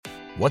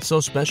What's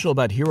so special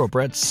about Hero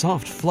Bread's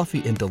soft,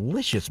 fluffy, and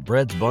delicious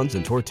breads, buns,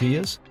 and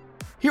tortillas?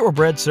 Hero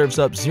Bread serves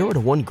up 0 to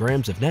 1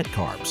 grams of net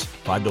carbs,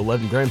 5 to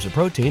 11 grams of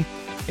protein,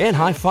 and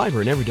high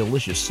fiber in every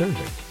delicious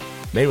serving.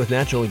 Made with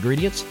natural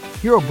ingredients,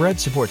 Hero Bread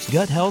supports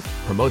gut health,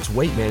 promotes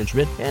weight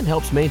management, and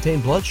helps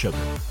maintain blood sugar.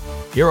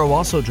 Hero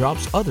also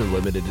drops other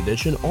limited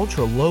edition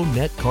ultra-low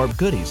net carb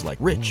goodies like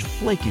rich,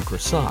 flaky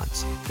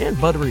croissants and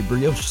buttery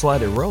brioche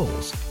slider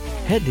rolls.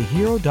 Head to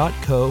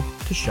hero.co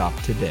to shop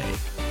today.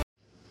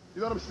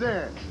 You know what I'm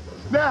saying?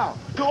 Now,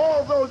 to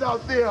all those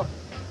out there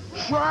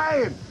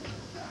trying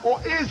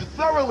or is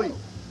thoroughly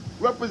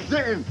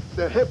representing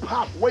the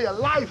hip-hop way of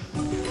life,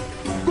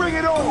 bring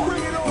it on!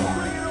 Bring it on!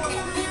 Bring it on!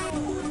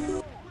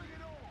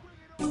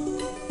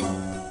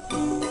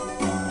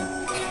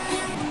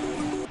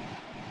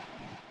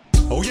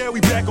 Oh yeah,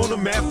 we back on the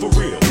map for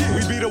real.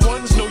 We be the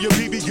ones, know your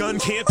BB gun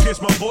can't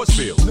pierce my force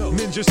field.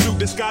 Ninja suit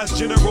disguised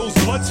generals,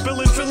 blood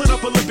spilling, filling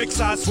up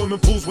Olympic-sized swimming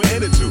pools with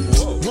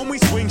attitudes. When we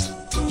swing,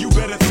 you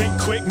better think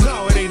quick.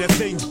 No, it ain't a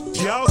thing.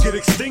 Y'all get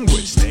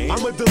extinguished.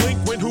 I'm a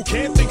delinquent who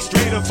can't think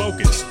straight or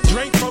focus.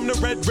 Drank from the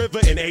Red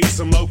River and ate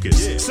some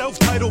locusts.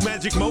 Self-titled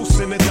Magic Most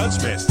and the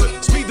Dutch Master.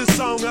 Speed the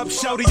song up,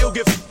 shout it, you'll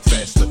get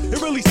faster.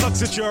 It really sucks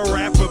that you're a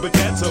rapper, but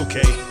that's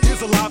okay.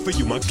 Here's a lie for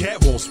you, my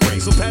cat won't spray.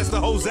 So pass the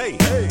Jose.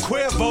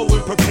 Cuervo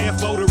and prepare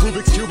for the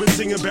Rubik's Cube and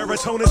singing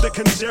baritone at the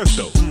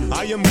concerto.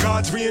 I am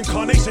God's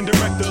reincarnation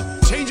director,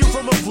 changing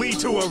from a flea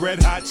to a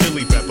red hot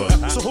chili pepper.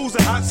 So who's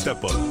a hot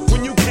stepper?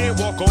 When you can't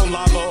walk on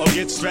lava or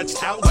get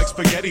stretched out like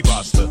spaghetti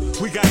pasta.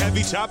 We got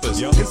heavy choppers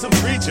and some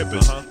tree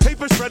chippers.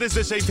 Paper shredders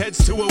that shape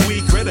heads to a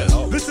wee critter.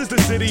 This is the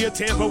city of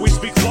Tampa. We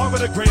speak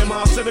Florida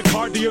grandma. Send a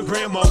card to your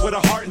grandma with a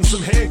heart and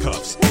some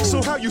handcuffs.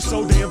 So how you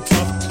so damn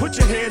tough? Put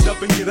your hand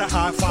up and get a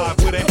high five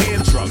with a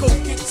hand truck. Go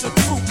get the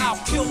truth, I'll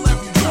kill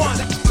everyone.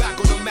 Back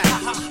on the map.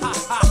 Ha ha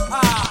ha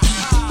ha.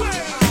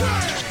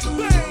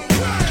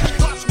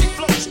 Watch me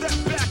flow, step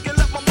back and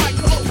let my mic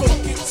flow. Go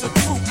get the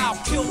truth, I'll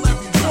kill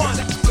everyone.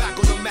 Back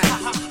on the map.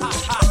 Ha ha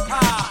ha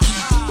ha.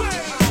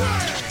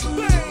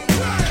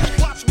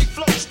 Watch me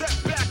flow, step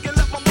back and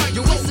let my mic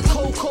flow. Yo, it's a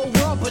cold, cold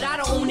world, but I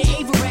don't own the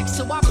Averex,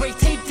 so I break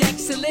tape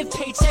decks and live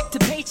paycheck to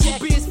paycheck.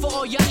 Beers for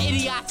all y'all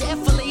idiots. The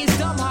FLA is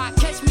dumb hot.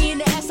 Catch me in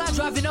the SI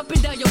driving up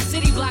and down your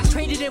city block.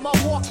 Traded in my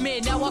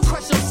Walkman, now I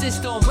crush your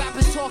system.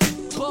 Rappers talk,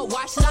 but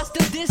why should I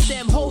still diss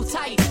them? Hold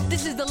tight,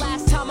 this is the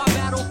last time I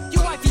battle.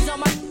 Your wife is on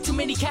my too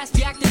many cats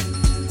be acting.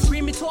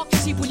 Screaming, talking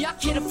cheap when y'all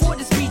can't afford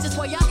the speech. That's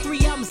why y'all 3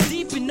 albums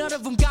deep and none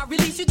of them got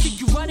released. You think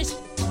you run it?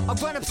 I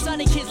run up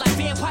Sunny kids like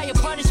Vampire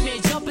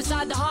Punishment. Jump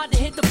inside the Honda,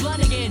 hit the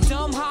blunt again.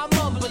 Dumb how I'm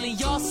mumbling,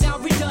 y'all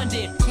sound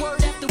redundant.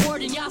 Word after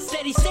word and y'all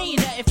steady saying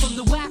that. And from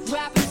the whack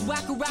rappers,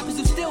 whacker rappers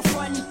who still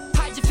frontin'.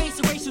 Hide your face,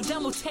 erase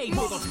demo tape.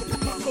 Go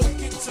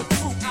get the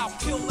truth, I'll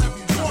kill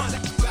everyone.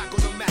 Back on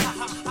the map.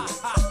 Ha ha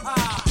ha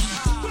ha.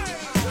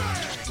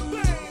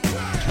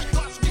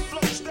 Watch me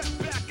flow, step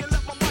back and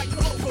let my mic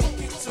flow. Go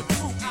get the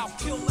truth, I'll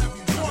kill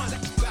everyone.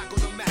 Back on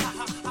the map.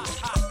 Ha ha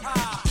ha ha.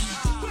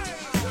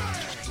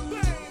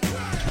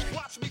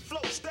 Watch me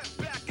flow, step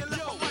back and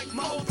let my mic flow.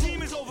 My whole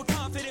team is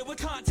overconfident with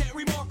content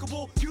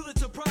remarkable.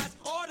 Pulitzer Prize,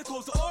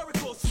 articles,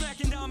 oracles,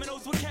 smacking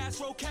dominoes with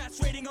Castro,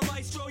 cats rating a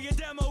maestro. Your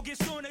demo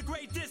gets thrown a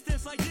great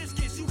distance like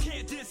discus. You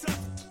can't diss us.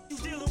 You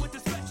dealing with the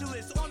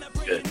specialist on that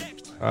breaking neck.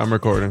 I'm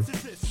recording.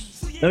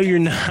 No, you're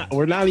not.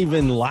 We're not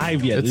even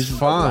live yet. It's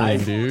fine,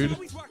 dude.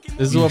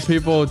 This is what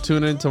people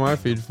tune into my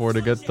feed for,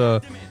 to get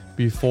the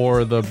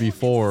before.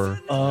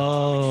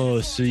 Oh,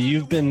 so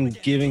you've been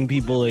giving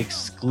people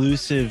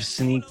exclusive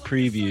sneak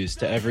previews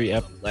to every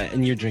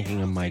and you're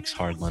drinking a Mike's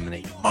Hard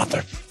Lemonade.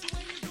 Mother.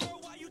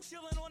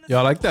 Yo,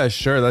 I like that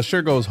shirt. That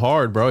shirt goes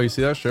hard, bro. You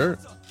see that shirt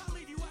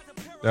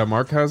that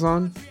Mark has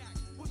on?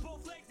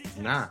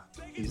 Nah,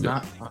 he's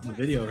not on the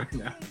video right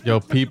now. Yo,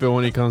 peep it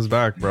when he comes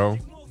back, bro.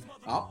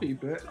 I'll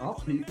peep it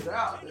out,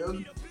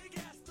 dude.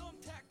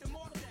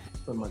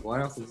 Put my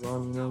glasses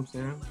on, you know what I'm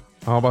saying?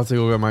 I'm about to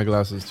go get my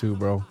glasses too,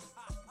 bro.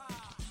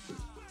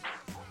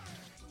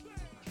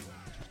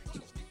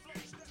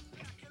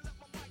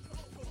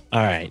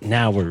 All right,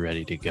 now we're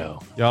ready to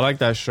go. Yo, I like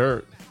that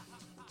shirt.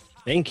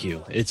 Thank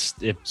you. It's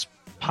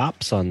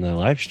pops on the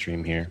live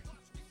stream here.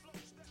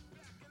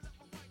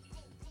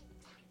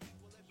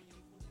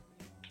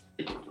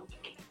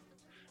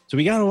 So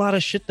we got a lot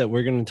of shit that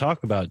we're going to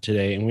talk about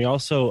today, and we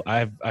also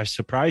I've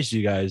surprised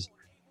you guys,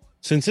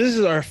 since this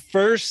is our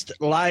first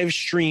live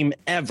stream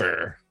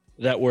ever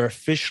that we're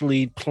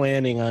officially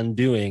planning on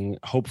doing,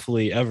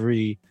 hopefully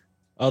every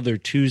other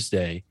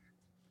Tuesday.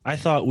 I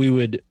thought we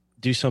would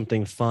do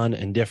something fun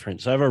and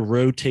different. So I have a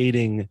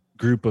rotating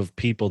group of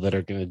people that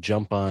are going to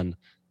jump on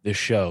the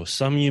show.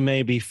 Some you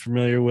may be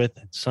familiar with,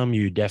 and some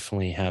you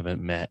definitely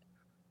haven't met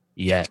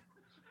yet.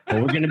 But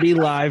we're going to be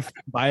live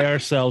by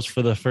ourselves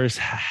for the first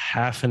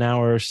half an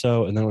hour or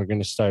so, and then we're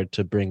going to start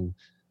to bring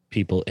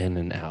people in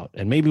and out.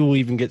 And maybe we'll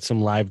even get some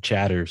live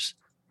chatters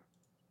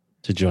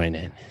to join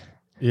in.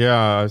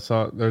 Yeah, I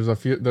saw there's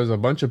a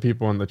bunch of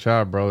people in the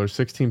chat, bro. There's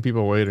 16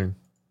 people waiting.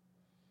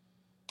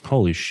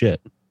 Holy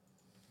shit.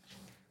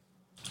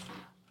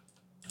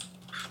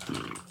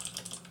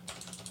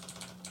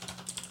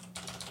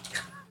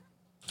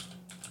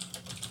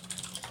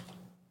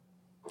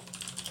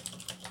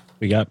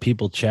 We got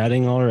people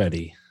chatting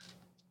already.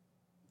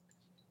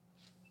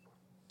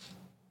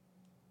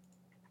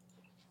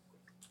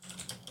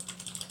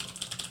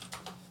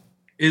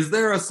 Is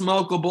there a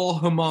smokable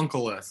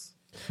homunculus?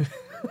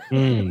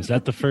 Is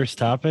that the first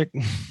topic?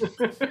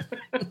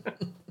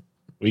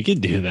 We could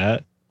do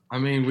that. I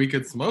mean, we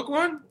could smoke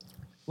one.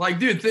 Like,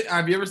 dude,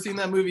 have you ever seen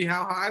that movie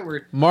How High?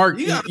 Where Mark,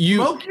 you gotta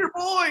smoke your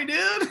boy,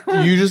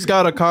 dude. You just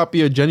got a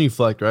copy of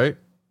Genuflect, right?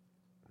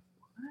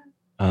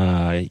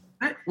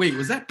 Wait,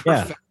 was that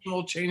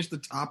professional change the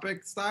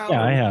topic style?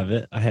 Yeah,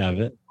 I have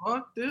it.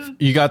 What, dude?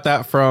 You got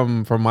that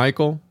from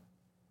Michael?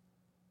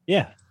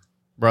 Yeah.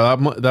 Bro,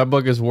 that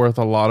book is worth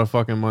a lot of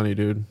fucking money,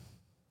 dude.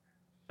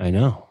 I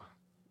know.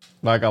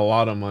 Like a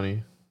lot of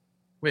money.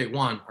 Wait,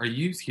 Juan, do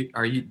you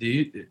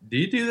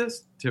do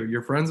this to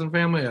your friends and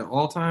family at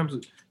all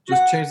times?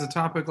 Just change the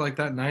topic like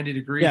that 90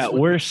 degrees? Yeah,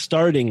 we're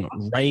starting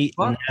right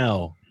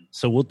now.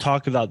 So we'll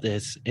talk about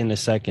this in a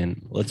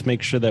second. Let's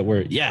make sure that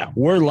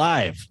we're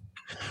live.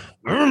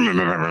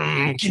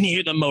 Can you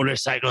hear the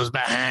motorcycles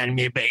behind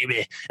me,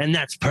 baby? And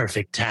that's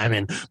perfect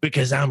timing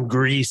because I'm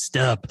greased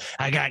up.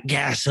 I got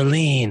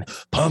gasoline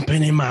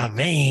pumping in my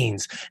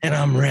veins, and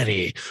I'm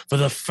ready for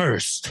the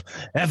first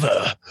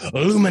ever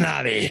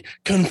Illuminati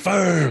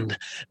confirmed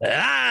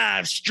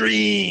live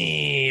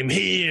stream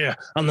here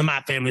on the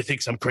My Family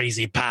Thinks I'm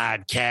Crazy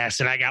podcast.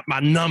 And I got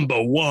my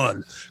number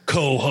one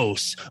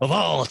co-host of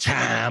all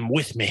time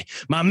with me,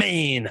 my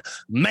main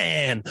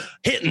man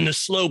hitting the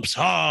slopes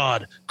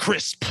hard,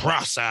 Chris Prosser.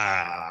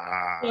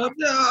 Hello,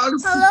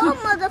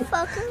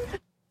 motherfucker.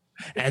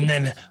 And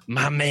then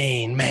my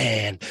main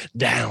man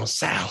down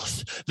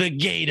south, the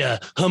gator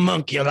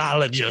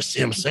homunculologist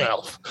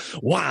himself,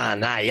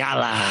 Juan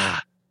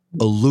Ayala.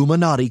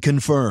 Illuminati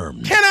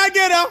confirmed. Can I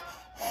get a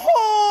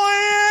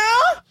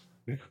oh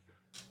yeah?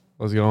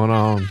 What's going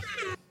on?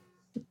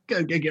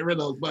 Gotta get rid of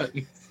those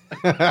buttons.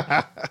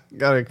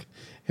 Gotta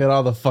hit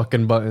all the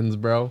fucking buttons,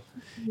 bro.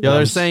 Yeah,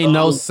 they're saying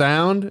no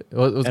sound.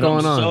 What's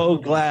going on? I'm so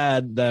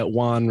glad that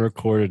Juan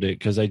recorded it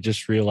because I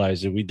just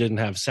realized that we didn't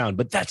have sound,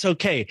 but that's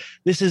okay.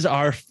 This is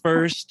our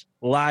first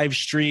live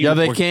stream. Yeah,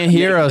 they can't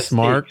hear us,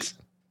 Mark.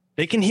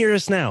 They can hear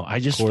us now. I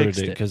just fixed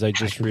it because I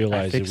just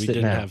realized that we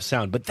didn't have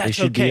sound, but that's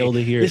okay. Be able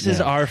to hear this is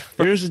our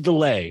there's a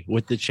delay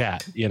with the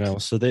chat,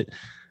 so that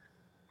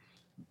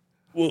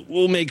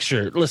we'll make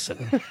sure.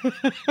 Listen,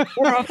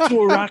 we're off to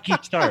a rocky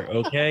start,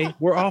 okay?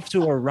 We're off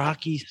to a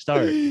rocky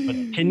start.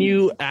 But can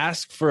you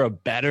ask for a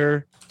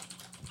better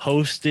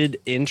hosted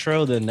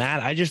intro than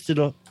that? I just did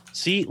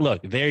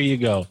look, there you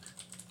go.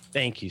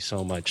 Thank you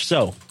so much.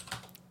 So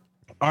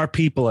our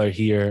people are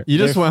here. You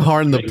just went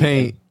hard in the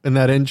paint in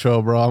that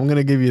intro, bro. I'm going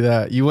to give you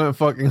that. You went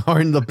fucking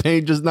hard in the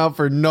paint just now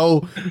for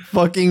no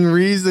fucking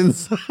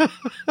reasons.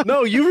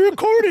 No, you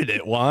recorded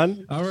it,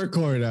 Juan. I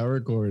recorded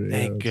it.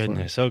 Thank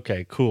goodness. Fine.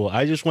 Okay, cool.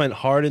 I just went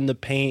hard in the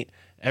paint.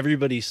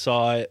 Everybody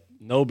saw it.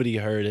 Nobody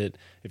heard it.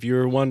 If you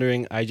were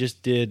wondering, I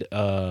just did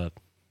Joe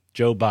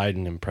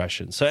Biden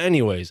impression. So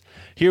anyways,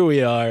 here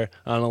we are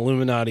on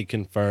Illuminati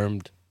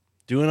Confirmed.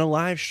 Doing a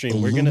live stream.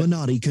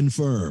 Illuminati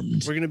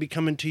confirmed. We're going to be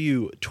coming to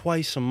you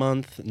twice a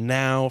month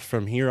now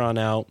from here on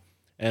out.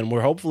 And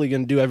we're hopefully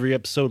going to do every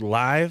episode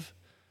live,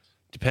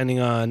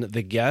 depending on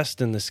the guest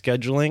and the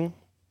scheduling.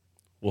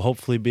 We'll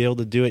hopefully be able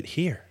to do it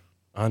here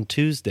on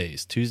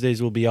Tuesdays.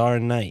 Tuesdays will be our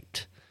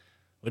night.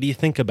 What do you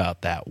think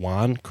about that,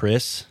 Juan,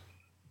 Chris?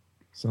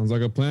 Sounds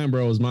like a plan,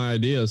 bro. It was my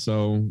idea,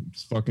 so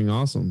it's fucking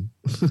awesome.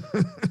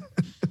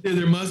 Dude,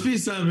 there must be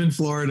something in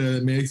Florida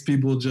that makes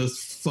people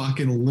just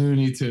fucking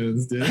Looney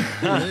Tunes, dude.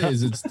 It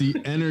is. It's the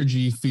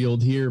energy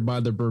field here by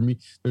the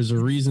Bermuda. There's a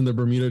reason the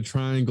Bermuda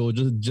Triangle,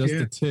 just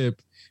the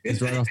tip, is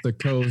right off the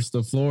coast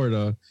of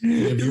Florida. And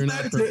if you're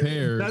not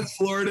prepared, that's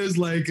Florida's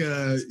like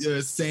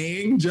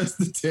saying, just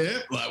the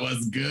tip. That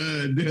was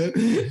good,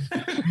 dude.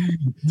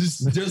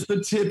 just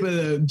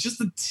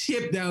the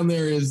tip down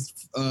there is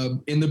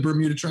in the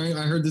Bermuda Triangle.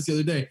 I heard this the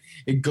other day.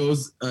 It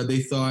goes. They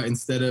thought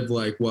instead of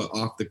like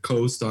off the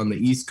coast on the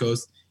East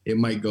Coast, it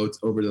might go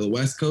over to the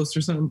West Coast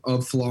or something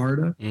of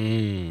Florida.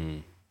 Wait,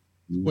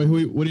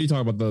 what are you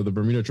talking about? The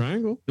Bermuda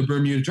Triangle? The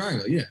Bermuda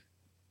Triangle, yeah.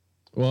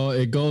 Well,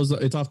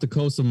 it's off the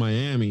coast of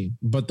Miami,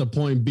 but the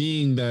point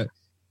being that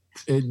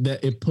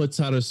it puts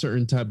out a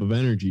certain type of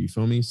energy. You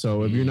feel me?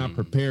 So if you're not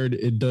prepared,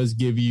 it does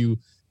give you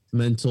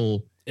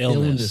mental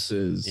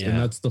illnesses, and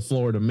that's the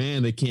Florida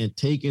man. They can't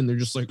take it. They're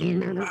just like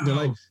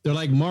they're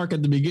like Mark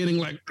at the beginning,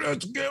 like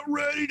let's get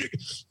ready to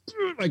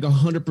like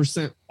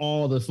 100%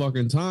 all the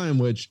fucking time,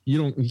 which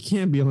you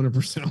can't be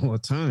 100% all the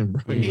time,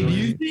 bro. Do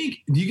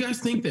you guys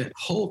think that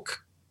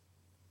Hulk,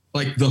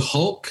 like the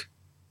Hulk,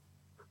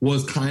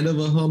 was kind of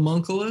a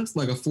homunculus,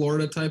 like a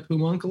Florida type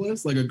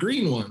homunculus, like a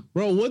green one?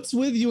 Bro, what's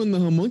with you in the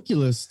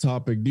homunculus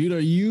topic, dude?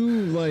 Are you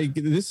like,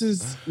 this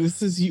is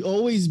you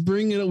always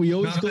bring it up. We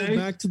always go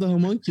back to the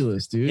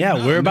homunculus, dude.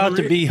 Yeah, we're about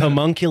to be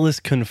homunculus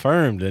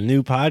confirmed, a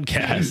new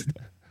podcast.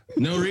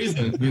 No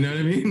reason. You know what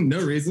I mean? No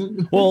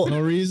reason. Well,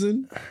 no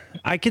reason.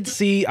 I could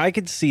see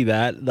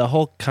that the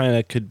Hulk kind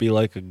of could be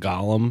like a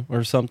golem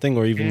or something,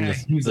 or even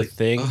the like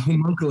thing, a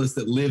homunculus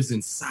that lives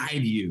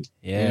inside you.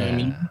 Yeah. You know what I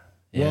mean?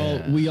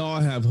 Well, we all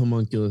have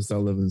homunculus that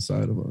live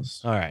inside of us.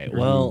 All right.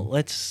 Well,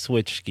 let's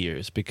switch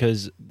gears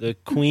because the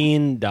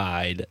queen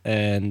died,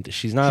 and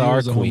she's not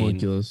our queen.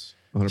 Homunculus,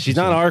 100%. She's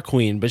not our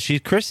queen, but she's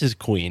Chris's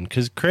queen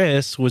because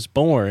Chris was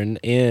born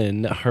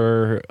in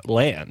her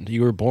land.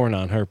 You were born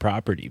on her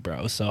property,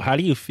 bro. So how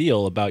do you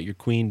feel about your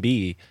queen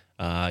bee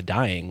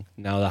dying?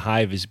 Now the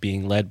hive is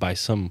being led by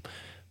some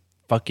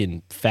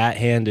fucking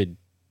fat-handed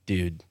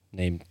dude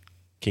named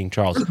King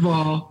Charles. First of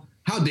all,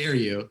 how dare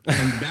you?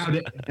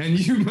 And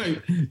you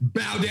might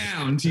bow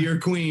down to your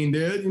queen,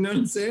 dude. You know what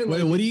I'm saying?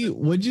 Wait,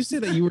 what'd you say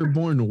that you were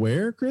born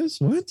where,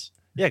 Chris? What?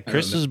 Yeah,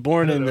 Chris was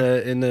born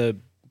in the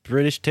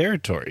British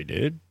territory,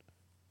 dude.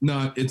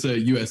 No, it's a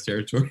U.S.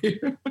 territory.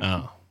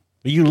 Oh.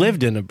 But you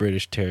lived in a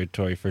British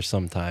territory for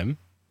some time.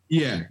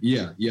 Yeah.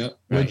 Right.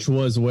 Which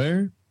was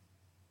where?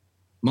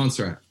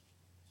 Montserrat.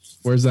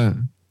 Where's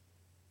that?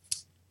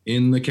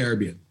 In the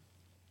Caribbean.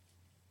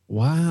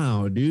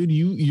 Wow, dude,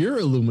 you're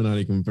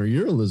Illuminati confirmed.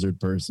 You're a lizard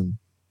person.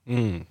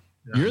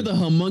 You're the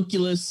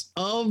homunculus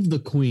of the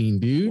queen,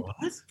 dude.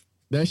 What?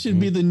 That should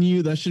be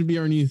that should be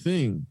our new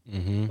thing.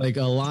 Like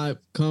a live,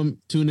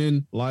 tune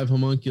in, live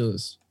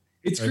homunculus.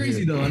 It's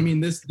crazy though. I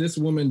mean, this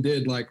woman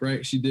did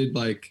she did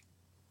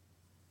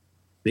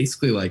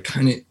basically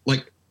kind of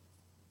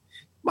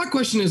my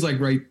question is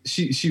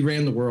she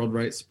ran the world,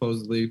 right?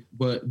 Supposedly,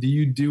 but do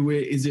you do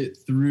it? Is it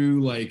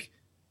through like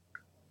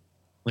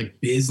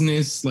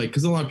business,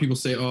 because a lot of people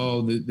say,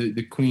 oh,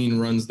 the queen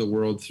runs the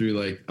world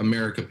through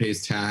America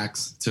pays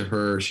tax to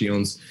her, she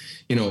owns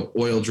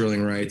oil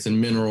drilling rights and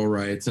mineral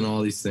rights and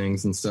all these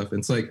things and stuff.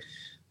 It's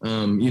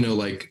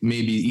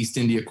maybe East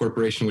India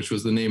Corporation, which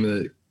was the name of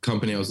the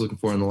company I was looking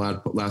for in the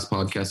last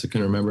podcast, I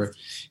couldn't remember.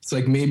 It's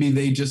maybe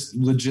they just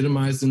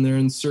legitimized and they're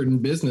in certain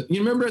business. You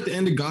remember at the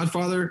end of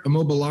Godfather,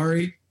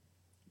 Immobiliare?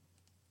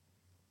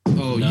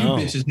 Oh, no.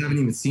 You bitches haven't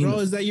even seen Bro,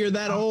 is that you're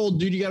that old,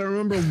 dude? You got to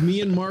remember,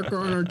 me and Mark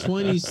are in our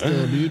 20s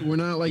still, dude. We're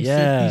not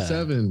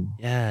 57.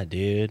 Yeah,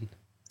 dude.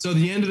 So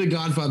the end of The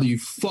Godfather, you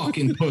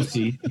fucking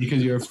pussy,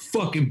 because you're a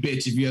fucking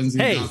bitch if you haven't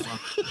seen The Godfather.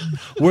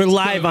 We're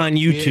live on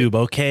YouTube,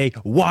 okay?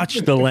 Watch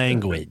the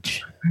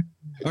language.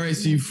 All right,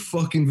 so you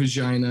fucking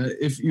vagina.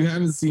 If you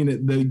haven't seen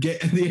it, they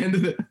get at the end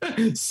of the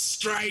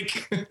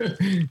strike.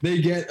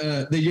 they get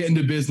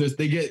into business.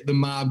 The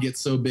mob gets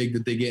so big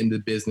that they get into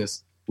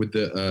business with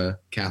the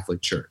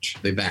Catholic Church,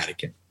 the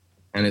Vatican.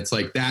 And it's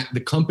that the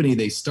company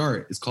they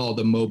start is called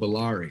the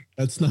Immobiliare.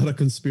 That's not a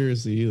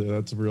conspiracy either.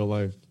 That's real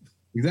life.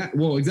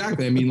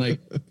 Exactly. I mean,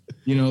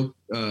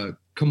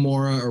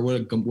 Camorra or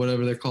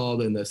whatever they're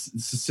called, and the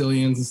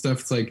Sicilians and stuff.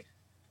 It's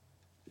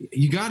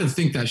you got to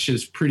think that shit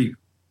is pretty,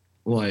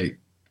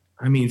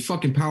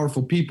 fucking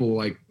powerful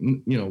people,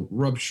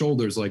 rub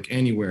shoulders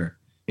anywhere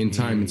in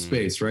time and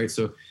space, right?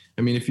 So,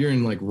 I mean, if you're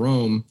in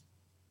Rome,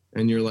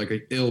 and you're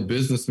an ill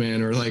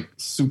businessman or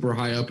super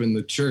high up in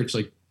the church,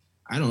 I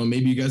don't know,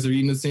 maybe you guys are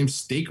eating the same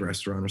steak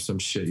restaurant or some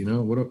shit, who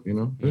knows?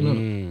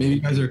 Maybe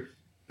you guys are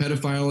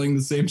pedophiling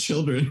the same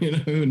children,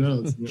 who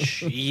knows?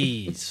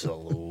 Jeez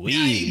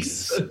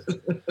Louise.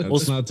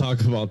 Let's not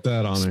talk about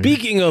that on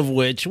Speaking of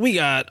which, we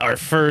got our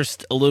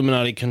first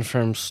Illuminati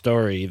confirmed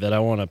story that I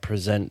want to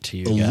present to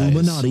you guys.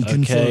 Illuminati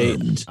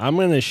confirmed. I'm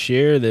going to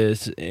share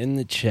this in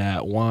the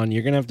chat. Juan,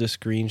 you're going to have to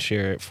screen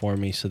share it for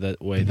me so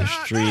that way the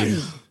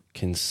stream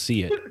can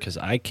see it, because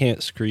I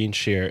can't screen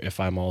share if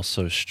I'm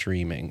also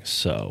streaming.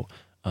 So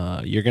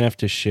you're gonna have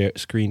to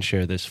screen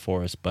share this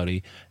for us,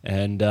 buddy.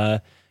 And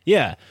a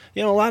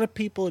lot of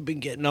people have been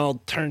getting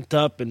all turned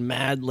up and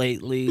mad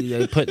lately.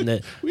 They're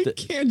putting we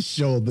can't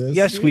show this.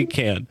 Yes, we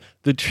can.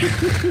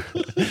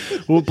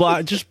 We'll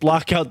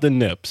block out the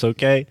nips,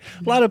 okay?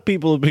 A lot of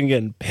people have been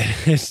getting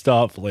pissed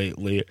off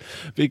lately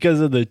because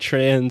of the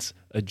trans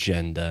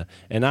agenda,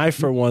 and I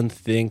for one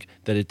think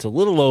that it's a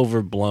little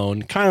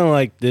overblown, kind of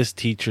like this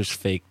teacher's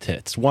fake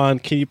tits. Juan,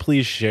 can you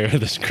please share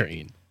the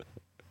screen?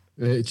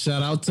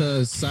 Shout out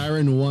to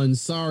Siren 1.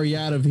 Sorry,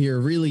 out of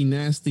here. Really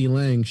nasty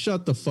Lang.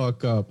 Shut the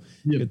fuck up.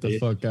 Get the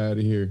fuck out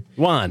of here.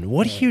 Juan,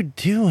 what are you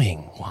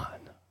doing, Juan?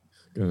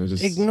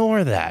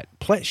 Ignore that.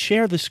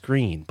 Share the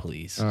screen,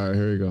 please. All right,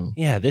 here we go.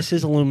 Yeah, this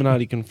is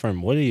Illuminati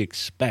confirmed. What do you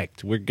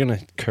expect? We're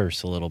gonna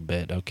curse a little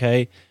bit,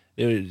 okay?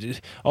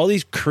 All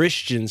these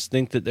Christians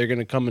think that they're going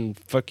to come and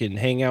fucking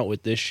hang out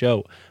with this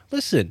show.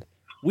 Listen,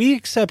 we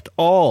accept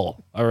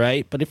all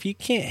right? But if you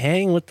can't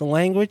hang with the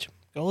language,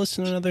 go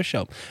listen to another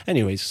show.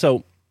 Anyways,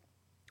 so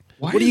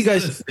what do you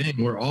guys think?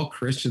 We're all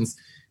Christians.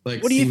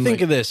 What do you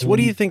think of this? What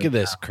do you think of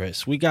this,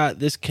 Chris? We got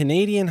this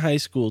Canadian high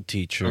school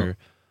teacher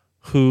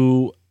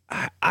who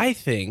I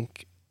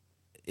think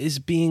is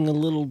being a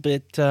little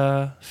bit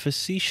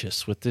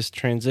facetious with this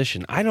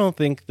transition. I don't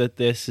think that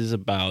this is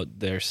about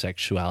their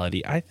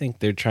sexuality. I think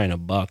they're trying to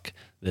buck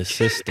the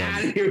system. Get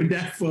out of here with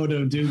that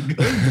photo, dude.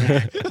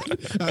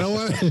 I don't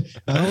want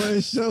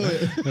to show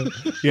it.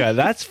 Yeah,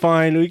 that's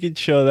fine. We can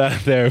show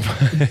that there.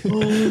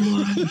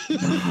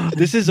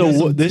 This is a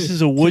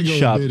wood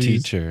shop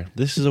teacher.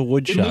 This is a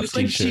wood shop teacher. It looks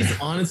like she's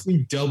honestly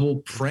double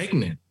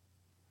pregnant.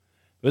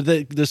 But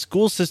the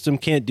school system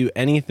can't do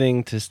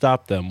anything to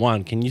stop them.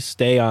 Juan, can you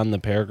stay on the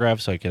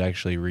paragraph so I could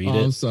actually read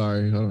it? I'm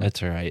sorry. Hold on.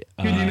 That's all right.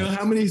 Dude, you know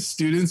how many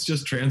students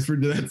just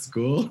transferred to that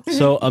school?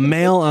 So a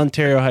male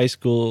Ontario high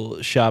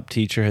school shop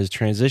teacher has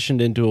transitioned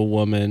into a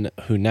woman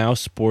who now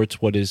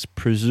sports what is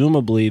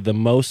presumably the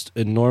most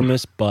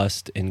enormous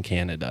bust in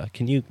Canada.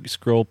 Can you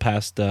scroll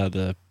past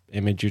the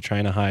image you're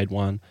trying to hide,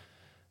 Juan?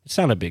 It's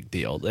not a big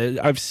deal.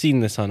 I've seen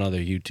this on other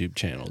YouTube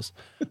channels.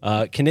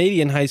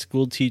 Canadian high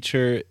school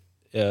teacher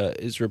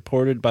is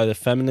reported by the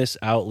feminist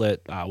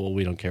outlet. Well,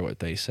 we don't care what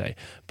they say.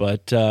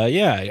 But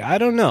yeah, I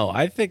don't know.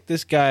 I think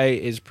this guy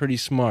is pretty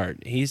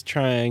smart. He's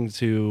trying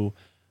to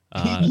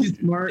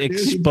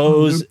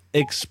expose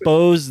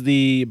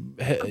the,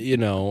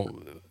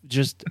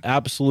 just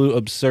absolute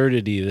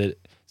absurdity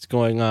that's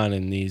going on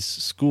in these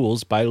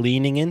schools by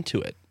leaning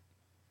into it.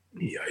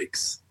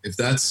 Yikes. If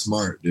that's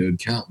smart, dude,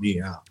 count me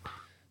out.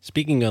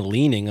 Speaking of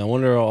leaning, I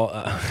wonder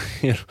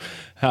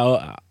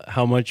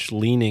how much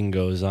leaning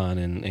goes on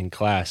in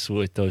class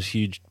with those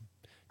huge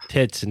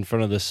tits in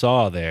front of the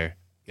saw there.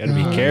 Got to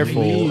be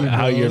careful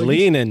how you're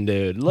leaning,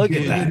 dude. Look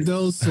at that.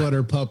 Those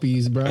sweater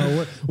puppies,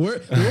 bro.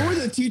 Where were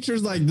the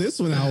teachers like this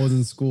when I was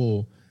in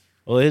school?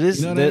 Well, it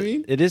is. You know what I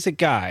mean? It is a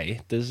guy.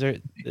 This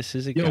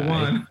is a guy.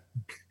 Juan.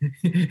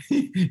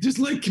 Just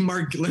let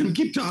him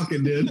keep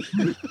talking, dude.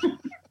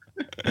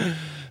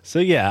 So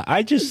yeah,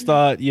 I just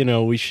thought,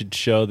 we should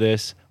show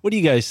this. What do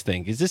you guys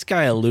think? Is this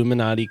guy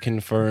Illuminati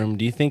confirmed?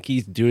 Do you think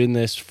he's doing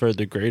this for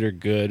the greater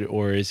good,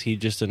 or is he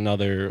just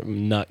another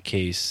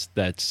nutcase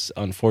that's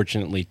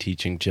unfortunately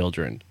teaching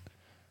children?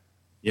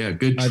 Yeah,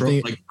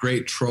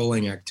 great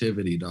trolling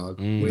activity, dog.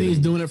 I think he's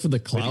doing it for the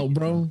clout,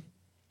 bro.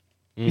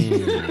 Maybe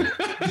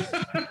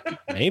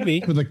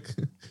for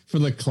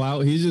the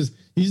clout. He's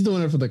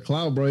doing it for the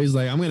clout, bro. He's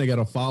like, I'm gonna get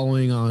a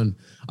following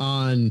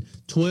on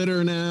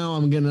Twitter now.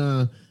 I'm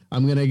gonna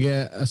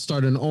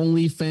start an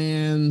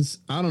OnlyFans.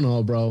 I don't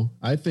know, bro.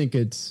 I think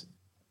it's.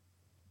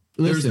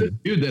 There's a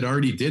dude that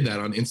already did that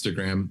on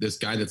Instagram. This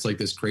guy that's like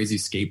this crazy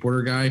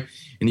skateboarder guy,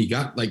 and he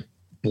got like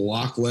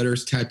block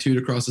letters tattooed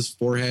across his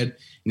forehead,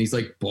 and he's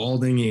like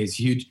balding. And he has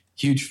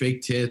huge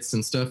fake tits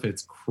and stuff.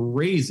 It's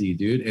crazy,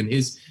 dude. And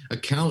his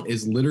account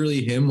is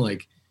literally him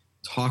like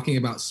talking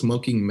about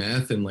smoking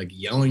meth and like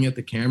yelling at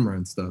the camera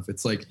and stuff.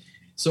 It's like,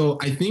 so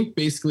I think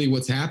basically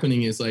what's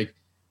happening is like,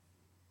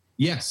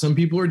 yeah, some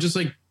people are just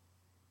like,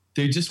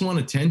 they just want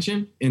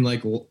attention and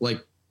like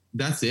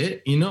that's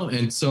it,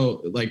 And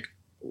so like,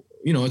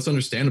 it's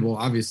understandable,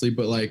 obviously,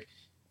 but like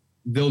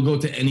they'll go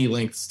to any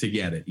lengths to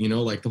get it,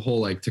 like the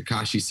whole like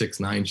Tekashi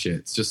 6ix9ine shit.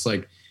 It's just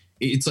like,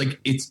 it's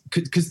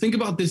because think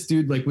about this,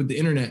 dude, like with the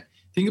internet,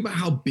 think about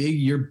how big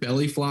your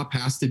belly flop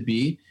has to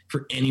be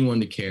for anyone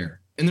to care.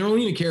 And they're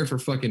only going to care for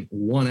fucking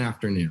one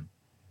afternoon.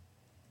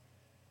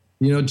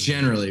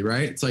 Generally,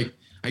 right? It's like,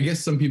 I guess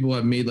some people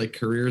have made like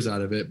careers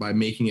out of it by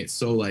making it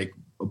so like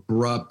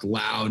abrupt,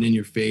 loud, in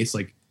your face.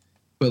 Like,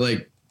 but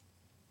like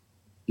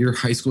your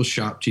high school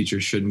shop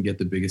teacher shouldn't get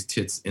the biggest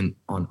tits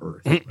on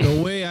earth.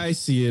 The way I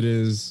see it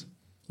is,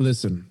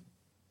 listen,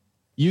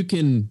 you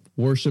can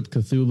worship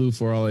Cthulhu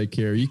for all I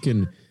care. You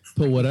can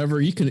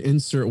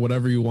insert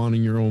whatever you want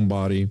in your own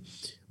body.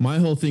 My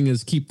whole thing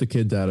is keep the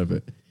kids out of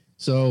it.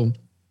 So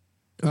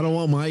I don't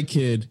want my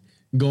kid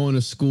going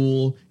to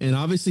school, and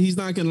obviously he's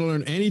not going to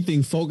learn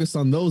anything focused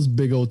on those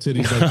big old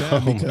titties like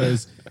that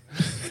because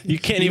you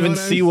can't even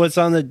see what's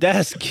on the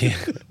desk.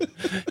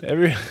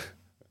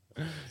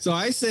 So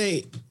I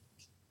say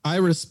I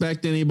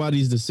respect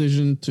anybody's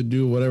decision to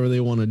do whatever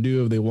they want to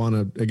do. If they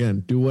want to,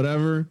 again, do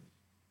whatever,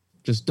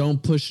 just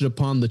don't push it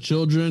upon the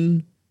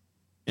children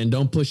and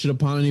don't push it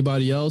upon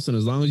anybody else. And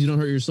as long as you don't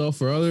hurt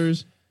yourself or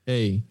others,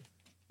 hey,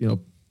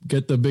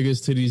 get the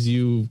biggest titties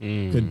you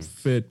could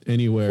fit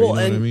anywhere. Well, you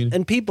know what I mean?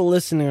 And people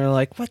listening are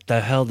like, what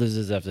the hell does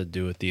this have to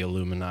do with the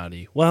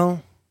Illuminati?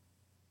 Well,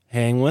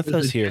 hang with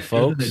us here,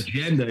 folks. There's an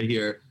agenda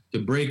here to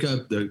break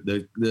up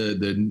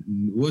the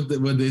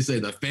what they say,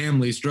 the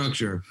family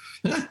structure.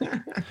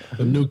 The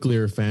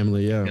nuclear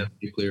family, yeah.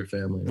 Nuclear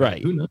family.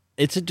 Right. Who knows?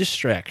 It's a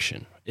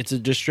distraction. It's a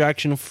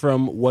distraction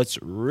from what's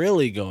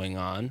really going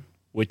on,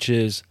 which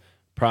is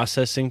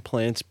processing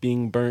plants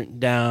being burnt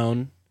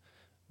down,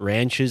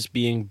 ranches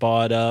being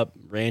bought up,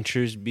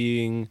 ranchers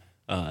being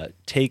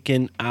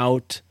taken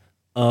out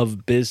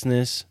of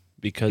business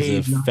because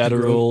of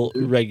federal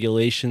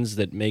regulations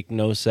that make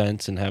no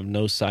sense and have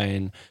no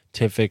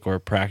scientific or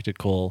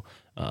practical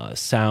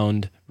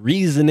sound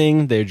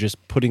reasoning. They're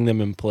just putting them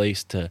in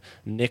place to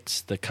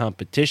nix the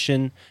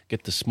competition,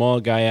 get the small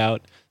guy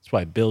out. That's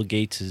why Bill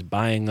Gates is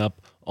buying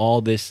up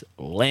all this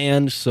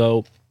land.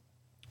 So,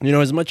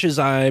 as much as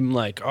I'm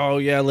like, oh,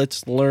 yeah,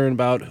 let's learn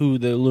about who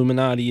the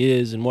Illuminati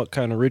is and what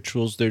kind of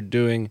rituals they're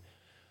doing,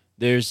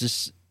 there's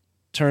this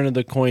turn of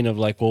the coin of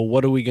like, well,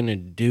 what are we going to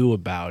do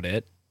about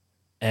it?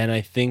 And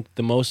I think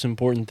the most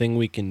important thing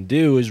we can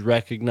do is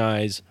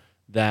recognize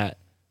that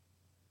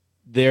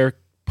they're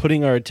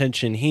putting our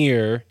attention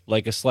here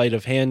like a sleight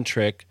of hand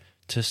trick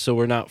so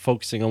we're not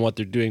focusing on what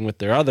they're doing with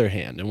their other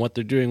hand. And what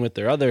they're doing with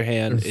their other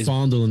hand They're is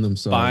fondling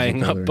themselves,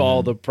 buying up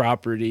all the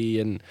property.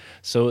 And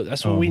so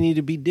that's what we need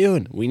to be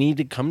doing. We need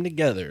to come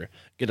together,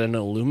 get an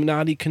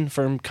Illuminati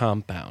confirmed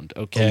compound.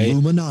 Okay.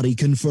 Illuminati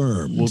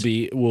confirmed.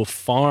 We'll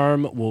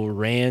farm, we'll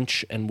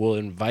ranch, and we'll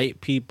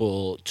invite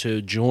people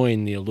to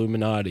join the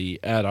Illuminati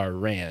at our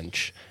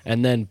ranch.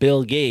 And then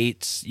Bill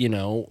Gates, you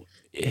know,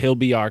 he'll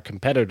be our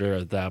competitor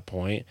at that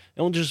point,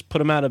 and we'll just put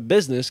him out of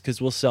business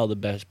because we'll sell the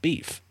best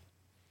beef.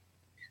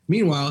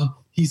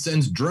 Meanwhile, he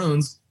sends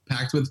drones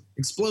packed with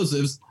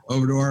explosives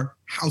over to our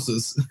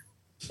houses.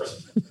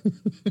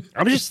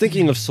 I'm just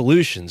thinking of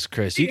solutions,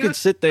 Chris. You could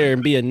sit there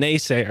and be a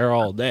naysayer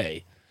all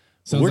day.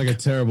 Sounds like a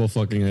terrible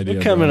fucking idea.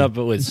 We're coming up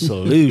with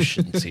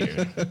solutions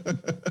here.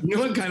 You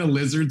know what kind of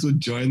lizards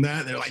would join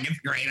that? They're like, it's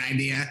a great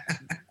idea.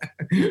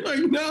 Like,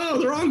 no,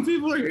 the wrong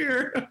people are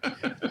here.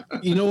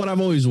 You know what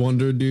I've always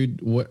wondered, dude?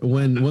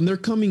 When they're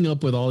coming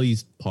up with all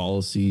these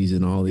policies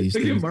and all these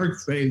Look things, at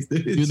Mark's face.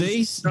 Dude.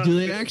 do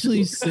they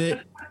actually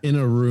sit in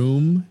a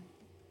room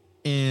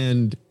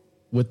and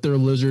with their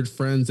lizard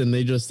friends and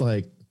they just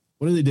like,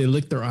 what do? They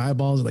lick their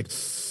eyeballs like,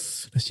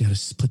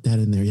 let's put that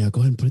in there. Yeah,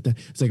 go ahead and put that.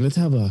 It's like, let's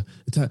have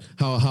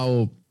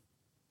how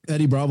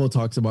Eddie Bravo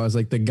talks about. It's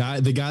like the guy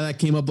that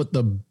came up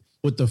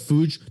with the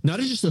food, not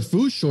just a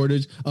food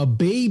shortage, a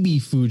baby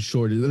food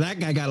shortage. That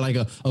guy got like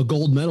a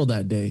gold medal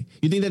that day.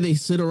 You think that they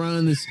sit around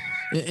in this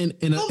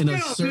in a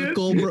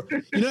circle, bro?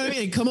 You know what I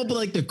mean? And come up with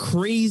like the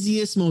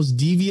craziest, most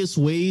devious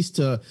ways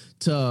to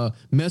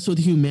mess with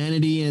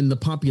humanity and the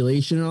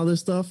population and all this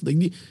stuff. Like,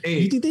 you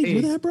think they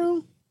do that,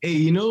 bro? Hey,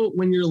 you know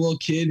when you're a little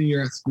kid and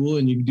you're at school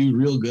and you do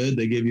real good,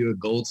 they give you a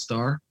gold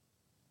star.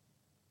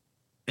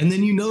 And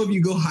then, you know, if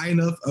you go high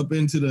enough up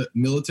into the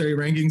military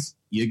rankings,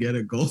 you get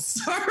a gold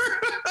star.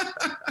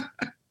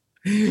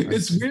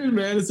 It's weird,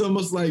 man. It's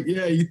almost like,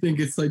 yeah, you think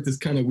it's like this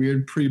kind of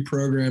weird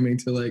pre-programming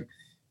to like,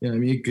 you know, I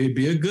mean, it could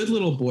be a good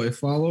little boy,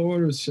 follow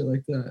orders, shit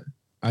like that.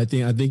 I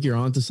think you're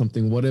onto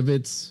something. What if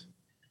it's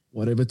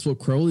what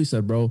Crowley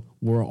said, bro?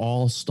 We're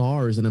all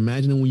stars. And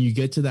imagine when you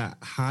get to that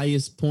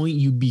highest point,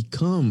 you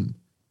become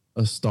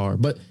a star.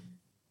 But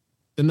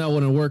then that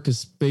wouldn't work because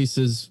space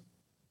is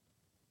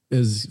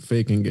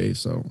fake and gay.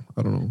 So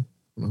I don't know.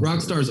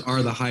 Rock stars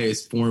are the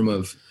highest form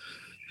of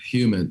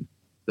human,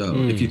 though,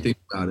 if you think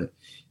about it.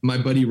 My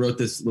buddy wrote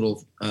this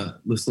little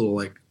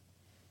like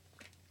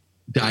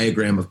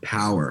diagram of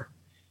power,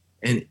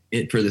 and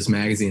it for this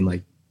magazine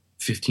like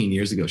 15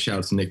 years ago. Shout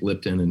out to Nick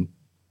Lipton and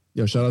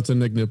shout out to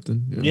Nick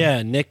Nipton.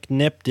 Yeah, Nick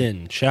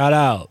Nipton. Shout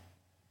out.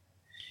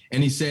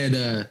 And he said,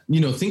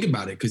 think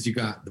about it, because you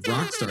got the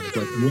rock stars.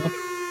 Like, what?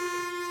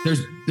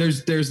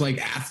 There's like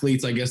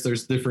athletes. I guess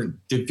there's different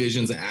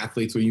divisions of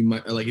athletes where you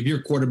might, like, if you're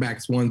a quarterback,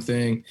 it's one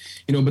thing,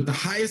 but the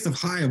highest of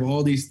high of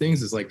all these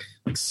things is like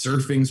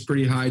surfing's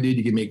pretty high, dude.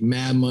 You can make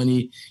mad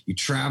money. You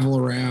travel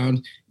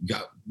around. You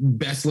got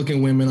best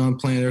looking women on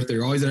planet Earth.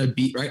 They're always at a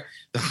beat, right?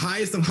 The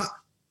highest of high,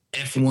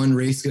 F1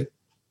 race,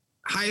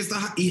 highest of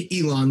high,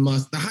 Elon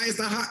Musk, the highest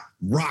of high,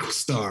 rock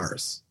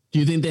stars. Do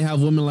you think they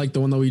have women like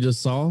the one that we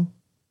just saw?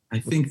 I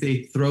think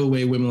they throw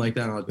away women like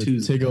that on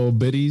Tuesday. Take old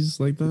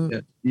biddies like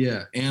that?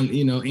 Yeah. And,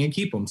 and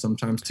keep them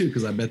sometimes too,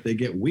 because I bet they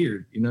get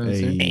weird. You know what I'm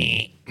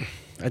saying?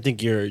 I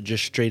think you're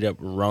just straight up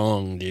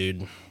wrong,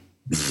 dude.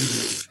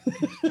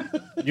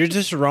 You're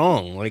just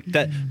wrong. Like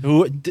that.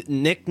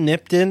 Nick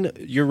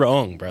Nipton, you're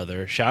wrong,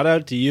 brother. Shout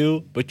out to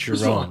you, but you're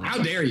wrong.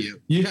 How dare you?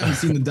 You haven't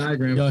seen the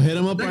diagram. Yo, hit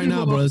him up right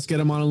now, bro. Let's get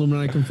him on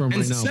Illuminati Confirmed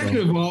right now, bro.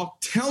 Second of all,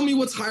 tell me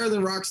what's higher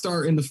than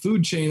Rockstar in the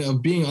food chain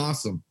of being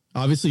awesome.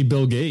 Obviously,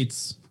 Bill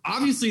Gates.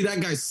 Obviously,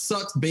 that guy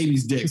sucks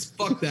babies' dicks.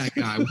 Fuck that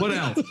guy. What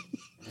else?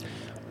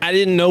 I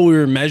didn't know we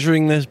were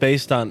measuring this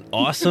based on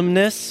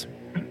awesomeness.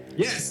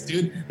 Yes,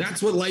 dude.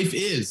 That's what life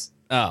is.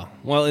 Oh,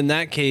 well, in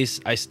that case,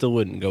 I still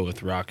wouldn't go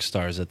with rock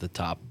stars at the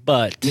top.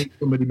 But make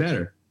somebody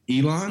better.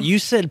 Elon? You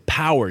said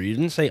power. You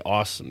didn't say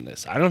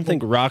awesomeness. I don't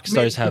think rock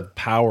stars have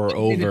power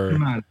over...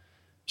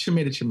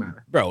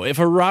 Bro, if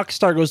a rock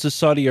star goes to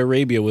Saudi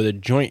Arabia with a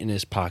joint in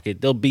his pocket,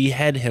 they'll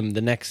behead him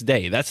the next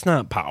day. That's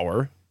not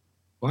power.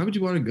 Why would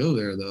you want to go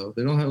there, though?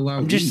 They don't have a lot of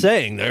I'm just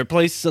saying, there are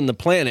places on the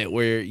planet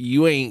where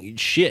you ain't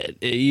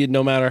shit,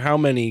 no matter how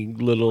many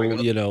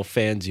little,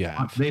 fans you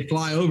have. They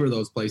fly over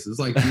those places.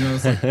 Like,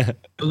 it's like,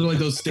 those are like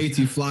those states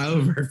you fly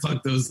over.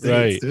 Fuck those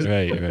states.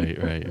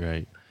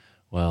 Right.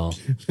 Well,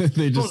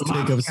 they just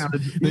take up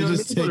space. They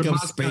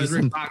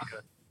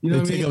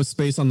take up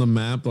space on the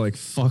map. Like,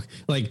 fuck,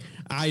 like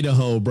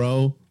Idaho,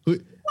 bro.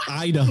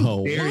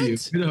 Idaho. Dare you?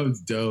 Idaho's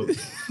dope.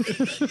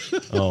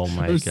 Oh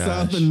my gosh.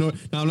 South and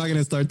North. Now, I'm not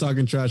gonna start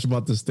talking trash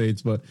about the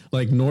states, but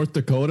like North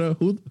Dakota,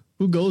 who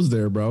goes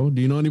there, bro?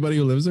 Do you know anybody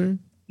who lives there?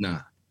 Nah.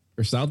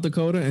 Or South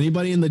Dakota?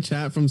 Anybody in the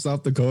chat from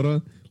South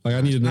Dakota? Like,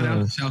 I need to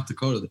know. South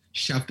Dakota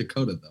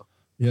though.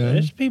 Yeah.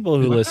 There's people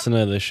who listen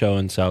to the show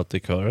in South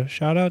Dakota.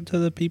 Shout out to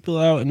the people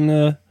out in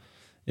the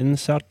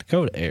South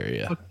Dakota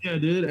area. Fuck yeah,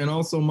 dude. And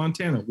also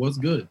Montana. What's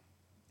good?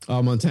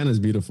 Oh, Montana's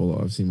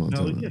beautiful. I've seen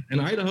Montana. Yeah.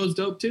 And Idaho's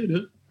dope too,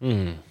 dude.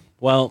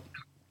 Well,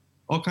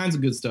 all kinds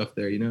of good stuff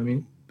there. You know what I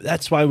mean?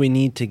 That's why we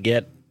need to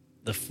get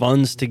the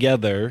funds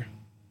together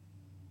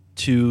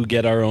to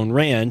get our own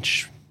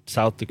ranch.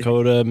 South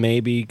Dakota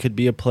maybe could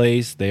be a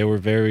place. They were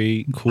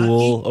very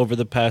cool over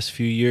the past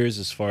few years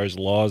as far as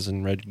laws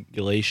and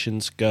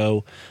regulations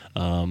go.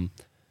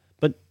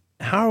 But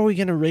how are we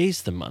going to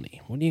raise the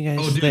money? What do you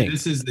guys think?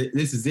 This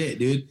is it,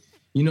 dude.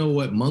 You know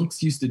what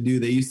monks used to do?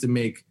 They used to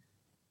make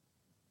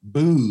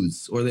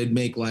booze, or they'd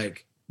make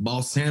like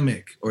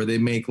balsamic, or they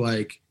make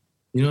like,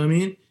 you know what I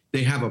mean?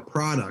 They have a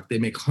product. They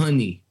make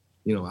honey.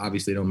 You know,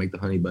 obviously they don't make the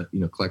honey, but, you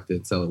know, collect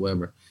it, sell it,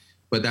 whatever.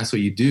 But that's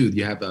what you do.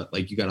 You have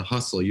you got to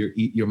hustle.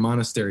 Your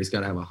monastery's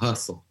got to have a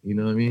hustle. You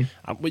know what I mean?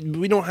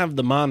 We don't have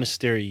the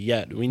monastery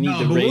yet. We need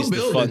to raise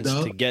the funds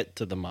to get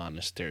to the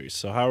monastery.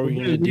 So how are we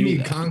going to do that? We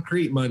need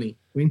concrete money.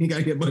 We got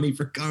to get money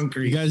for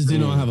concrete. You guys do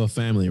not have a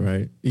family,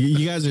 right?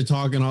 You guys are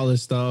talking all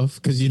this stuff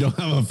because you don't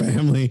have a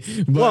family.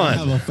 But I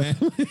have a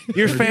family.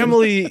 Your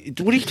family,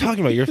 what are you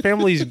talking about? Your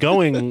family's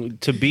going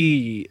to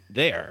be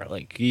there.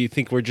 Like, you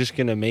think we're just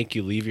going to make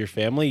you leave your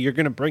family? You're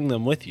going to bring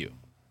them with you.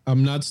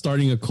 I'm not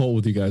starting a cult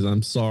with you guys.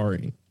 I'm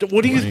sorry.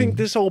 What do you think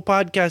this whole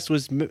podcast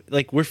was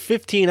like? We're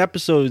 15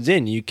 episodes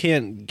in. You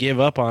can't give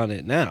up on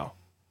it now.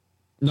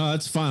 No,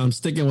 that's fine. I'm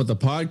sticking with the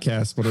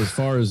podcast. But as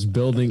far as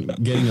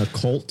getting a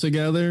cult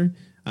together,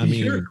 I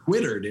mean, you're a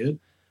quitter, dude.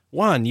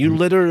 Juan, you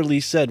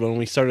literally said when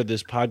we started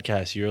this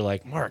podcast, you were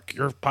like, Mark,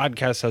 your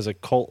podcast has a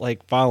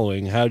cult-like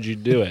following. How'd you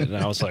do it? And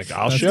I was like,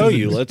 I'll show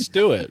you. Let's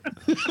do it.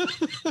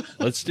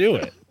 Let's do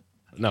it.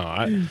 No,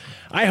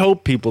 I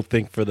hope people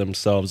think for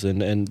themselves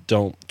and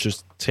don't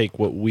just take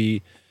what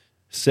we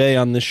say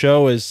on the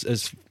show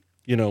as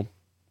you know,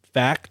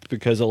 fact,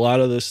 because a lot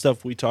of the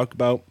stuff we talk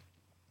about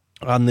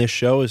on this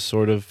show is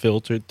sort of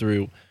filtered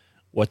through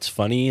what's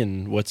funny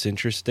and what's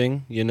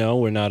interesting. You know,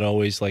 we're not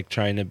always like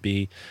trying to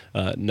be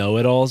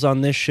know-it-alls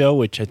on this show,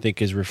 which I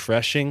think is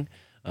refreshing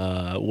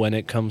when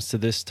it comes to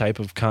this type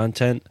of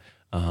content.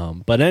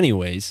 But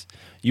anyways,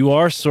 you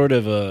are sort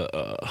of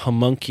a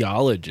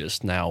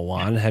homunculologist now,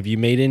 Juan. Have you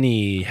made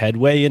any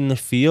headway in the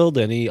field?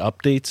 Any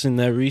updates in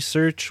that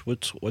research?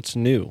 What's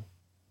new?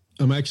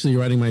 I'm actually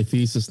writing my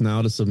thesis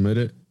now to submit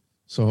it.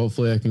 So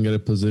hopefully I can get a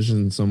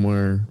position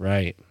somewhere.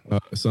 Right. A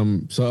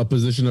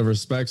position of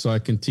respect so I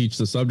can teach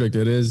the subject.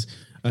 It is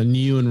a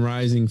new and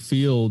rising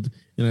field.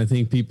 And I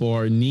think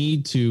people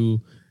need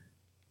to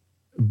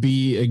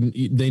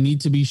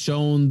be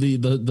shown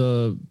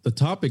the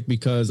topic,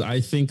 because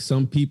I think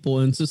some people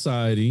in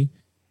society,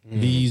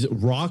 these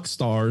rock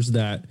stars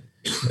that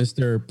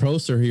Mr.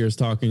 Proser here is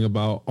talking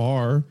about,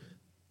 are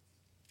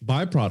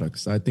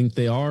byproducts. I think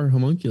they are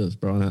homunculus,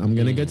 bro. And I'm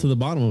gonna get to the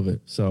bottom of it.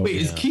 So wait,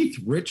 is Keith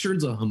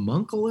Richards a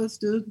homunculus,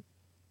 dude?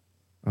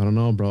 I don't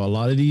know, bro. A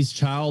lot of these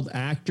child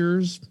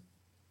actors.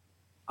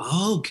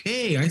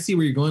 Okay, I see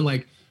where you're going.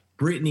 Like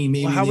Britney,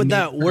 maybe. Well, how would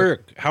that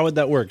work? How would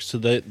that work? So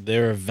that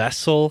they're a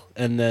vessel,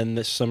 and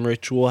then some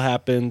ritual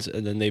happens,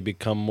 and then they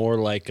become more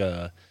like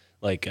a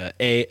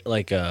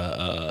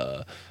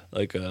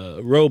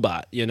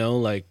robot. You know,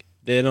 like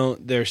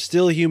they're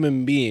still a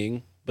human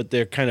being, but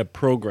they're kind of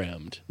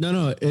programmed.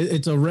 No,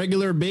 it's a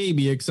regular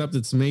baby, except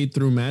it's made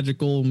through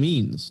magical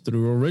means,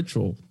 through a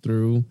ritual,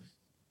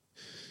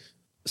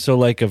 So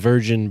like a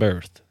virgin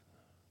birth.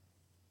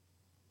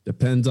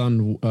 Depends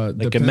on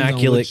like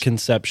immaculate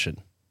conception.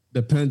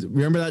 Depends.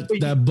 Remember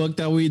that book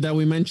that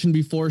we mentioned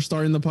before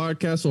starting the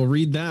podcast? Well,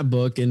 read that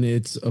book, and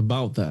it's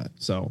about that.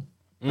 So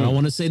I don't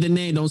want to say the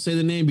name. Don't say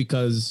the name,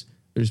 because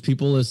there's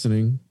people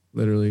listening,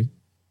 literally.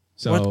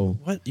 So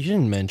what? You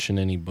didn't mention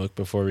any book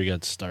before we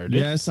got started.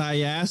 Yes, I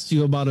asked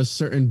you about a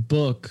certain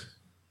book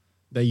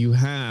that you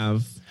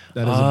have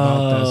that is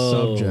about that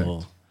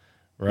subject.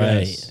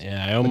 Right. Yes.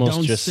 Yeah, I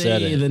almost just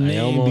said it. The I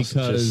name almost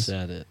because just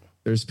said it.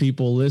 There's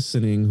people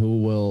listening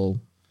who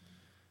will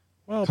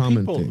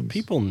comment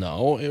people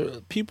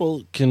know.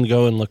 People can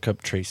go and look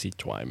up Tracy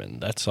Twyman.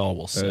 That's all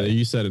we'll say.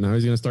 You said it. Now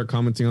he's gonna start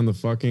commenting on the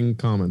fucking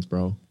comments,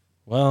 bro.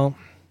 Well,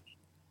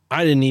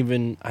 I didn't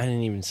even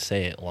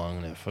say it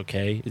long enough.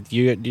 Okay,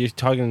 you're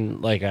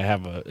talking like I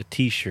have a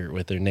T-shirt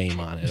with their name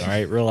on it. All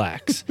right,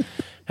 relax.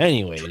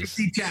 Anyways,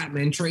 Tracy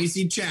Chapman.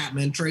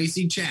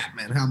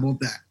 How about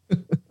that?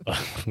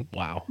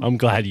 Wow, I'm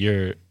glad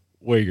you're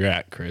where you're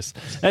at, Chris.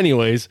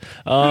 Anyways,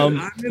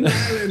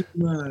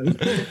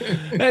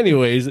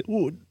 anyways,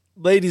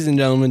 ladies and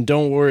gentlemen,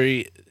 don't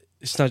worry.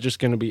 It's not just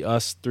going to be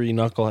us three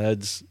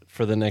knuckleheads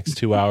for the next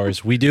 2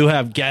 hours. We do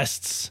have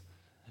guests,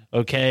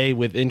 okay,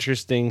 with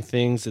interesting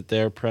things that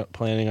they're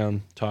planning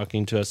on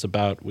talking to us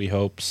about, we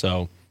hope.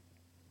 So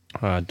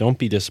don't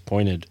be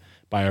disappointed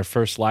by our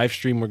first live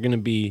stream. We're going to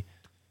be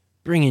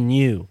bringing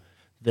you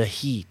the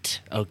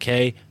heat,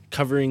 okay,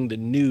 covering the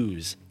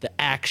news, the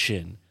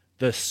action,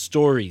 the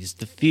stories,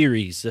 the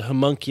theories, the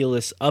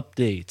homunculus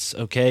updates,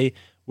 okay?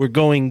 We're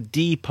going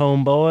deep,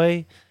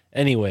 homeboy.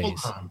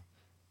 Anyways. Hold on.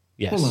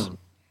 Yes. Hold on.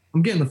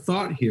 I'm getting a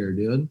thought here,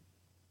 dude.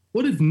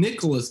 What if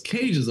Nicolas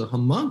Cage is a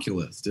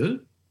homunculus,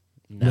 dude?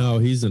 No,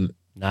 he's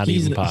not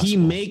even possible. He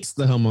makes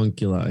the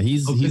homuncula.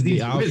 He's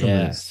the alchemist.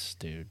 Yes,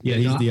 dude. Yeah,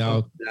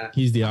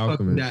 he's the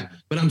alchemist.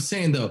 But I'm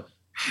saying, though,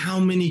 how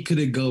many could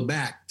it go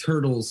back?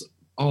 Turtles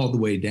all the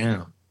way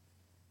down.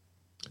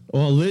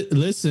 Well,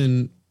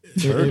 listen.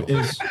 If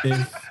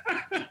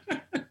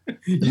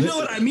you know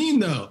what I mean,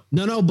 though.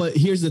 No. But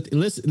here's the thing.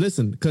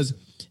 Listen, because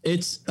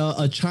it's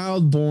a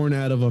child born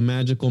out of a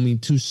magical mean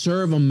to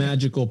serve a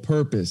magical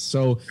purpose.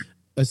 So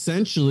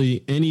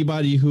essentially,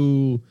 anybody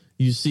who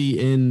you see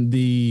in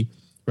the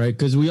right,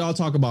 because we all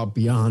talk about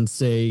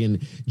Beyonce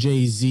and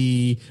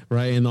Jay-Z,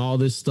 right, and all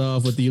this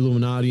stuff with the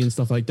Illuminati and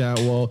stuff like that.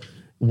 Well,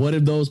 what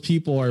if those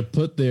people are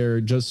put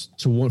there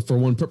just for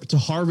one purpose, to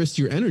harvest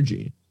your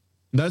energy?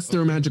 That's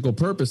their magical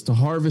purpose, to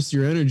harvest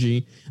your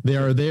energy. They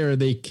are there.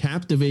 They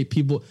captivate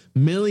people,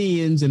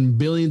 millions and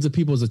billions of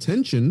people's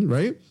attention,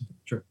 right?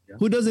 Sure. Yeah.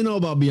 Who doesn't know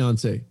about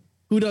Beyonce?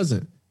 Who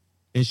doesn't?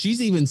 And she's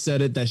even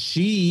said it that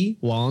she,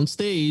 while on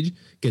stage,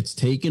 gets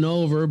taken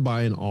over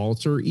by an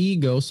alter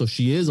ego. So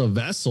she is a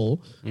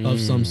vessel of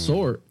some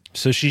sort.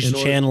 So she's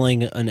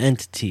channeling an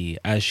entity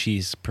as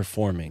she's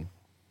performing.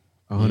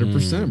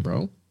 100%,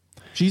 bro.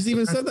 She's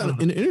even said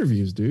that in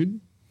interviews, dude.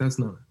 That's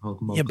not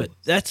yeah, but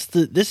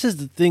this is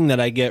the thing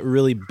that I get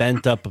really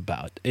bent up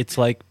about. It's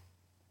like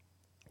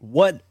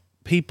what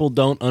people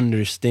don't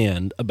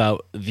understand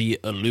about the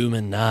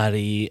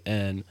Illuminati,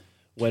 and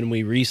when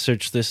we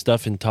research this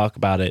stuff and talk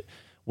about it,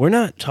 we're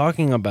not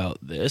talking about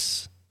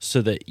this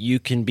so that you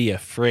can be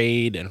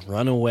afraid and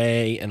run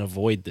away and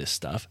avoid this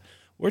stuff.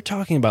 We're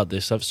talking about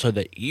this stuff so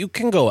that you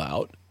can go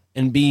out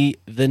and be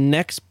the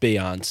next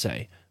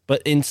Beyonce.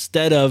 But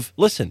instead of,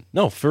 listen,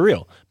 no, for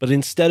real, but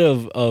instead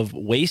of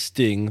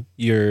wasting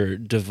your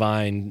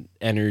divine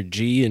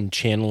energy and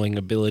channeling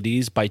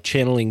abilities by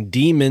channeling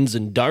demons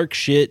and dark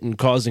shit and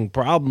causing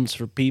problems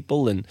for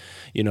people, and,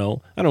 you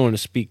know, I don't want to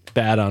speak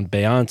bad on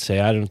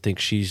Beyonce. I don't think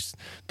she's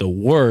the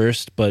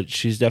worst, but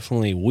she's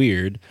definitely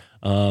weird.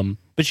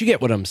 But you get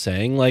what I'm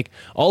saying. Like,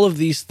 all of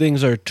these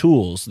things are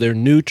tools. They're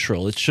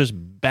neutral. It's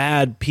just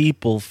bad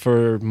people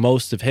for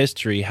most of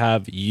history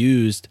have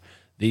used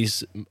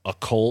these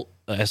occult,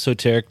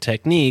 esoteric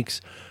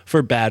techniques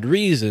for bad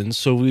reasons.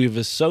 So we've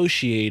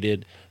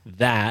associated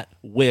that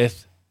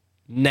with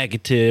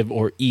negative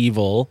or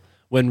evil,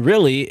 when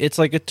really it's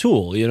like a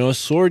tool. You know, a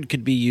sword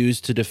could be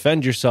used to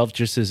defend yourself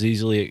just as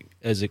easily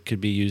as it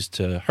could be used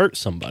to hurt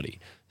somebody.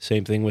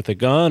 Same thing with a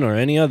gun or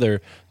any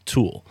other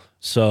tool.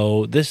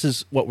 So this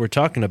is what we're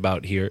talking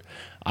about here.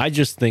 I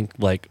just think,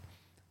 like,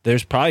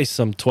 there's probably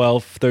some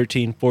 12,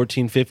 13,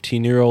 14,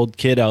 15-year-old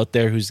kid out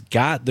there who's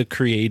got the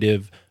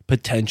creative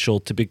potential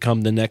to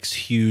become the next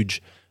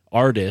huge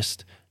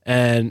artist.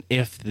 And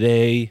if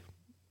they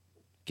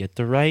get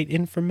the right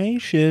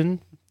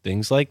information,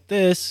 things like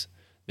this,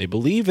 they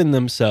believe in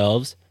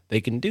themselves,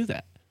 they can do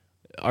that.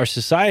 Our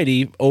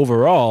society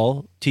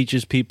overall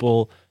teaches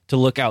people to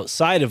look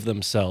outside of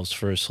themselves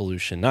for a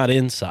solution, not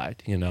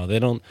inside. You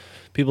know,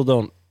 people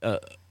don't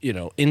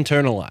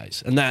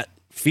internalize. And that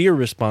fear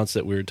response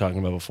that we were talking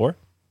about before,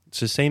 it's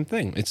the same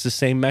thing. It's the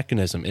same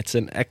mechanism. It's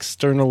an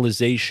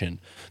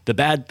externalization. The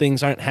bad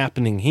things aren't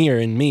happening here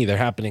in me. They're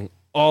happening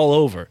all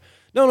over.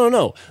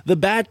 No. The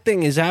bad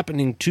thing is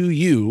happening to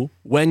you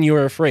when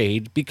you're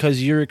afraid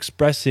because you're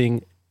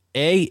expressing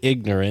A,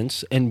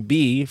 ignorance, and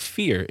B,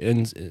 fear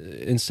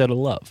instead of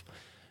love.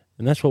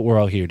 And that's what we're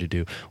all here to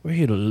do. We're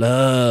here to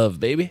love,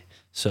 baby.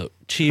 So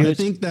cheers,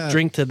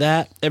 drink to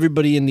that.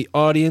 Everybody in the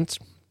audience,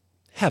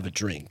 have a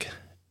drink.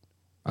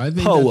 I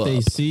think that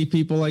they see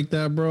people like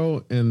that,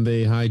 bro, and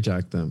they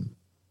hijack them.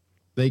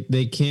 They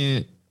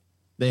hijack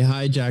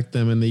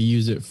them and they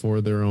use it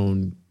for their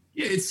own.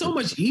 Yeah, it's so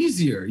much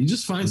easier. You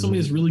just find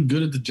somebody that's really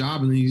good at the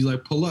job, and then you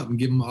like pull up and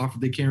give them an offer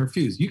they can't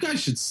refuse. You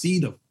guys should see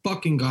The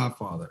fucking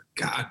Godfather.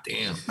 God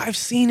damn. I've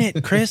seen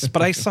it, Chris,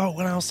 but I saw it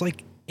when I was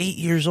like 8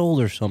 years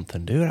old or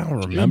something, dude. I don't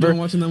remember. I've been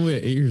watching that movie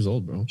at 8 years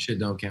old, bro. Shit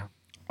don't count.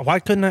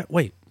 Why couldn't I?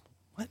 Wait,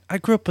 what? I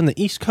grew up on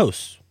the East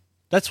Coast.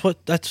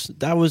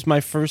 That was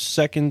my first,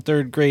 second,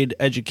 third grade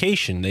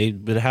education. They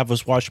would have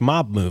us watch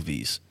mob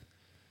movies.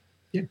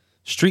 Yeah.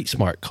 Street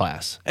smart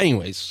class.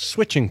 Anyways,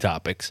 switching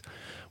topics.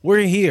 We're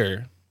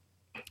here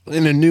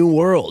in a new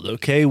world,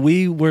 okay?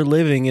 We were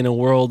living in a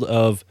world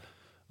of,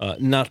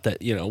 not that,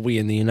 we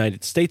in the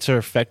United States are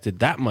affected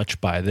that much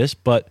by this,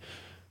 but,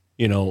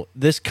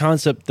 this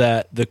concept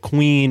that the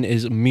queen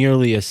is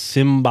merely a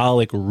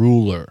symbolic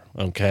ruler,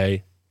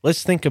 okay?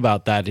 Let's think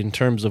about that in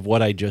terms of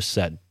what I just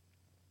said.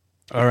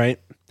 All right.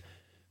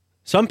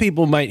 Some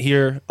people might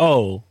hear,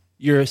 oh,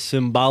 you're a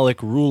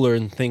symbolic ruler,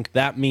 and think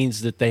that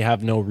means that they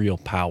have no real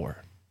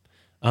power.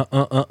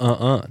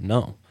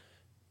 No.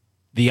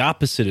 The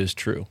opposite is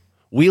true.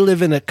 We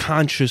live in a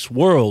conscious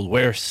world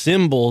where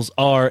symbols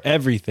are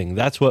everything.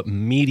 That's what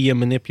media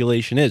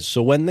manipulation is.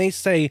 So when they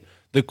say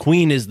the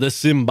queen is the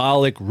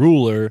symbolic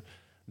ruler,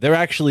 they're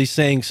actually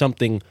saying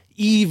something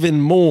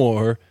even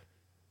more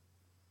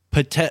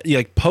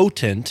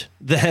potent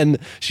than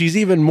she's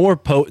even more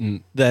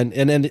potent than,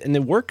 and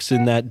it works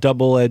in that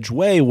double-edged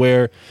way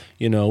where,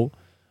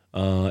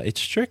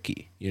 it's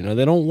tricky.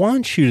 They don't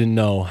want you to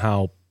know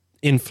how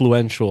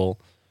influential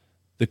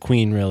the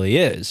queen really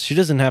is. She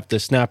doesn't have to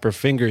snap her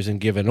fingers and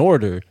give an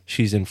order.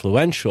 She's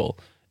influential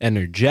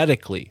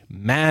energetically,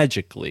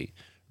 magically,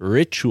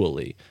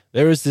 ritually.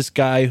 There was this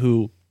guy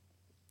who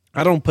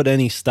I don't put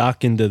any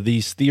stock into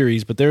these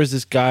theories, but there was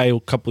this guy a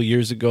couple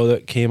years ago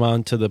that came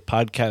onto the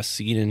podcast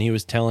scene, and he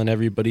was telling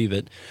everybody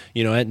that,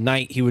 you know, at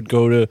night he would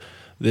go to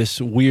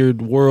this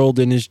weird world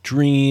in his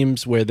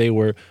dreams where they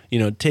were, you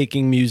know,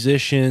 taking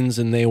musicians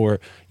and they were,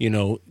 you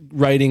know,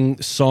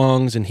 writing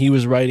songs, and he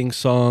was writing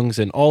songs,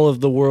 and all of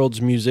the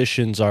world's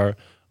musicians are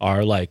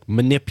like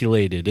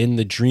manipulated in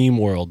the dream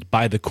world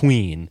by the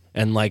queen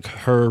and like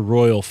her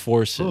royal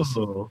forces.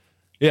 Oh.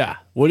 Yeah.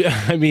 What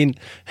I mean,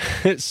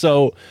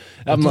 so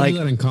I'm like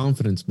that in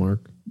confidence,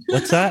 Mark.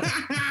 What's that?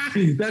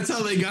 That's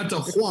how they got to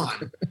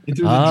Juan.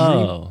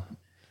 Oh.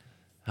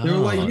 They were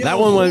like, that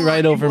one went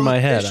right over my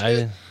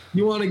head.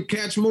 You want to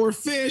catch more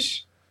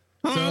fish?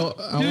 Huh? So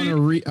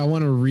I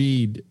want to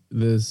read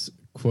this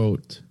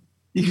quote.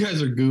 You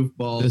guys are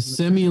goofballs. The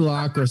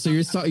simulacra. So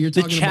you're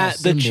talking about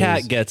symbols. The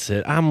chat gets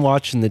it. I'm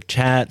watching the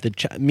chat.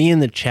 Me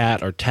and the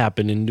chat are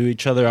tapping into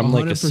each other. I'm 100%.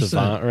 Like a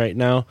savant right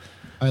now.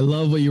 I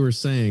love what you were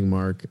saying,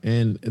 Mark,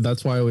 and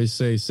that's why I always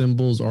say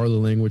symbols are the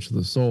language of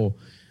the soul.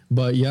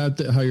 But you have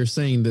to, how you're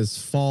saying this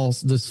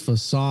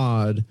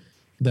facade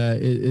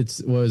that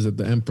it's what is it?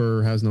 The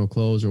emperor has no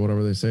clothes or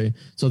whatever they say.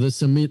 So the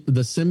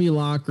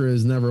simulacra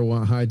is never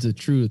what hides the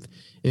truth.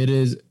 It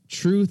is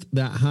truth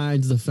that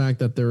hides the fact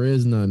that there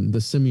is none. The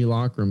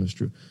simulacrum is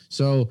true.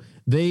 So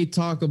they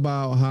talk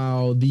about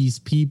how these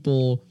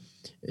people,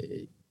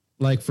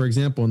 like for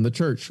example, in the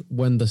church,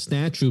 when the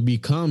statue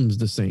becomes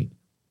the saint.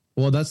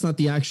 Well, that's not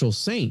the actual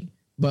saint,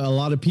 but a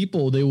lot of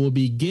people, they will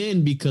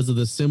begin because of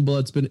the symbol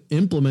that's been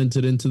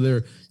implemented into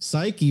their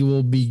psyche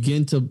will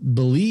begin to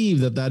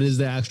believe that that is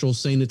the actual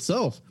saint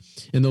itself.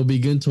 And they'll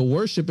begin to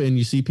worship it. And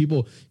you see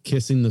people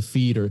kissing the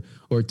feet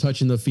or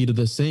touching the feet of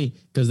the saint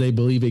because they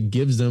believe it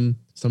gives them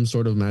some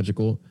sort of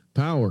magical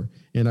power.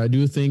 And I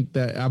do think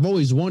that I've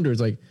always wondered,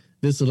 it's like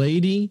this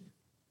lady,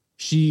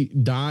 she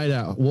died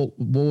at, what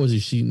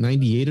was she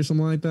 98 or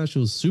something like that? She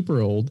was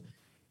super old.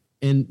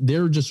 And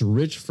they're just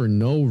rich for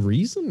no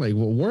reason. Like,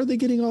 well, where are they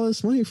getting all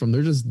this money from?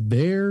 They're just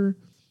there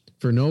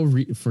for no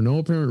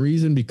apparent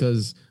reason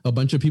because a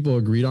bunch of people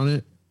agreed on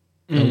it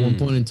at one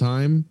point in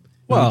time.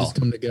 Well, just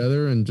come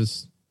together and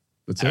just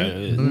that's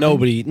it.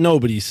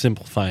 Nobody's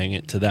simplifying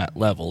it to that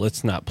level.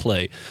 Let's not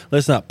placate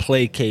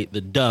the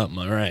dumb.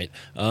 All right.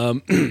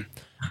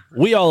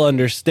 We all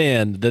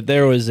understand that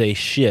there was a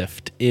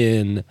shift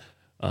in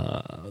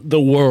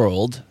the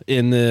world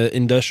in the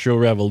Industrial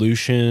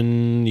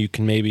Revolution. You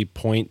can maybe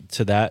point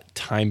to that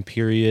time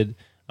period,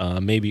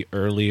 maybe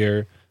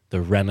earlier,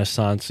 the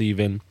Renaissance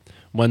even,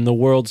 when the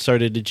world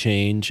started to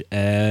change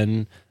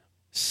and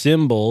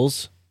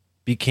symbols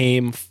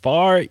became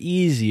far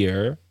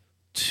easier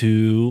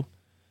to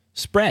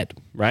spread,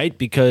 right?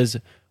 Because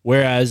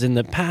whereas in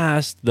the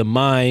past, the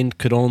mind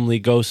could only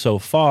go so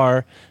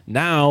far,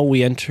 now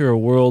we enter a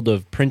world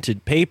of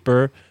printed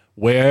paper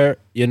where,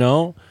 you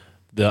know,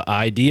 the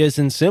ideas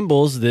and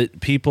symbols that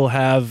people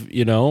have,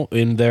 you know,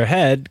 in their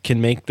head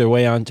can make their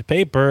way onto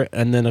paper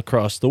and then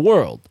across the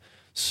world.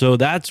 So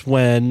that's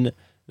when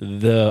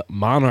the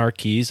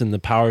monarchies and the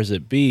powers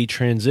that be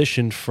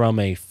transitioned from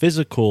a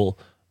physical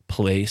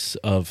place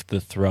of the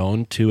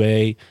throne to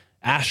a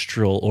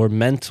astral or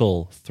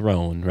mental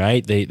throne,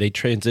 right? They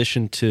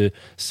transitioned to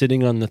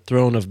sitting on the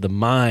throne of the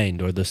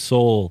mind or the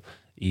soul,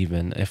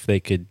 even if they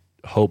could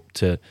hope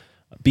to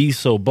be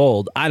so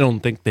bold. I don't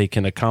think they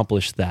can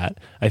accomplish that.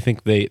 I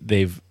think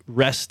they've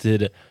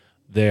rested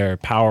their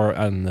power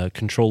on the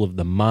control of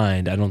the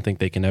mind. I don't think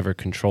they can ever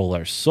control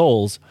our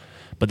souls,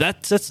 but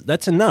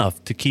that's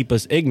enough to keep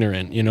us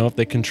ignorant. You know, if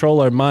they control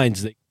our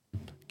minds, they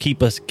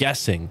keep us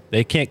guessing.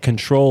 They can't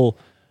control,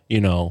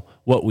 you know,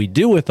 what we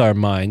do with our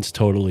minds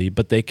totally,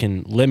 but they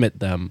can limit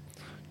them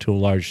to a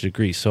large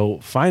degree. So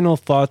final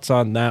thoughts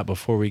on that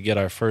before we get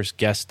our first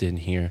guest in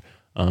here.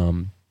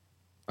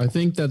 I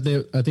think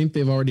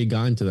they've already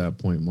gotten to that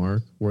point,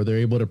 Mark, where they're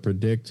able to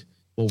predict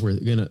what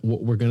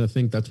we're gonna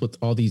think. That's what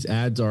all these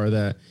ads are,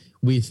 that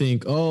we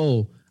think,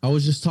 oh, I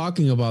was just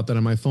talking about that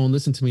on my phone.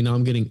 Listen to me. Now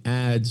I'm getting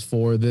ads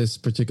for this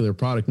particular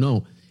product.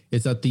 No,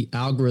 it's that the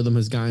algorithm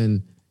has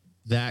gotten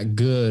that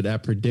good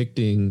at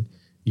predicting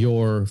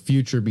your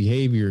future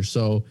behavior.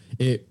 So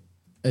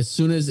as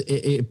soon as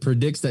it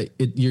predicts that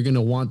you're going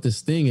to want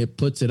this thing, it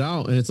puts it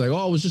out and it's like, oh,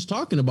 I was just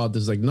talking about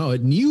this. Like, no,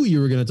 it knew you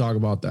were going to talk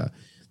about that.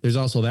 There's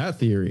also that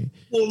theory.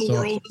 Well, the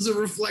world is a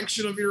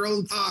reflection of your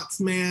own thoughts,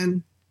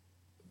 man.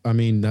 I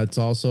mean, that's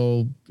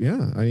also,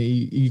 yeah. I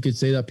mean, you could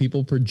say that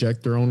people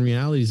project their own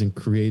realities and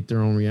create their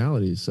own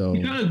realities. So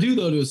you kind of do,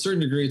 though, to a certain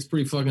degree. It's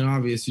pretty fucking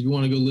obvious. If you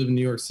want to go live in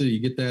New York City, you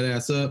get that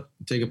ass up,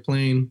 take a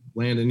plane,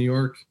 land in New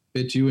York,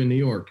 bitch, you in New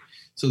York.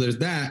 So there's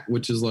that,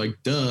 which is like,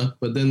 duh.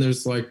 But then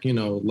there's like, you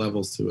know,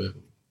 levels to it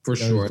for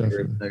sure.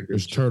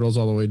 There's turtles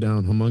all the way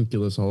down,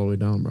 homunculus all the way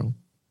down, bro.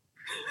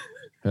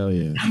 Hell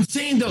yeah. I'm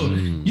saying, though,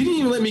 you didn't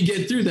even let me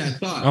get through that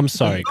thought. I'm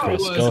sorry,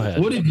 Chris. Go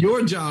ahead. What if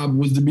your job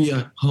was to be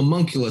a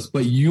homunculus,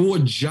 but your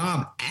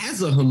job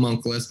as a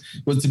homunculus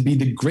was to be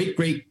the great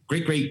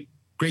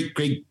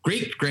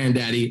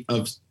granddaddy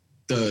of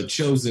the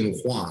chosen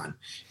Juan?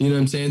 You know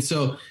what I'm saying?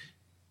 So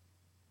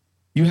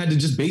you had to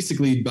just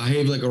basically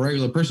behave like a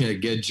regular person. You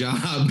had to get a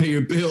job, pay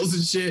your bills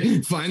and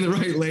shit, find the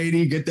right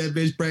lady, get that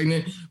bitch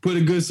pregnant,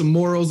 put some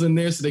morals in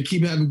there so they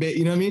keep having baby.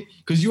 You know what I mean?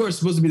 Because you are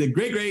supposed to be the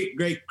great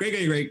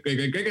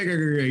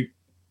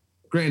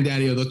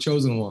granddaddy of the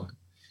chosen one.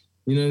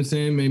 You know what I'm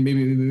saying?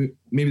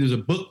 Maybe there's a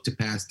book to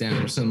pass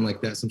down or something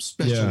like that. Some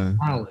special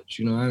knowledge.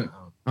 You know,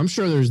 I'm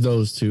sure there's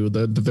those too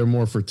that they're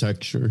more for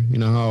texture. You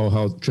know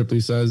how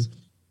Tripley says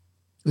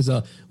is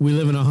we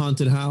live in a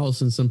haunted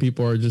house and some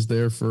people are just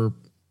there for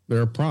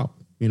they're a prop.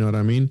 You know what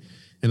I mean?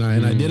 And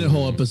I did a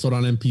whole episode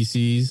on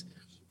NPCs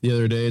the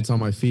other day. It's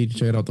on my feed.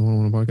 Check it out, the Whole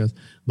One podcast.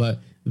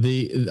 But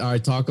I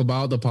talk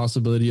about the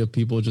possibility of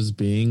people just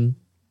being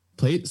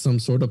some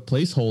sort of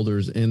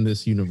placeholders in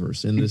this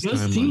universe, in this timeline. It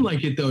does seem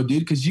like it though, dude,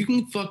 because you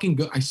can fucking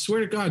go. I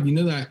swear to God, you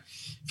know that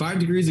 5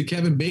 degrees of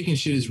Kevin Bacon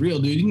shit is real,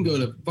 dude. You can go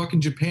to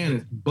fucking Japan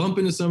and bump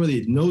into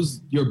somebody that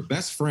knows your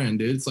best friend,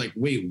 dude. It's like,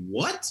 wait,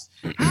 what?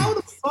 How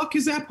the fuck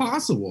is that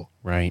possible?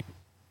 Right.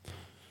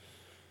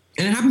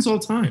 And it happens all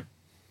the time.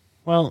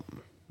 Well,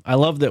 I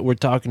love that we're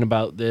talking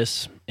about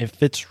this. It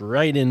fits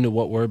right into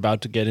what we're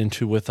about to get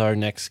into with our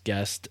next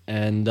guest.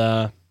 And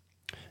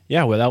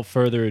without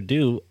further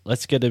ado,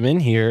 let's get him in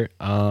here.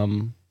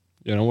 We're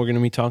going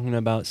to be talking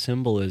about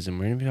symbolism.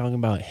 We're going to be talking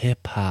about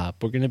hip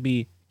hop. We're going to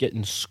be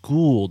getting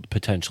schooled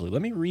potentially.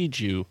 Let me read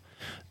you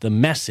the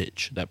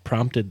message that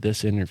prompted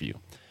this interview.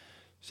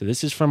 So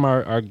this is from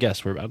our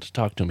guest. We're about to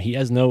talk to him. He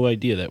has no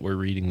idea that we're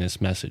reading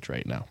this message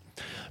right now.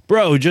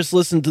 Bro, just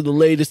listened to the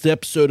latest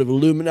episode of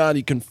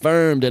Illuminati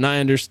Confirmed, and I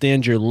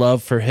understand your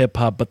love for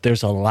hip-hop, but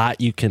there's a lot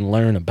you can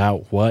learn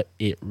about what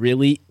it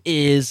really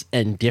is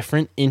and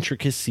different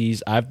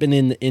intricacies. I've been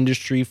in the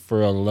industry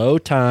for a low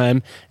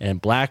time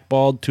and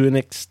blackballed to an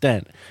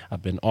extent.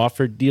 I've been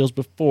offered deals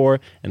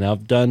before, and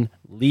I've done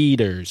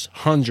leaders,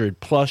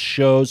 100+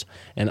 shows,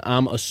 and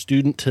I'm a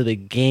student to the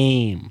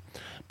game.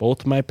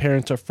 Both my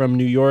parents are from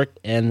New York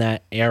and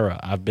that era.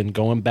 I've been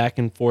going back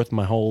and forth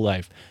my whole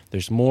life.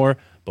 There's more,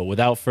 but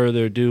without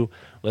further ado,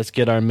 let's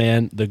get our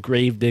man, the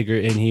Gravedigger,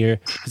 in here,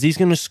 because he's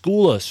going to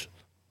school us.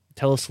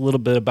 Tell us a little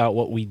bit about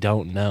what we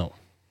don't know.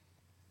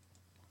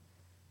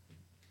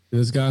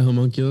 This guy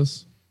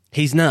homunculus?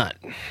 He's not.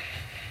 You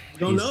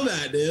don't know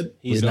that, dude.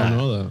 He's we not. Don't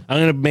know that. I'm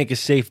going to make a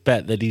safe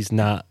bet that he's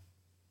not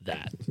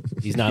that.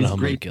 He's not a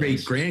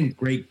homunculus.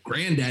 Great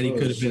granddaddy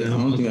could have been a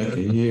homunculus. I don't think I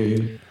can hear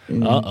you.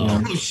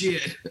 Uh-oh. Oh,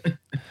 shit.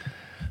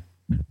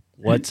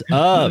 What's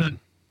up?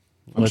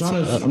 I'm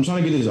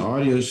trying to get his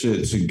audio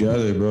shit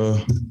together, bro.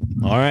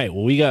 All right.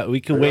 Well,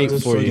 we can wait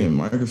for you.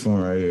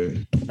 Microphone right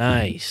here.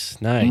 Nice.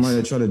 I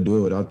might try to do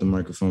it without the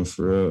microphone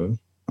for real.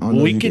 I don't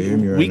know if you can hear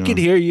me right now. We could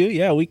hear you.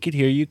 Yeah, we could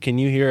hear you. Can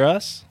you hear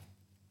us?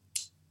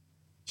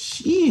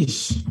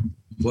 Sheesh.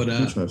 What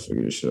up? I'm trying to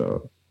figure this shit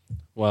out.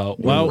 Well,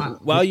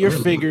 while you're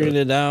figuring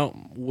it out,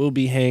 we'll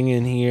be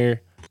hanging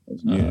here.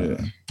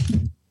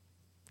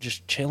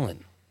 Just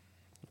chilling.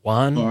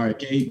 Juan? All right.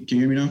 Can you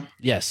hear me now?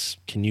 Yes.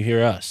 Can you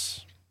hear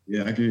us?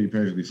 Yeah, I can hear you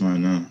perfectly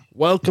fine now.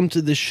 Welcome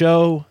to the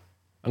show.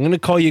 I'm going to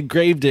call you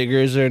Gravedigger.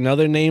 Is there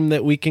another name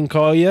that we can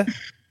call you?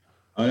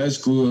 Oh, that's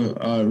cool.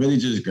 Really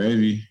just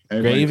Gravy.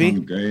 Everybody Gravy? call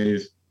me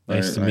Grave.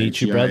 Nice to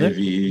meet you, brother.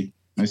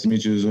 Nice to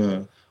meet you as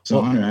well. It's an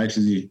honor,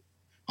 actually.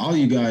 All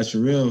you guys, for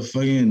real.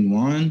 Fucking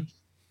Juan,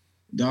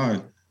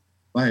 dog.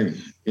 Like,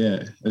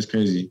 yeah, that's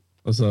crazy.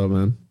 What's up,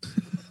 man?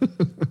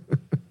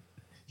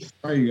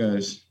 How are you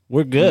guys?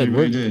 We're good.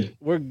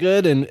 We're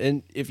good.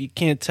 And if you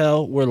can't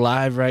tell, we're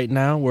live right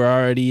now. We're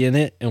already in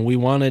it. And we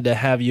wanted to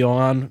have you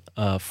on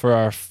for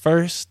our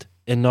first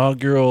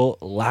inaugural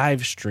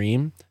live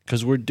stream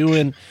because we're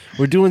doing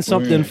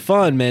something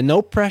fun, man.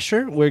 No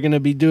pressure. We're going to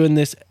be doing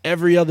this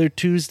every other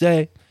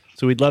Tuesday.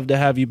 So we'd love to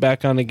have you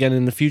back on again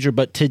in the future.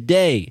 But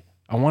today,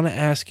 I want to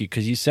ask you,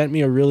 because you sent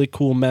me a really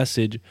cool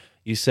message.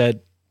 You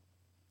said,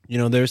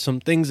 there's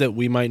some things that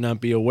we might not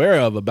be aware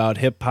of about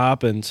hip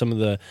hop and some of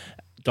the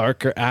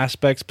darker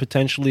aspects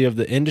potentially of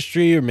the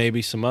industry, or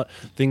maybe some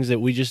things that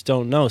we just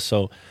don't know.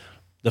 So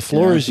the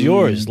floor is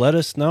yours. Let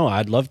us know.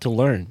 I'd love to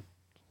learn.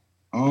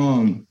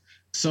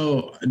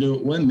 So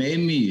what made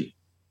me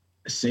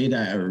say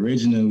that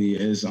originally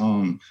is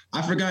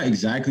I forgot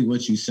exactly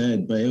what you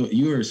said, but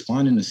you were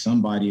responding to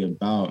somebody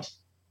about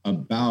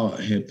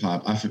hip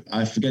hop.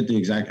 I forget the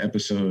exact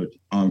episode.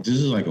 This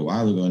is like a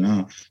while ago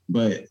now,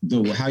 but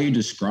how you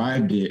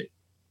described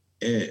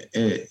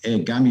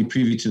it got me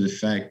privy to the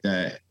fact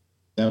that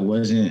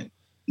wasn't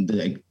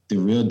the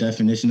real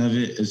definition of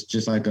it. It's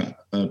just like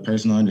a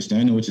personal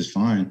understanding, which is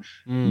fine.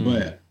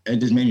 But it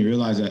just made me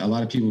realize that a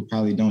lot of people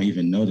probably don't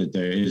even know that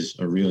there is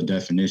a real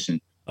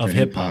definition of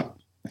hip hop.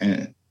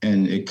 And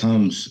it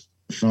comes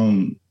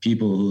from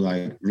people who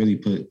like really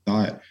put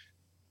thought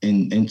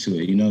into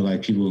it,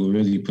 like people who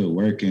really put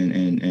work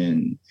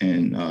and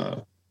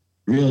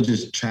real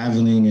just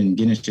traveling and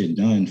getting shit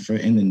done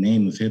in the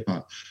name of hip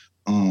hop.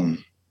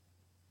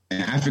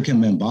 And African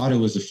Bambaataa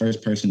was the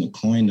first person to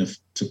coin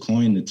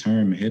the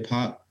term hip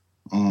hop.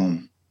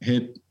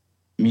 Hip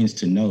means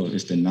to know.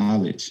 It's the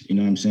knowledge. You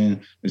know what I'm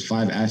saying? There's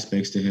 5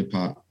 aspects to hip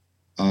hop.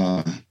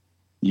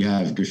 You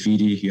have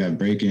graffiti, you have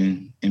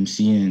breaking,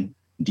 MCing,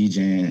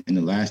 DJing, and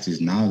the last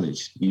is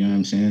knowledge. You know what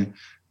I'm saying?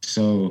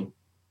 So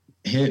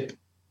hip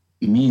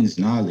means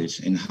knowledge,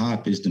 and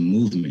hop is the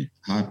movement.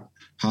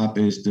 Hop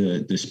is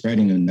the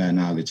spreading of that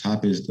knowledge.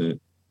 Hop is the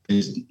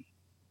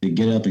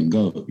get up and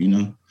go, you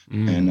know?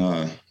 And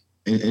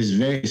it's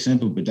very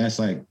simple, but that's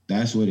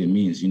what it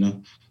means, you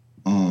know?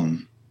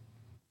 And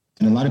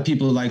a lot of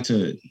people like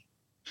to,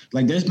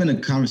 like, there's been a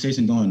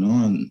conversation going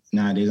on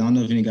nowadays. I don't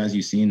know if any guys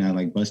you've seen that,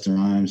 like Busta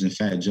Rhymes and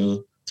Fat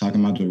Joe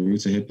talking about the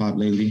roots of hip hop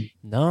lately.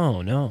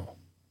 No.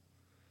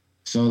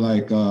 So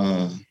like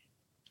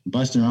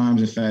Busta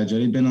Rhymes and Fat Joe,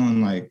 they've been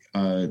on like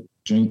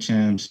Drink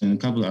Champs and a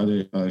couple of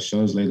other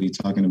shows lately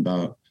talking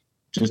about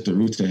just the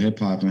roots of hip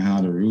hop and how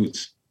the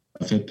roots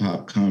of hip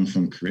hop come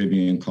from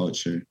Caribbean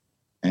culture.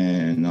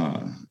 And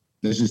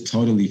that's just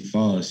totally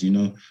false, you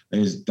know?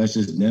 That's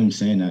just them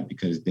saying that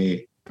because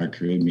they are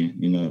Caribbean.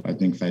 You know, I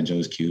think Fat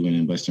Joe's Cuban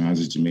and Busta Rhymes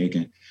is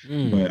Jamaican.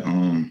 But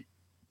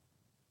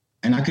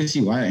and I can see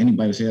why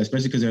anybody would say that,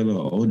 especially because they're a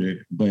little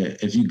older.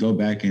 But if you go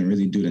back and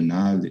really do the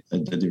knowledge,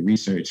 the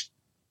research,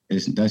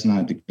 that's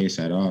not the case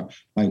at all.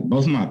 Like,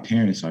 both of my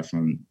parents are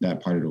from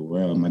that part of the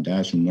world. My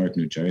dad's from Newark,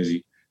 New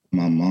Jersey.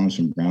 My mom's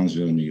from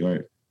Brownsville, New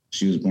York.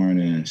 She was born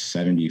in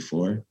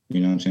 74. You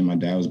know what I'm saying? My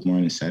dad was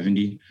born in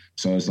 70.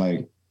 So it's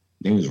like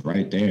they was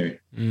right there,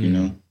 you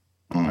know,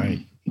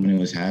 when it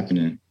was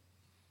happening.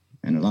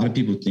 And a lot of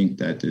people think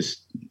that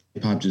this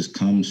hip hop just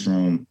comes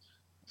from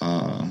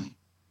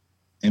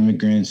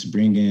immigrants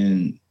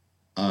bringing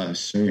a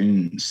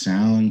certain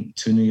sound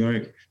to New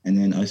York, and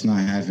then us not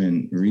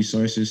having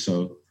resources.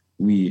 So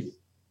we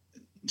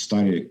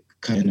started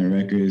cutting the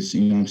records,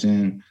 you know what I'm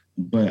saying?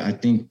 But I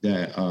think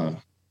that,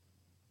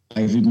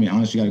 like, if we be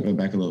honest, we got to go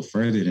back a little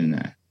further than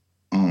that.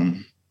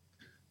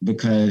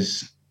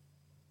 Because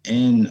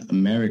in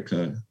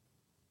America,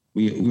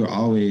 we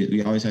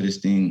always had this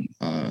thing,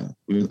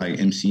 we were like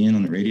MCing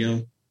on the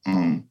radio,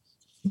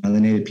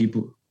 melanated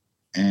people,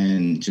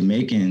 and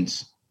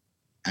Jamaicans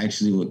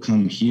actually would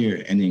come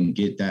here and then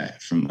get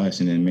that from us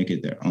and then make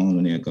it their own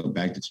when they go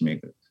back to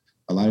Jamaica.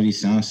 A lot of these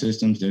sound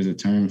systems, there's a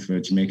term for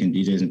Jamaican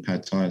DJs and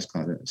patois, it's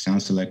called a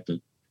sound selector.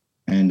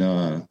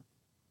 And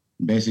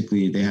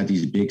basically they had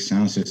these big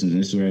sound systems, and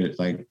this is where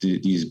like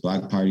these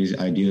block parties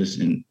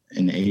ideas in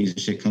the 80s and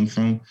shit come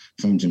from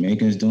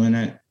Jamaicans doing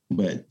that.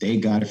 But they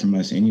got it from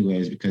us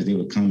anyways because they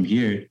would come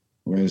here,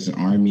 whereas the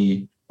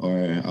army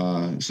or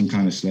some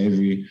kind of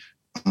slavery,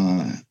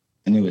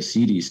 and they would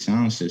see these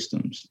sound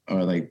systems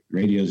or like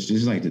radios,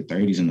 just like the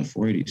 30s and the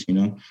 40s, you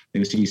know? They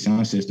would see these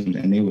sound systems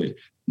and they would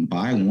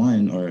buy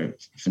one or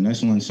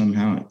finesse one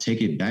somehow,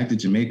 take it back to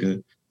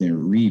Jamaica,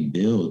 then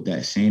rebuild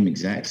that same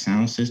exact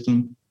sound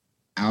system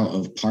out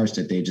of parts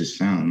that they just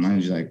found.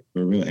 Mind you, like,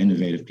 we're real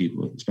innovative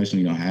people, especially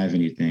when you don't have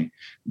anything.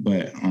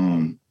 But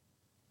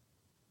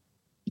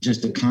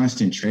just the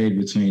constant trade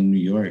between New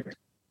York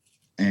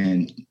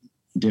and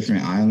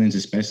different islands,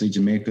 especially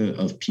Jamaica,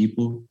 of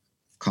people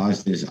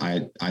caused this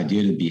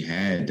idea to be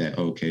had that,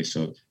 okay,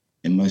 so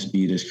it must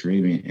be this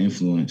Caribbean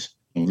influence.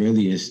 When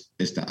really it's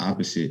the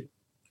opposite.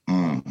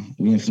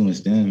 We influence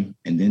them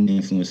and then they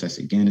influence us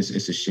again. It's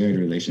a shared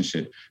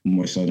relationship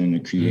more so than the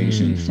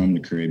creation from the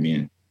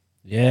Caribbean.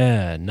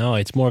 Yeah, no,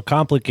 it's more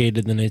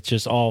complicated than it's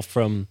just all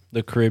from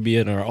the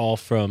Caribbean or all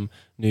from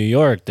New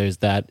York. There's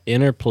that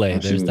interplay.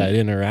 Absolutely. There's that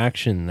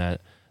interaction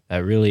that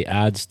really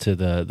adds to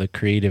the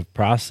creative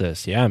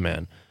process. Yeah,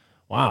 man.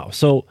 Wow.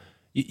 So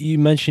you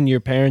mentioned your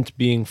parents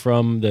being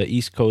from the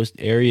East Coast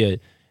area.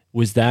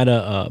 Was that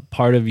a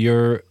part of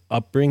your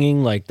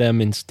upbringing, like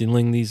them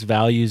instilling these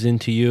values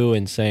into you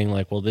and saying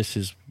like, well, this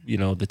is, you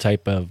know, the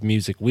type of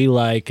music we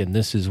like and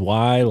this is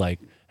why? Like,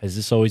 has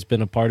this always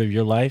been a part of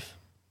your life?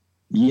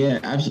 Yeah,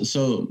 absolutely.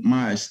 So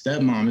my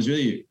stepmom is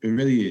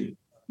really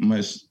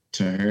much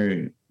to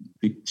her.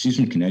 She's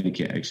from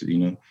Connecticut, actually, you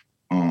know.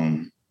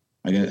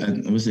 I guess,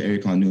 what's the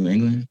area called? New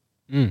England?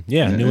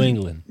 New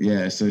England.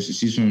 Yeah, so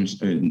she's from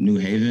New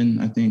Haven,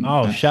 I think.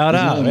 Oh, shout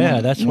out.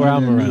 Yeah, that's where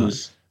I'm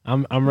around.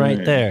 I'm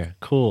right there.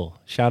 Cool.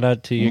 Shout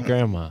out to your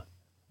grandma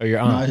or your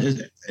aunt. No,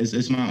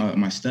 it's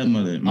my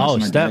stepmother.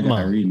 Stepmom.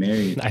 I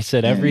remarried. I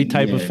said every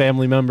type of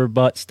family member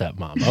but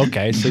stepmom.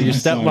 Okay, so your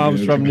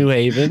stepmom's from New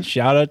Haven.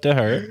 Shout out to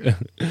her.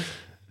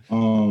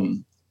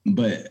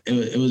 But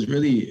it was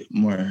really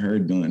more her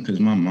doing, because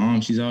my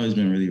mom, she's always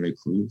been really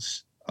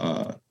recluse.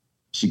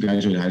 She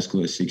graduated high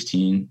school at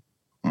 16.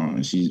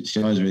 She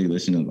always really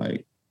listened to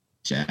like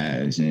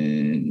jazz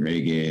and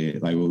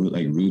reggae,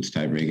 like roots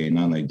type reggae,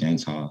 not like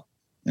dance hall,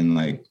 and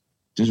like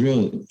just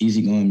real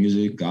easygoing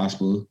music,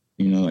 gospel,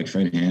 you know, like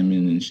Fred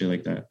Hammond and shit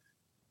like that.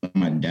 But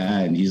my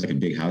dad, he's like a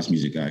big house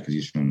music guy because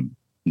he's from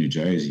New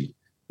Jersey,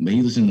 but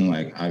he listened to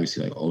like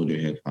obviously like older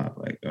hip hop,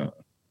 like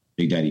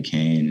Big Daddy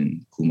Kane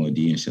and Kool Moe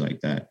Dee and shit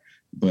like that.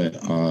 But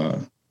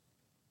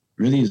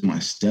really, it's my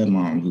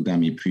stepmom who got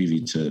me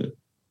privy to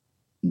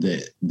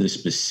the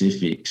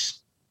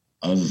specifics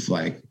of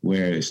like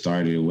where it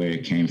started, where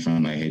it came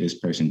from. Like, hey, this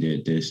person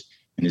did this,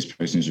 and this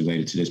person is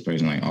related to this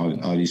person. Like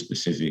all these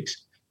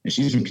specifics. And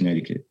she's from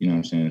Connecticut, you know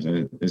what I'm saying?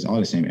 So it's all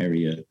the same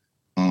area.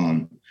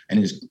 And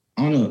it's,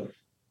 I don't know,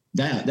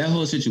 that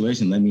whole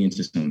situation led me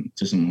into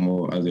some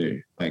whole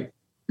other like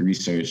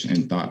research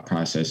and thought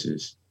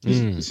processes.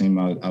 Just the same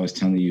I was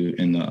telling you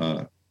in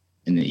the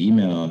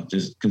email,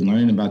 just because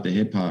learning about the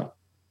hip hop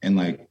and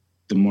like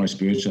the more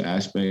spiritual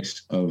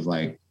aspects of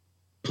like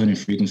putting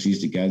frequencies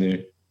together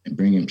and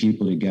bringing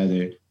people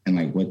together and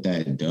like what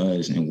that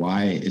does and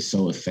why it's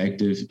so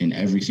effective in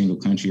every single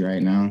country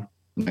right now,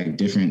 like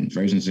different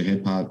versions of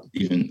hip hop,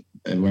 even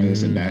whether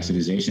it's a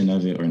bastardization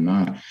of it or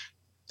not,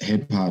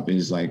 hip hop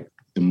is like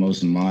the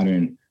most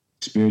modern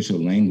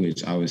spiritual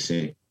language, I would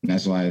say. And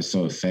that's why it's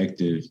so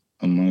effective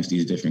amongst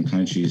these different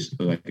countries,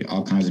 like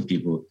all kinds of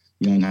people.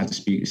 You don't have to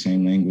speak the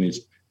same language.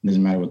 It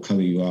doesn't matter what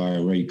color you are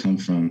or where you come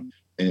from.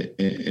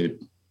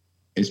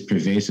 It's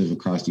pervasive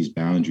across these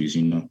boundaries,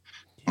 you know?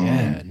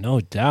 Yeah, no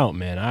doubt,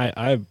 man.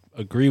 I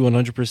agree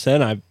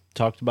 100%. I've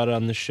talked about it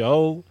on the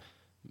show.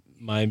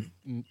 My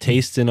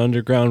taste in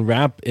underground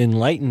rap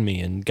enlightened me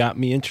and got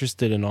me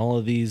interested in all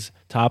of these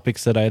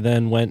topics that I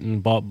then went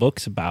and bought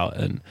books about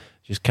and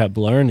just kept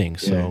learning.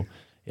 So,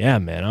 yeah,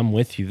 man, I'm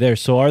with you there.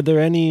 So are there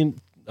any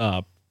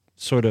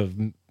sort of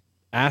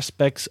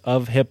aspects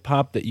of hip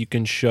hop that you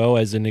can show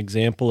as an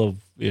example of,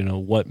 you know,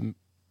 what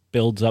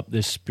builds up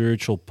this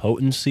spiritual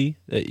potency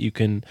that you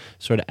can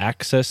sort of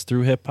access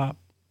through hip hop?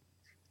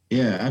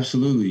 Yeah,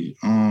 absolutely.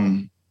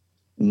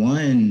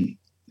 One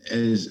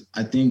is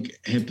I think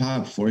hip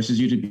hop forces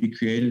you to be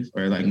creative,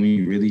 or like when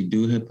you really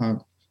do hip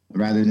hop,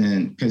 rather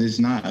than, because it's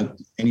not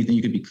anything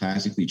you could be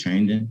classically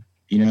trained in.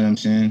 You know what I'm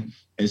saying?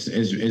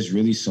 It's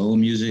really soul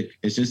music.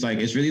 It's just like,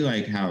 it's really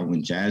like how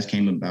when jazz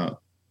came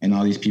about and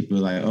all these people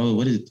are like, oh,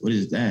 what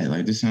is that?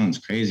 Like, this sounds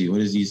crazy.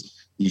 What is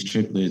these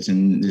triplets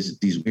and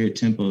these weird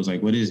tempos?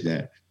 Like, what is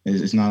that?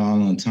 It's not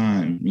all on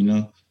time, you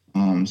know?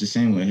 It's the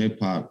same with hip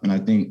hop. And I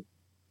think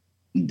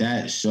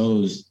that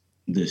shows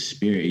the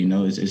spirit, you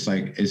know? It's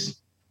like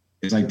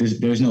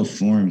there's no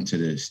form to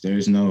this.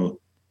 There's no,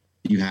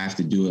 you have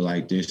to do it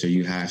like this or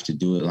you have to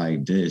do it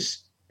like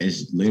this.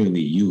 It's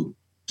literally you.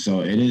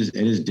 So it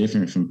is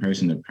different from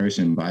person to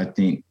person, but I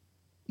think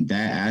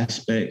that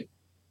aspect,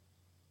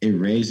 it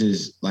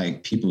raises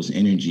like people's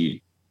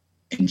energy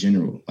in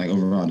general, like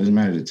overall. It doesn't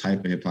matter the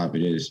type of hip hop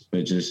it is,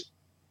 but just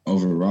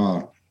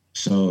overall.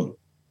 So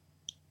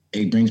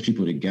it brings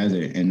people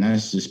together, and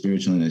that's the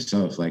spiritual in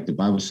itself. Like the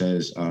Bible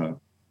says, or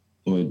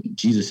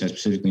Jesus says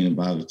specifically in the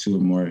Bible, 2 or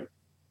more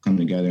come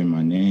together in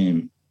my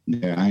name,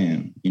 there I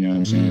am. You know what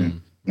I'm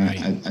saying? Right.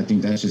 I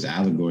think that's just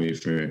allegory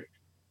for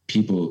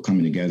people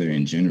coming together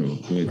in general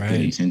with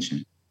good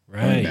intention, or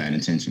bad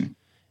intention.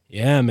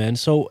 Yeah, man.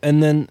 So,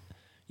 and then,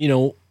 you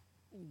know,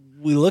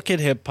 we look at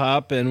hip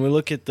hop and we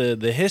look at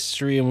the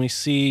history and we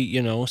see,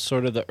 you know,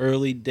 sort of the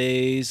early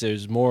days.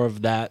 There's more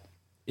of that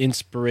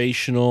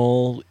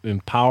inspirational,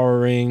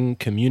 empowering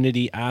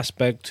community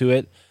aspect to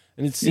it.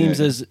 And it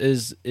seems as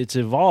it's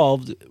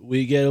evolved,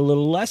 we get a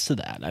little less of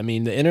that. I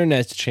mean, the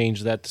internet's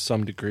changed that to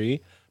some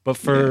degree, but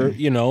for,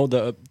 you know,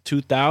 the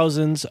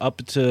 2000s up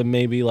to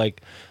maybe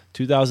like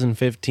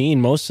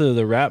 2015, most of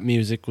the rap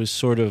music was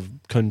sort of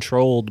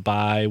controlled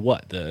by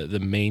the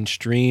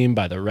mainstream,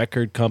 by the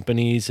record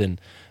companies,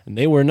 and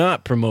they were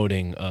not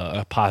promoting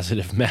a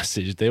positive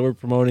message. They were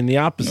promoting the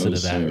opposite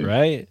of that,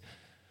 right?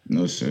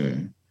 No,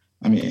 sir.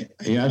 I mean,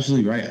 you're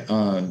absolutely right.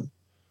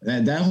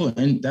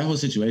 That whole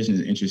situation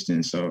is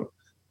interesting. So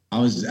I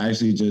was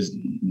actually just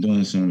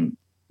doing some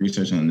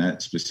research on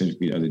that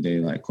specifically the other day,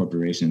 like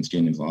corporations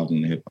getting involved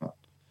in the hip hop.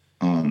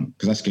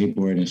 Because I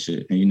skateboard and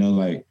shit, and you know,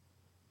 like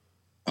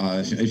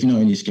if you know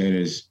any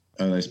skaters,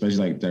 especially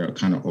like they're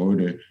kind of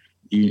older,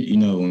 you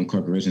know when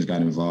corporations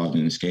got involved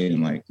in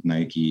skating, like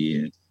Nike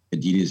and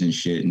Adidas and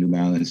shit, New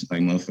Balance,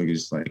 like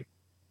motherfuckers like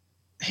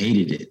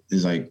hated it.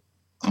 It's like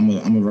I'm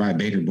gonna ride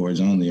Baker boards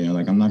only, and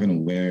like I'm not gonna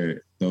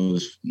wear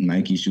those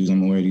Nike shoes.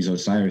 I'm gonna wear these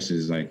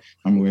Osiris's. Like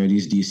I'm gonna wear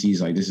these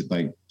DCs. Like this is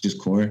like just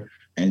core.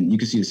 And you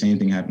can see the same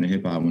thing happen in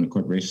hip hop when the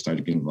corporations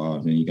started to get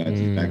involved, and you got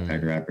these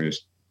backpack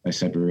rappers that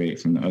separate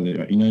from the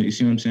other. You know, you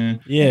see what I'm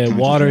saying? Yeah, like it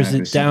waters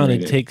it down.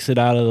 It takes it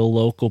out of the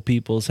local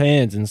people's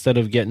hands instead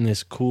of getting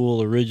this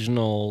cool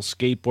original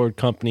skateboard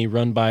company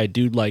run by a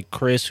dude like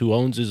Chris who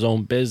owns his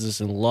own business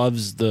and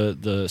loves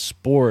the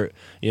sport.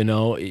 You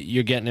know,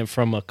 you're getting it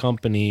from a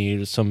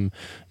company, some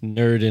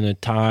nerd in a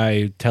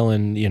tie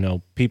telling, you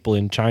know, people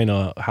in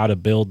China how to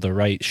build the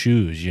right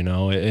shoes, you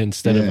know,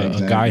 instead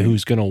of a guy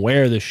who's going to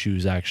wear the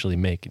shoes actually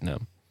making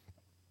them.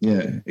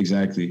 Yeah,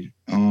 exactly.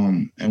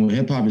 And with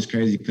hip hop is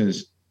crazy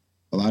because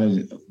a lot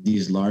of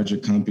these larger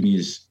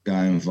companies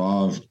got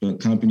involved, but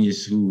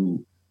companies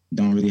who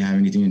don't really have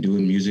anything to do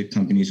with music,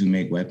 companies who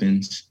make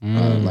weapons,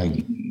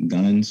 like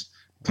guns,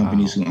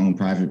 companies who own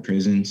private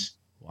prisons,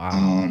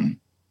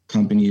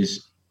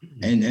 companies,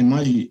 and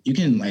mind you, you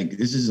can like,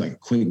 this is like a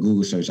quick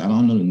Google search. I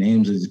don't know the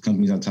names of the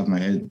companies on top of my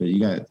head, but you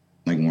got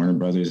like Warner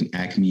Brothers and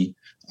Acme.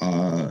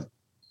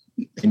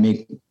 They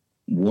make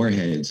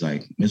warheads,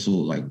 like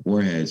missile, like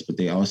warheads, but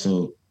they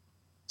also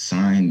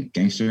sign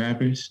gangster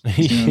rappers.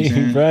 You know what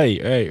I'm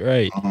saying?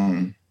 Right.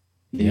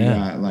 You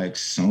got like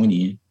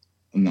Sony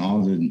and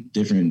all the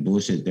different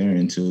bullshit they're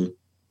into.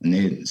 And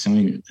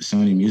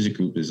Sony Music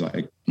Group is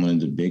like one of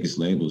the biggest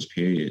labels,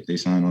 period. They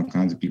sign all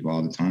kinds of people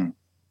all the time.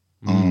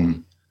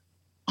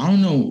 I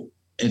don't know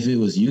if it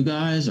was you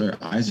guys or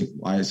Isaac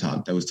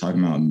Weishaupt that was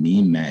talking about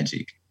meme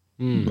magic,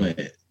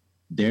 but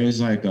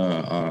there's like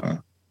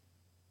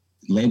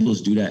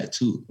labels do that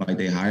too. Like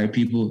they hire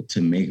people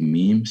to make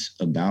memes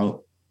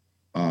about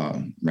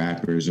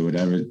rappers or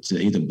whatever to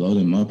either blow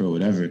them up or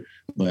whatever.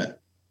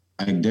 But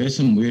like there's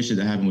some weird shit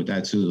that happened with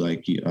that too.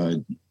 Like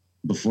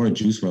before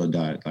Juice WRLD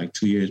died, like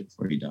 2 years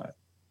before he died,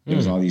 there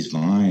was all these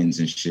vines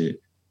and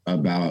shit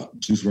about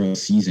Juice WRLD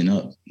seizing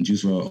up,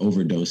 Juice WRLD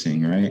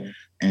overdosing, right?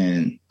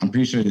 And I'm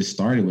pretty sure this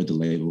started with the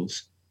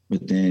labels,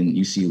 but then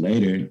you see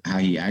later how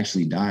he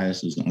actually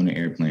dies was on the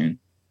airplane.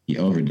 He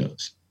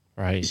overdosed.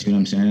 Right. You see what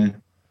I'm saying?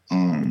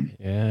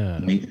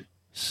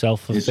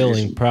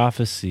 Self-fulfilling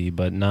prophecy,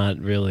 but not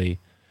really.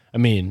 I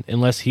mean,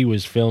 unless he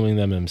was filming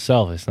them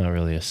himself, it's not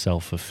really a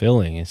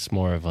self-fulfilling. It's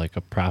more of like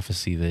a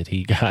prophecy that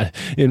he got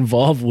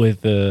involved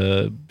with,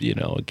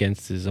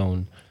 against his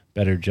own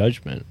better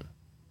judgment.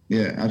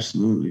 Yeah,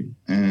 absolutely.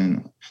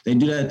 And they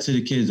do that to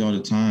the kids all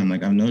the time.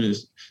 Like I've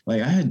noticed,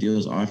 like I had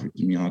deals offered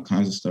to me, all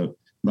kinds of stuff,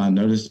 but I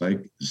noticed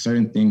like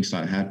certain things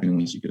start happening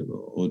once you get a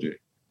little older.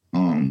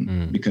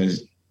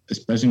 Because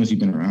especially once you've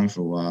been around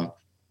for a while,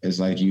 it's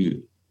like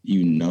you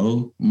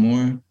know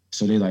more.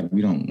 So they like,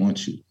 we don't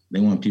want you. They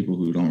want people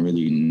who don't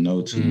really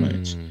know too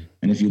much.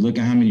 And if you look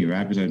at how many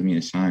rappers are being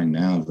signed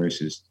now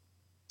versus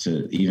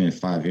to even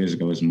 5 years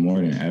ago, it's more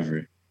than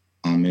ever.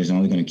 It's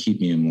only going to keep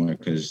being more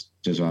because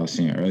just what I was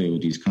saying earlier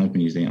with these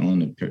companies, they own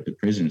the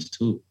prisons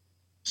too.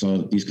 So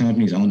these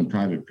companies own the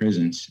private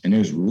prisons, and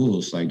there's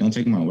rules. Like, don't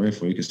take my word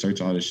for it. You can search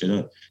all this shit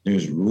up.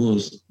 There's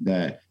rules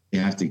that they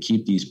have to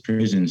keep these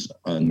prisons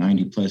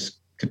 90 plus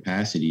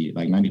capacity,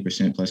 like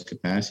 90% plus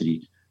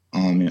capacity,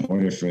 in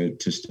order for it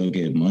to still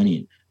get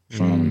money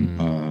from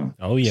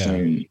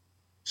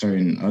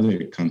certain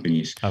other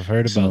companies. I've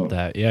heard about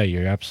that. Yeah,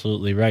 you're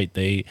absolutely right.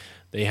 They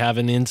have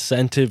an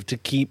incentive to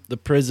keep the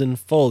prison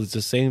full. It's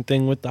the same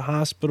thing with the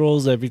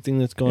hospitals, everything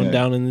that's going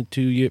down in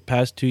the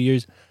past 2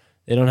 years.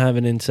 They don't have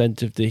an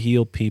incentive to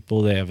heal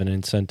people. They have an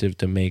incentive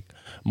to make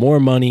more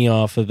money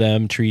off of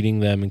them,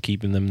 treating them and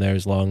keeping them there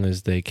as long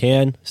as they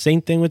can.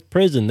 Same thing with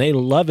prison. They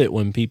love it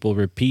when people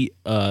repeat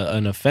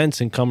an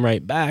offense and come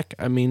right back.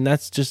 I mean,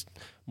 that's just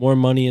more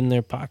money in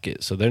their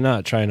pocket. So they're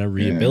not trying to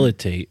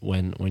rehabilitate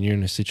when you're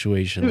in a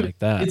situation like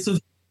that. It's a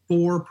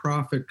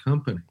for-profit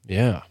company.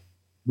 Yeah.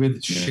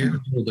 With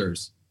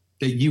shareholders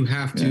that you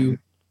have to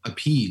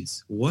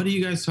appease. What are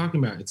you guys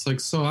talking about? It's like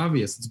so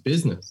obvious. It's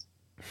business.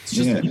 It's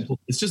just evil.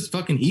 It's just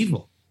fucking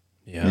evil.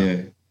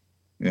 It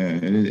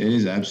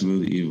is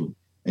absolutely evil.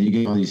 And you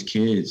get all these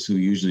kids who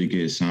usually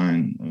get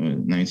signed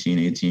 19,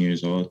 18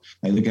 years old.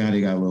 Like, look at how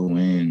they got Lil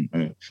Wayne.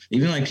 Or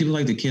even like people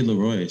like the Kid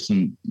Leroy,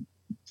 some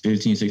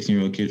 15,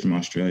 16-year-old kid from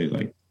Australia,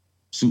 like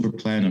super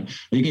platinum.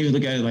 Or you can even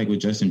look at it like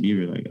with Justin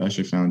Bieber. Like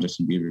Usher found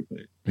Justin Bieber,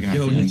 but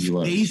yo, his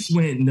face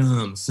went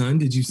numb, son.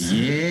 Did you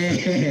see?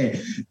 Yeah.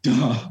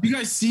 Duh. You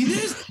guys see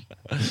this?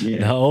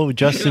 No,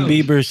 Justin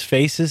Bieber's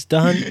face is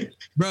done.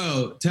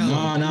 Bro, tell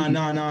him. No.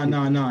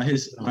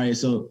 All right,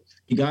 so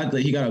he got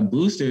a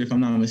booster, if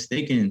I'm not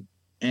mistaken,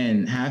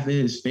 and half of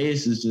his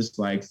face is just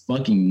like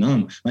fucking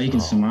numb. Like he can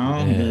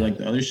smile, but like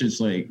the other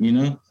shit's like,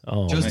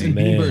 Justin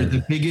Bieber,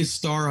 the biggest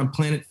star on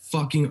planet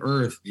fucking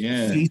Earth.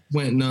 Yeah. Face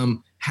went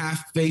numb,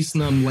 half face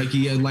numb, like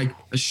he had like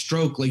a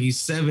stroke, like he's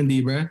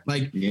 70, bro.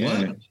 Like,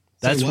 what?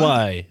 That's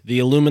why the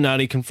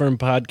Illuminati Confirmed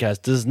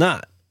podcast does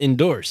not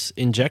endorse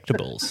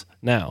injectables.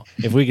 Now,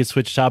 if we could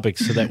switch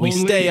topics so that we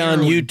stay on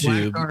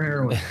YouTube,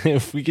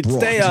 if we could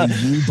stay on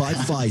by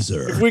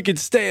Pfizer, if we could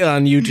stay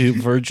on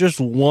YouTube for just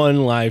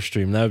one live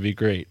stream, that would be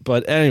great.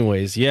 But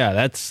anyways, yeah,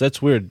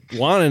 that's weird.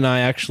 Juan and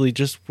I actually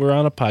just were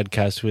on a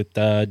podcast with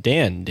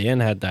Dan. Dan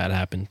had that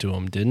happen to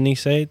him, didn't he?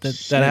 Say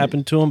that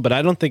happened to him, but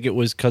I don't think it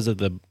was because of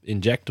the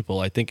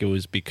injectable. I think it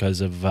was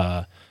because of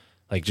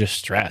like just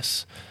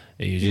stress.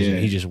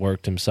 He just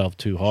worked himself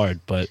too hard.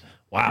 But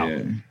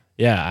wow.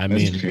 Yeah, I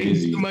mean,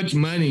 crazy. Too much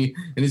money,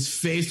 and his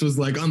face was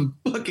like, "I'm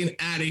fucking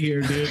out of here,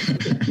 dude."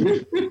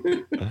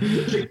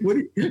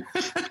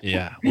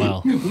 Yeah,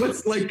 well,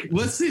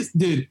 what's this,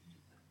 dude?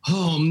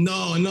 Oh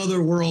no,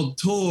 another world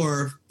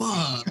tour.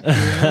 Fuck.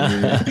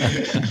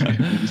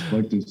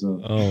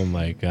 Oh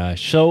my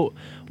gosh. So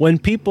when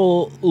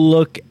people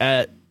look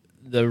at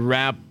the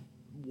rap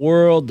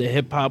world, the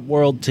hip hop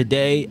world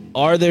today,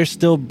 are there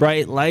still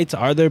bright lights?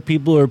 Are there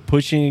people who are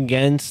pushing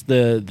against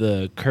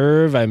the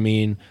curve? I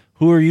mean,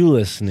 who are you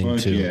listening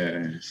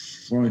to?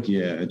 Fuck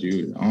yeah,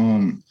 dude.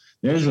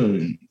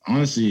 Honestly,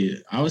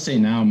 I would say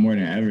now more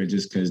than ever,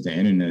 just because the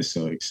internet is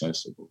so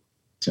accessible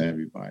to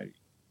everybody.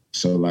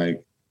 So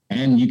like,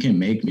 and you can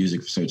make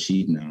music so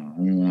cheap now.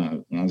 I mean,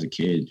 when I was a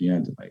kid, you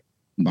had to like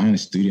buying the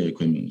studio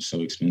equipment was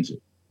so expensive.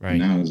 Right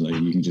now, it's like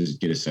you can just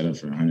get it set up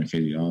for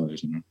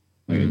 $150.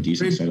 Like a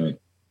decent setup.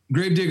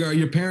 Gravedigger, are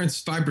your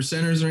parents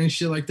 5%ers or any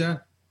shit like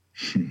that?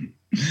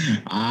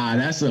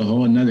 That's a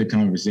whole another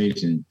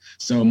conversation.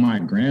 So my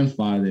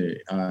grandfather,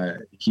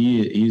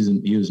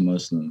 he was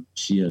Muslim,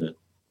 Shia,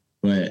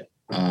 but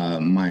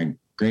my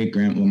great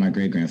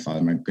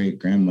grandfather, my great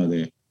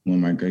grandmother, when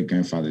my great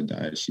grandfather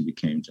died, she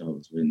became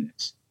Jehovah's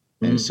Witness.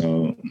 And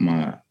so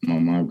my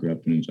mom grew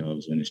up in the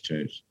Jehovah's Witness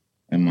church,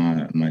 and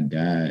my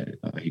dad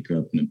he grew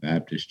up in the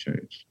Baptist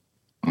church.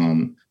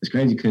 It's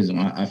crazy because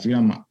I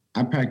feel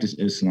I practice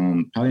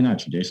Islam, probably not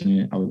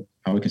traditionally.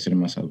 I would consider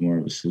myself more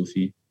of a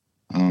Sufi,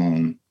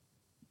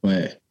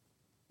 but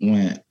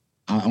when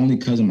I only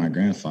cousin my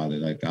grandfather,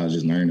 like I was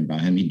just learning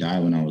about him. He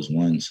died when I was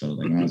 1, so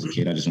like when I was a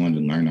kid, I just wanted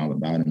to learn all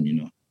about him, you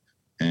know.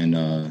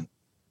 And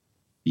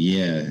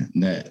yeah,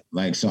 that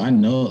like so I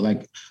know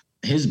like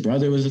his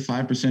brother was a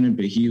 5%er,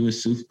 but he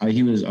was Sufi,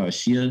 he was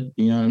Shia,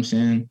 you know what I'm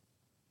saying?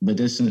 But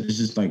it's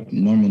just like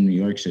normal New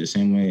York shit.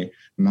 Same way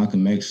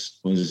Malcolm X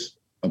was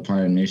a part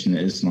of the Nation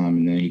of Islam,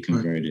 and then he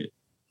converted.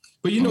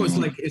 But you know,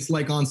 it's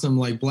like on some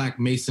like Black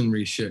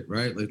Masonry shit,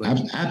 right?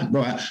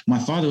 Bro, my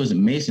father was a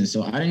Mason,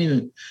 so I didn't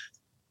even.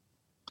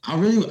 I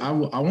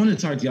want to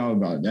talk to y'all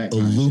about that.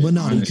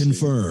 Illuminati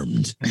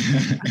confirmed.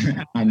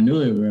 I knew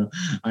it, bro.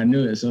 I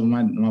knew it. So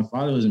my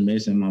father was a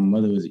Mason, my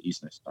mother was an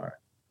Eastern Star.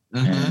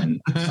 And,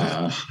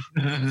 I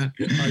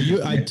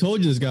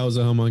told you this guy was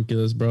a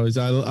homunculus, bro.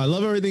 I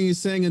love everything he's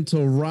saying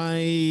until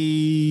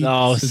right.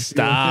 Oh,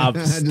 stop.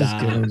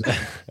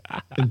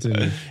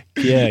 Continue.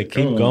 Yeah,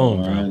 keep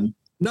going, bro.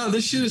 No,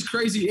 this shit is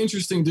crazy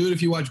interesting, dude.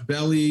 If you watch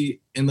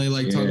Belly and they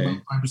like talk about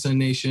 5%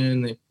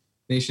 Nation, the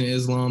Nation of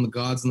Islam, the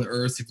gods on the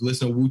earth. If you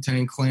listen to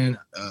Wu-Tang Clan,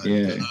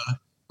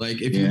 like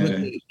if you look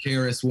at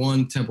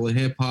KRS-One, Temple of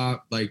Hip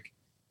Hop, like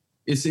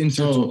it's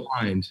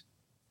intertwined. So,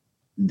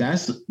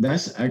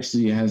 that's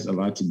actually has a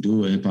lot to do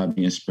with hip hop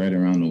being spread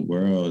around the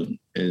world.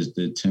 Is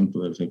the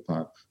Temple of Hip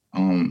Hop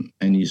and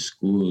these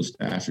schools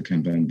that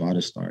African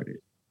Bambaataa started.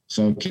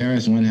 So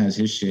KRS-One has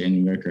his shit in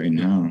New York right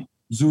now.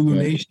 Zulu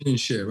Nation and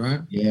shit,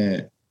 right?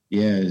 Yeah.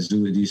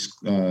 Zulu.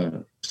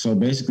 So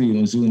basically,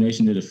 when Zulu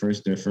Nation did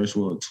their first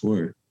world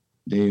tour,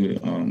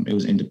 it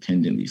was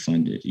independently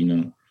funded, you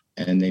know,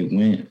 and they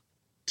went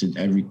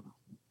to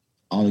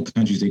all the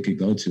countries they could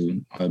go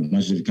to,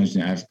 much of the countries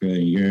in Africa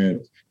and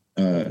Europe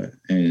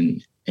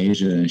and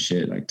Asia and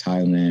shit, like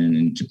Thailand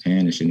and Japan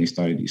and shit. And they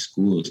started these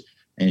schools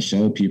and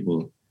showed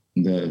people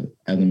the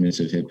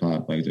elements of hip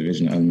hop, like the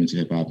original elements of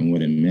hip hop and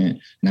what it meant.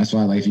 And that's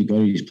why, like, if you go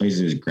to these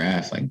places, there's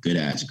graph, like good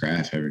ass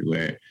graph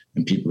everywhere,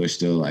 and people are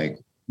still like,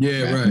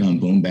 on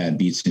boom bap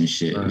beats and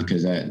shit,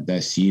 because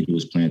that seed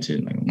was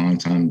planted like a long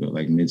time ago,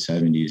 like mid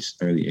 70s,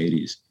 early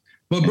 80s.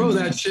 But bro,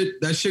 that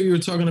shit you were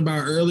talking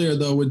about earlier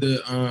though, with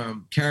the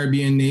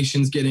Caribbean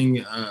nations getting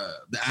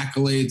the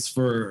accolades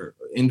for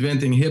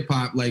inventing hip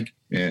hop, like,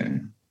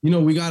 you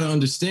know, we got to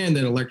understand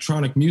that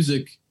electronic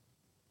music,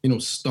 you know,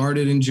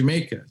 started in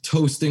Jamaica.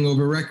 Toasting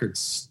over records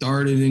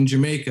started in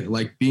Jamaica.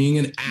 Like being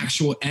an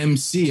actual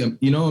MC, a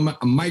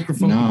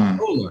microphone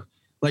controller.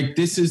 Like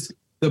this is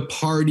the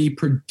party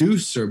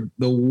producer,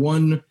 the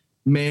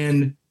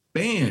one-man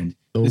band.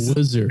 The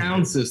wizard.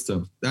 Sound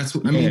system. That's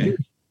what I mean.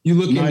 You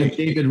look at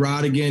David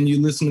Rodigan,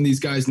 you listen to these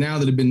guys now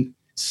that have been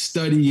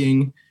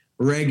studying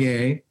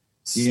reggae,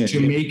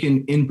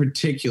 Jamaican in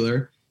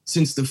particular,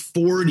 since the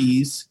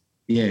 40s.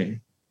 Yeah.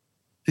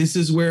 This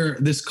is where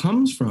this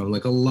comes from.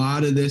 Like a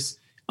lot of this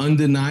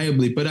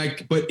undeniably, but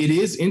it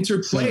is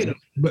interplayed,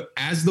 but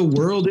as the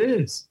world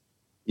is.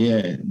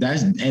 Yeah,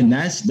 that's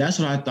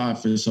what I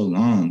thought for so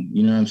long.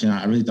 You know what I'm saying?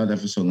 I really thought that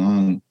for so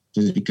long,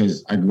 just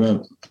because I grew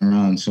up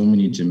around so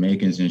many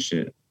Jamaicans and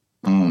shit.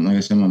 Like I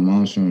said, my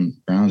mom's from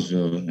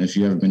Brownsville. If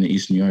you ever been to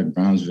East New York,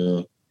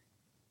 Brownsville,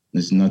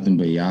 there's nothing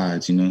but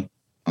yards, you know?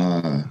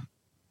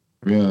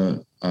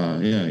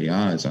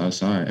 Yards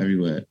outside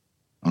everywhere.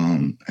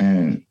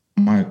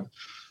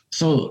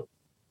 So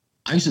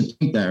I used to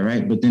think that,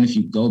 right? But then if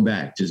you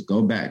just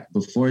go back,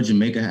 before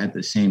Jamaica had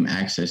the same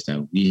access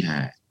that we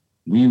had,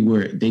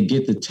 they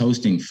get the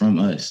toasting from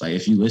us. Like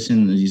if you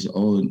listen to these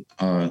old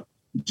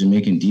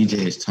Jamaican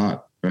DJs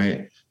talk,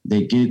 right?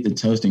 They get the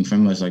toasting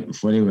from us. Like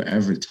before they were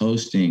ever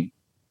toasting,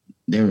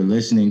 they were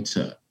listening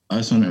to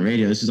us on the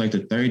radio. This is like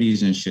the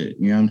 30s and shit.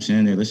 You know what I'm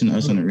saying? They're listening to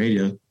us on the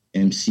radio,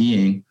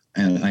 MCing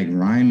and like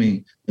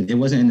rhyming, but it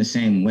wasn't in the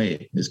same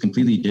way. It's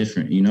completely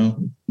different, you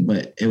know?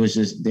 But it was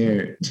just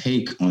their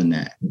take on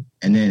that.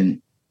 And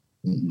then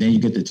you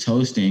get the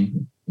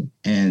toasting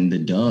and the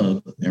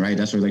dub, and right,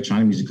 that's where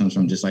electronic music comes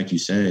from. Just like you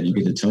said, you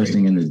get the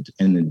toasting and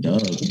the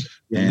dub.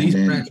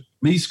 Yeah,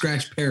 Lee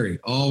Scratch Perry,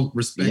 all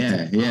respect.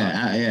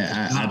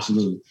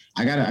 Absolutely.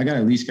 I got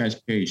a Lee Scratch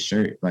Perry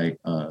shirt, like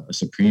a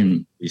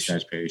Supreme Lee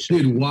Scratch Perry shirt.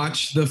 Dude,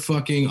 watch the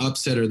fucking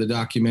Upsetter, the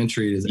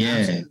documentary. It is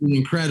absolutely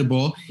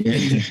incredible. Yeah.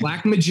 And he's a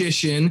black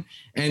magician,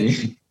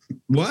 and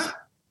what?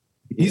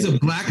 He's a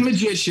black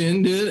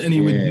magician, dude, and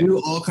he would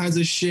do all kinds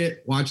of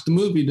shit. Watch the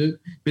movie, dude.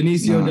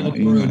 Benicio del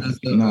Toro does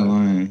the. Not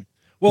lying.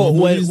 Well,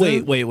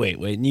 wait.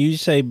 When you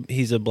say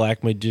he's a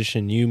black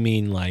magician, you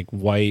mean like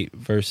white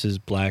versus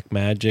black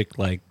magic,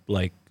 like,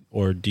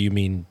 or do you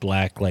mean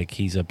black like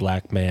he's a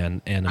black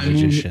man and a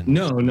magician?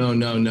 No.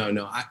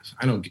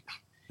 I don't.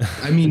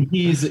 I mean,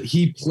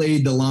 he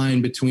played the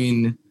line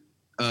between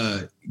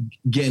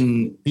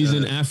getting. He's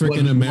an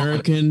African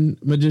American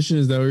magician.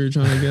 Is that what you're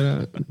trying to get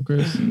at,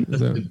 Chris? Is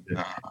that...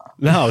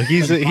 No,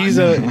 he's a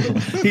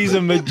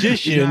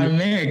magician. He's not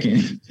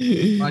American.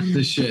 Watch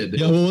this shit.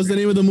 Yeah, what was the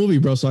name of the movie,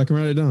 bro? So I can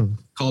write it down.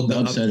 Called The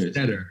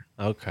Upsetter.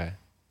 Okay.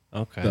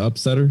 The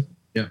Upsetter.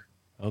 Yeah.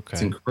 Okay.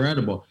 It's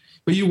incredible.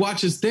 But you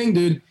watch this thing,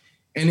 dude,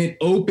 and it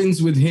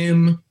opens with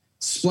him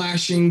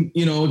splashing,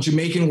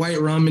 Jamaican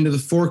white rum into the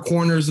four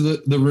corners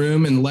of the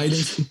room and lighting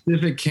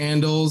specific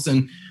candles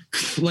and,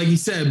 like he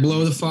said,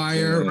 blow the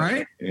fire,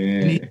 right?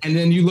 Yeah. And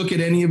then you look at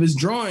any of his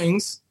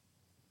drawings,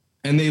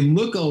 and they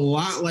look a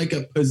lot like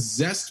a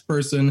possessed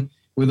person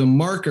with a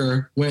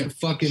marker went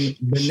fucking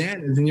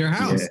bananas in your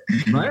house,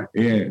 right?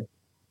 Yeah.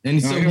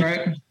 And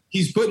so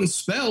he's putting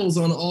spells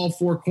on all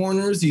four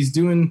corners. He's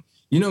doing,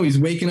 he's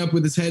waking up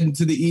with his head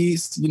to the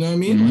east. You know what I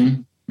mean? Mm-hmm.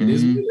 Like, it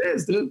is what it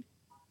is, dude.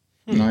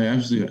 No,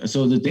 absolutely.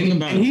 So the thing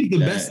about and he's the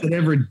best that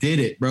ever did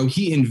it, bro.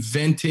 He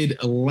invented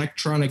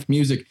electronic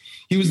music.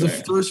 He was the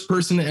first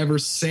person to ever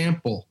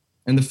sample,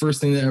 and the first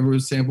thing that ever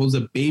sampled was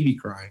a baby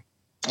crying.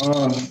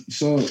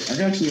 So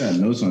I actually got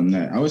notes on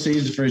that. I would say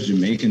he's the first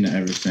Jamaican to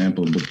ever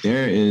sample, but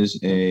there is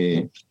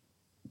a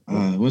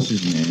what's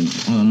his name?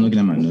 Oh, I'm looking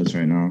at my notes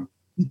right now.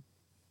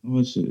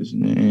 What's his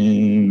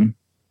name?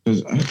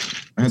 Because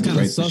I had to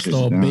write this shit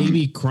down.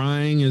 Baby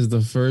crying is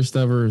the first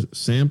ever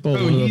sample.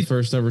 One of the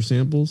first ever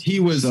samples.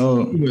 He's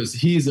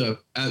a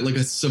like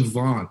a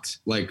savant,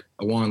 like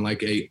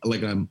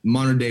a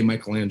modern day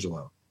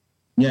Michelangelo.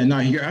 Yeah, no,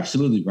 you're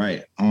absolutely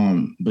right.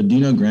 But do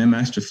you know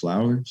Grandmaster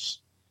Flowers?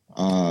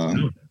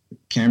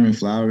 Cameron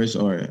Flowers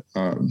or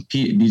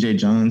DJ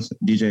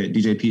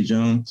Pete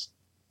Jones?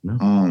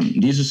 No.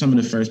 These are some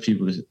of the first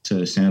people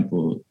to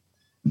sample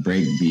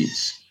break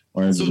beats.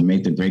 Or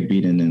make the break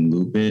beat and then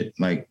loop it,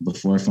 like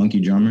before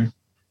Funky Drummer.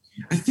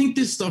 I think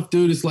this stuff,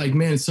 dude, is like,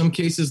 man, in some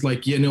cases,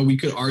 like, we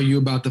could argue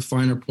about the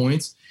finer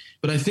points,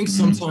 but I think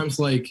sometimes,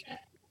 like,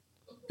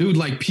 dude,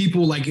 like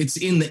people, like it's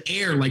in the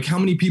air. Like how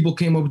many people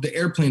came up with the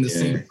airplane at the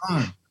same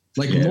time?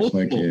 Like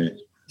multiple.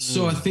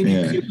 So I think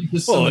you could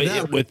just some of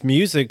that. With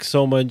music,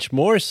 so much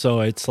more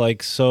so. It's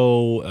like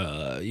so,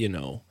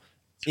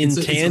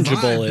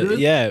 intangible.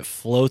 It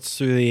floats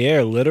through the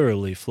air,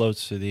 literally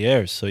floats through the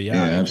air. So yeah,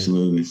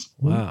 absolutely.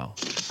 Wow.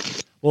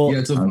 Well,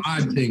 it's a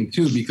vibe thing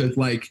too, because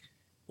like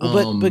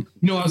but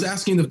I was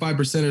asking the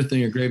 5%er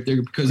thing at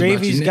Gravedigger because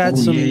Gravy's got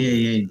some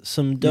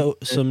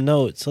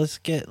notes.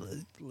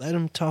 Let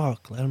him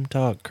talk,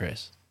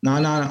 Chris. No,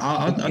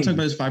 I'll talk about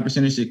this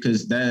 5% shit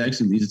because that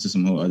actually leads to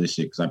some whole other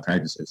shit because I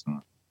practice it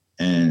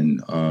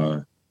and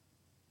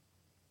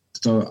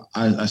so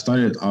I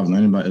started off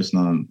learning about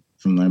Islam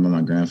from learning about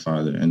my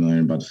grandfather and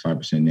learning about the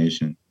 5%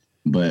 Nation.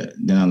 But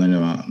then I learned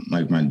about,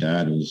 like, my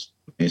dad was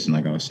Mason,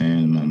 like I was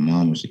saying. My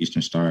mom was the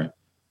Eastern Star,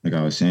 like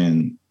I was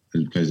saying,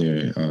 because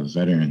they're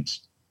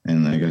veterans.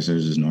 And I guess it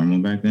was just normal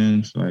back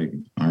then for, like,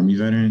 Army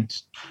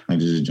veterans, like,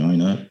 just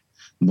join up.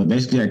 But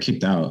basically I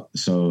kicked out.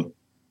 So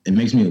it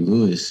makes me a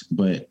Lewis,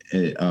 but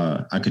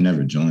I could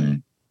never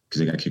join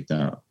because I got kicked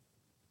out.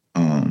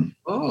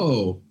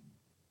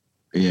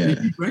 Yeah.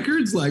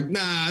 Records? Like,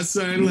 nah,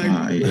 son.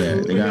 Like,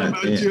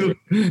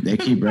 they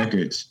keep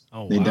records.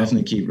 Oh, they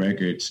definitely keep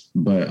records.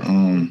 But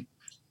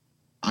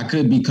I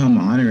could become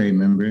an honorary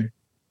member,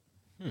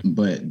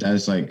 but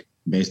that's like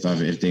based off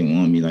of if they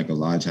want me, like a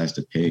lodge has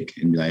to pick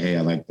and be like, hey,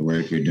 I like the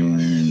work you're doing,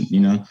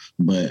 and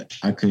but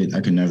I could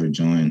never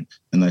join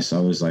unless I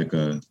was like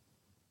a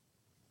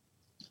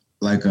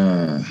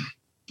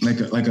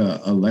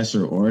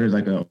lesser order,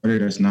 like a order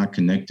that's not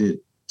connected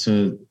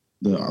to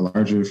the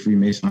larger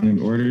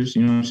Freemasonic orders,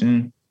 you know what I'm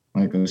saying?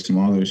 Like a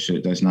smaller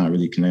shit that's not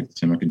really connected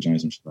to him. I could join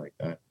some shit like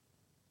that.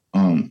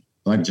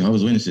 Like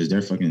Jehovah's Witnesses,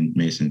 they're fucking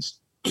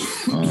Masons.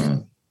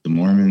 The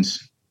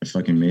Mormons are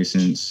fucking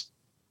Masons.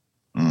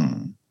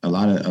 A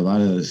lot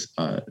of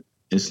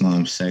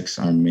Islam sects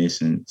are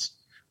Masons.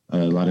 A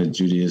lot of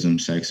Judaism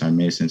sects are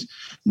Masons.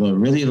 But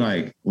really,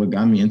 like, what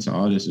got me into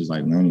all this is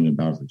like learning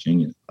about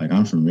Virginia. Like,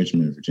 I'm from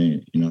Richmond,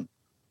 Virginia,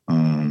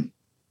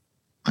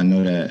 I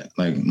know that,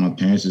 like, my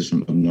parents is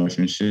from up north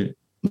and shit,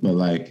 but,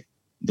 like,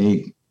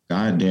 they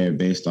got there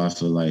based off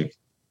of, like,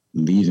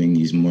 leaving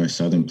these more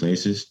southern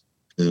places.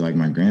 Because, like,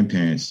 my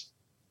grandparents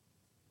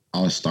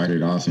all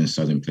started off in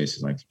southern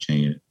places like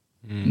Virginia,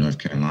 North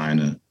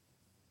Carolina,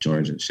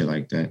 Georgia, shit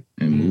like that,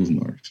 and moved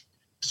north.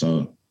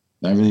 So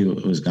that really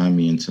was got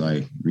me into,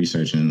 like,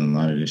 researching a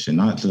lot of this shit.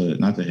 Not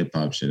the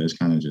hip-hop shit. It's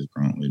kind of just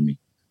grown with me.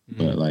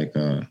 But, like,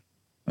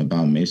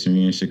 about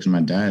masonry and shit, because my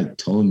dad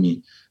told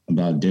me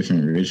about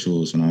different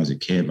rituals when I was a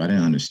kid, but I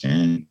didn't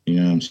understand, you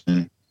know what I'm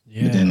saying?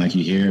 Yeah. But then, like,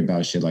 you hear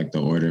about shit like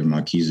the Order of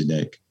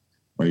Melchizedek,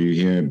 or you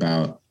hear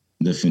about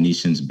the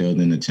Phoenicians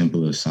building the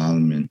Temple of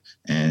Solomon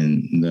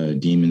and the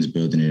demons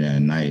building it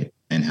at night,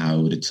 and how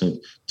it would have took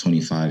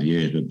 25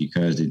 years, but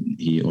because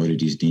he ordered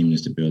these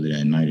demons to build it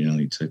at night, it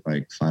only took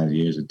like 5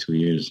 years or 2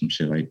 years or some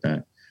shit like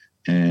that.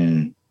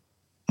 And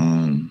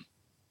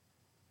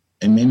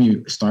it made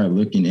me start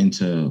looking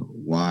into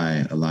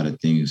why a lot of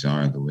things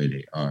are the way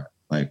they are.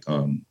 Like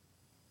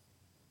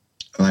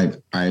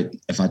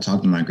if I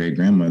talk to my great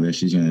grandmother,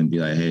 she's gonna be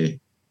like, "Hey,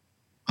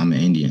 I'm an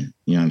Indian.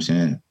 You know what I'm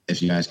saying?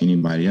 If you ask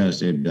anybody else,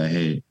 they'd be like,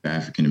 hey, you're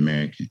African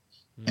American.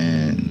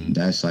 And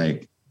that's a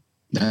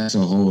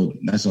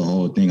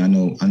whole thing. I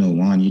know,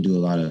 Juan, you do a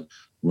lot of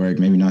work,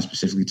 maybe not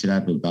specifically to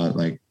that, but about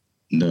like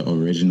the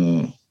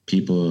original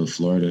people of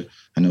Florida.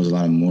 I know there's a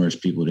lot of Moorish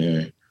people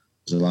there.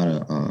 There's a lot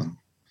of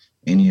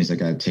Indians that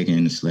got taken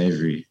into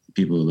slavery,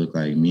 people who look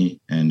like me,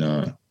 and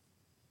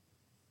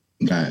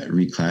got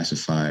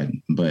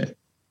reclassified. But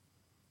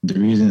the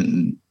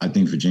reason I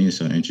think Virginia is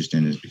so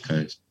interesting is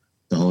because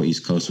the whole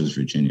East Coast was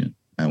Virginia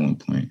at one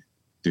point,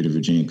 through the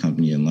Virginia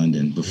Company in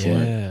London, before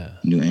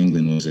New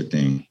England was a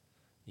thing.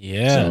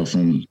 Yeah.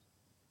 So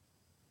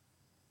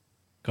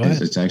Go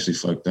ahead. It's actually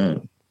fucked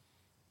up.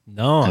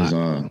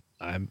 No,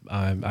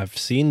 I've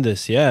seen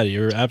this. Yeah,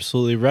 you're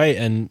absolutely right,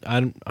 and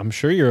I'm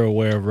sure you're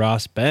aware of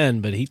Ross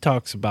Ben, but he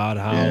talks about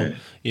how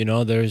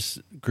there's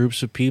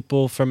groups of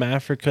people from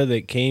Africa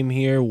that came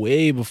here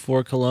way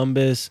before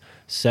Columbus,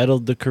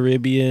 settled the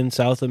Caribbean,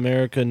 South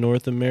America,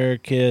 North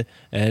America,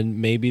 and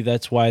maybe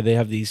that's why they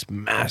have these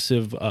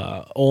massive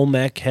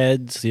Olmec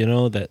heads,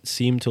 that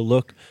seem to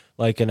look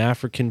like an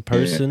African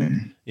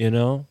person,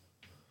 Well,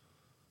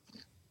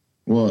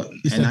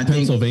 and I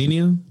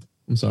Pennsylvania.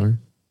 I'm sorry.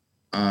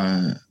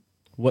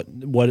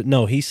 What?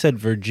 No, he said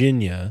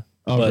Virginia.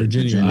 Oh,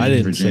 Virginia. I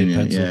didn't say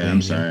Pennsylvania. Yeah,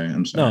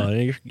 I'm sorry.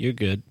 No, you're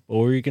good. What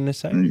were you gonna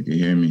say? You can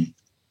hear me.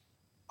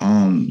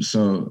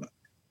 So,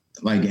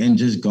 like, and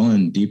just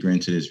going deeper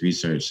into this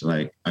research,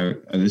 like,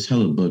 there's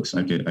hella books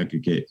I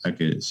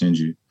could send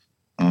you.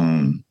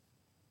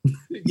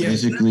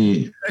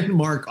 Basically,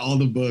 mark all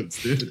the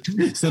books,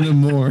 dude. Send them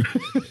more.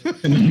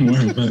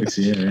 More books,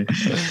 yeah.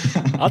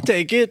 I'll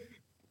take it.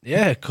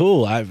 Yeah,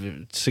 cool.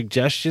 I've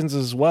suggestions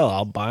as well.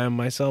 I'll buy them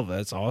myself.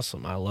 That's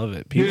awesome. I love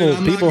it.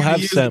 People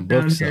have sent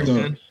books.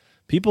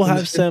 People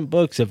have sent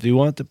books. If you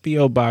want the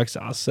PO box,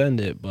 I'll send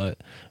it.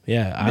 But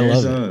yeah, I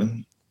love it.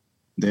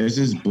 There's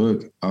this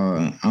book.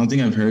 I don't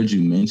think I've heard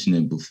you mention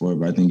it before,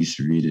 but I think you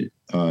should read it.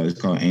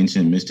 It's called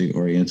Ancient Mystic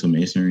Oriental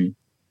Masonry.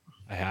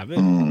 I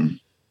haven't.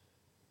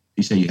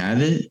 You say you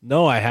have it?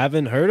 No, I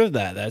haven't heard of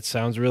that. That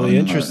sounds really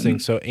interesting.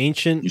 So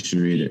ancient. You should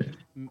read it.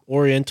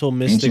 Oriental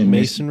Mystic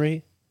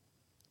Masonry.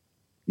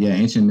 Yeah,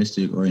 Ancient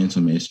Mystic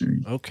Oriental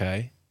Masonry.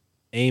 Okay.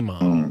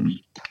 Amon.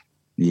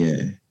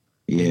 Yeah.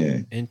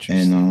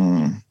 Interesting.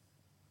 And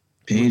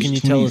page what can you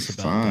 25, tell us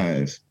about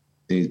that?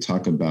 They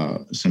talk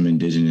about some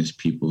indigenous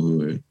people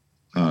who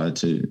are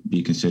to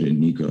be considered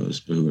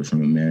Negroes, but who are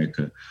from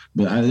America.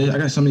 But I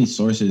got so many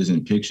sources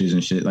and pictures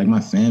and shit. Like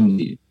my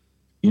family,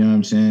 you know what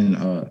I'm saying?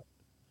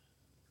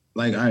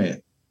 Like, all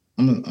right,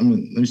 let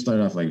me start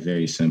off like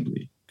very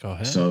simply. Go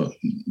ahead. So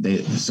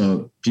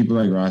people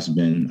like Ross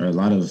Ben, or a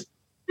lot of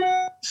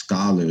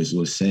scholars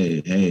will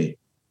say, hey,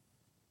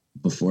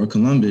 before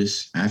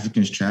Columbus,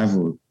 Africans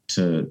traveled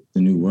to the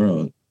New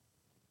World.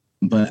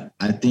 But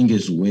I think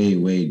it's way,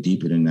 way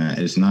deeper than that.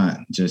 It's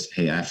not just,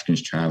 hey,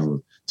 Africans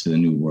traveled to the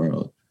New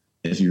World.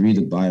 If you read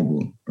the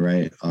Bible,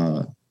 right,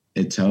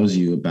 it tells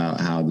you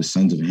about how the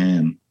sons of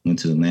Ham went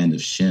to the land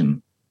of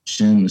Shem.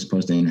 Shem was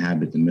supposed to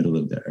inhabit the middle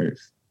of the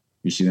earth.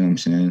 You see what I'm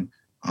saying?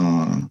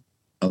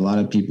 A lot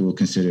of people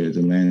consider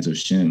the lands of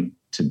Shem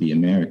to be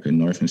America,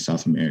 North and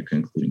South America,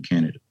 including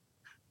Canada.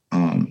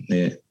 A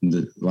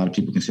lot of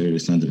people consider the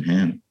sons of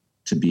Ham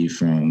to be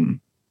from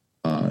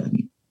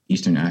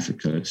Eastern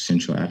Africa,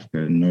 Central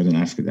Africa, Northern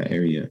Africa, that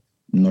area,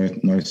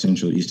 North,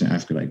 Central, Eastern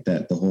Africa, like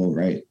that, the whole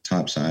right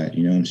top side,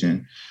 you know what I'm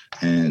saying?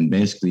 And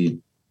basically,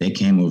 they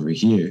came over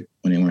here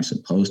when they weren't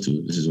supposed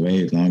to. This is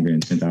way longer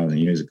than 10,000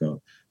 years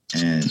ago.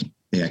 And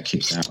they got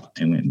kicked out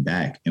and went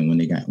back. And when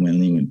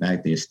they went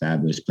back, they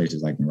established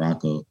places like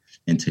Morocco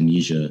and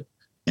Tunisia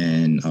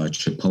and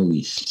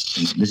Tripolis.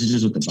 And this is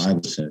just what the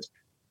Bible says.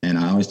 And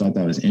I always thought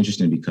that was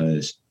interesting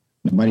because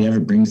nobody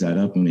ever brings that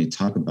up when they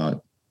talk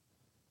about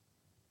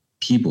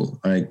people,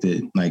 or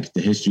the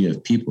history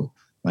of people.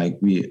 And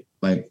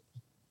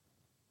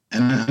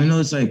I know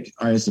it's like,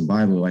 all right, it's the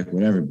Bible, like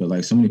whatever, but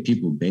like so many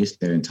people base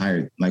their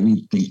entire, like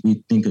we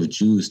think of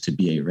Jews to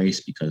be a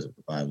race because of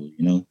the Bible,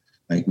 you know?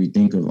 Like we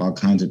think of all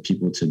kinds of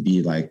people to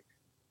be like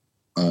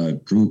a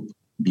group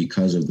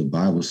because of the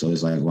Bible. So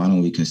it's like, why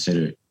don't we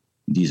consider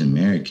these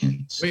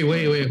Americans?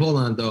 Wait, hold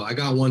on though. I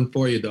got one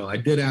for you though. I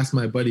did ask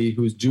my buddy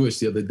who's Jewish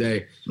the other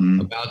day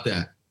about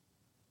that.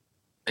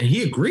 And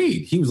he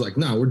agreed. He was like,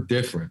 no, we're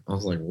different. I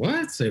was like,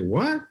 what? Say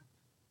what?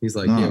 He's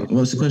like, yeah.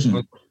 What's the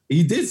question?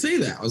 He did say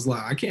that. I was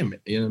like, I can't,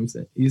 you know what I'm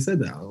saying? He said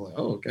that. I was like,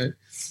 oh, okay.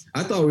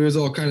 I thought we was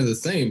all kind of the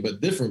same,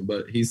 but different,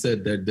 but he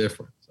said they're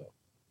different. So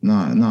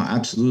No,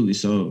 absolutely.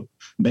 So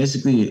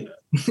basically,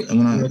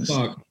 when I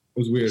talk, it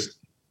was weird.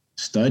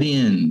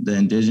 Studying the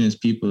indigenous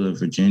people of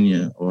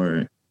Virginia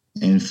or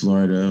in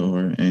Florida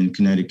or in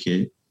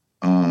Connecticut,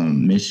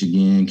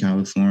 Michigan,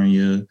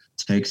 California,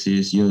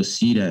 Texas, you'll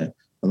see that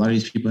a lot of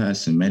these people have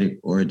Semitic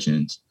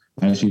origins.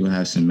 A lot of people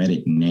have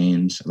Semitic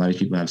names. A lot of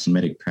people have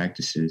Semitic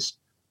practices,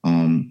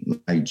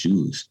 like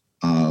Jews.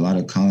 A lot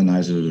of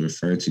colonizers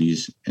refer to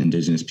these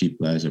indigenous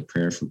people as a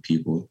prayerful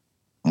people.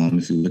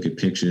 If you look at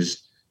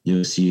pictures,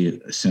 you'll see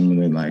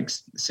similar like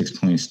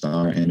 6-point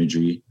star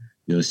imagery.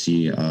 you'll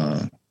see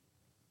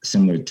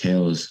similar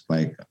tales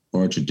like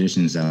or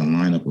traditions that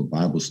line up with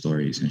Bible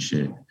stories and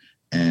shit.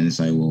 And it's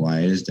like, well, why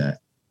is that?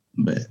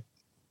 But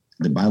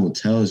the Bible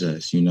tells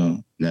us, you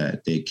know,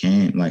 that they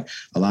came, like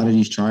a lot of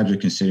these tribes are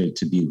considered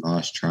to be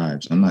lost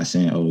tribes. I'm not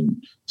saying, oh,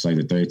 it's like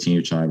the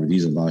 13th tribe, or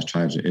these are lost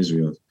tribes of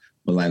Israel.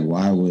 But like,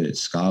 why would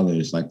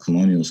scholars, like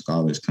colonial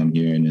scholars, come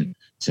here and then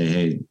say,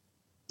 hey,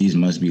 these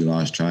must be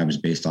lost tribes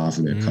based off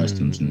of their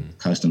customs and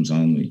customs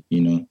only, you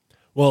know?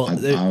 Well,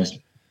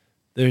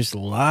 there's a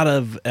lot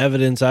of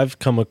evidence I've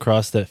come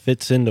across that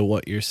fits into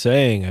what you're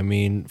saying. I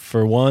mean,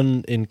 for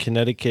one, in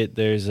Connecticut,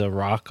 there's a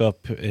rock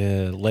up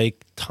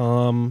Lake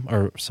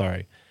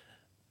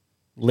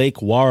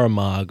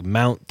Warramog,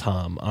 Mount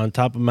Tom. On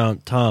top of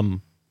Mount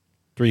Tom,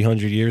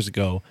 300 years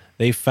ago,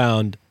 they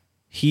found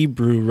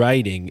Hebrew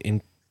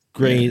writing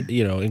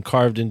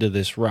carved into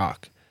this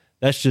rock.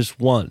 That's just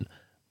one.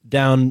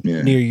 Down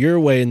near your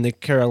way in the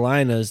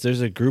Carolinas,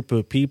 there's a group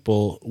of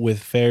people with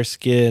fair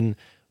skin.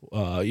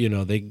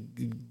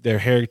 Their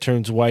hair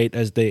turns white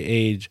as they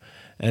age,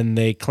 and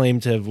they claim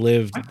to have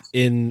lived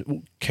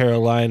in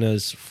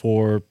Carolinas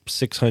for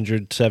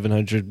 600,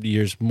 700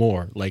 years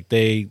more. Like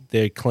they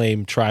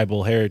claim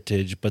tribal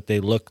heritage, but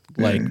they look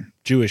like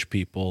Jewish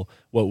people,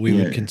 what we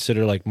would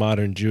consider like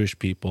modern Jewish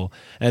people.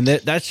 And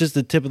that's just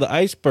the tip of the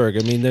iceberg.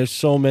 I mean, there's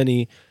so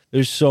many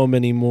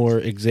more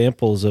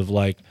examples of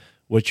like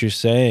what you're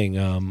saying.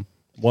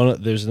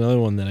 There's another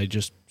one that I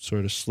just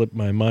sort of slipped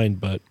my mind,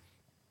 but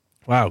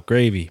wow,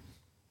 gravy.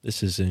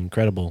 This is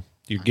incredible.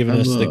 You're giving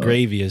us the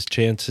gravy, as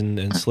Chance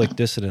and Slick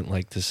Dissident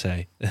like to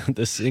say.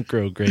 The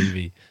synchro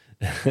gravy.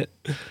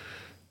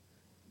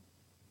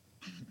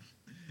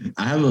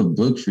 I have a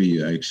book for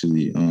you,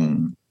 actually.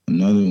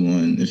 Another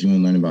one, if you want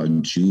to learn about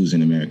Jews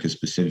in America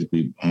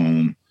specifically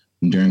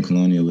during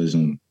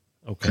colonialism.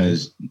 Okay.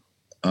 Because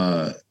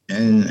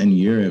in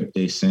Europe,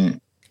 they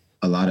sent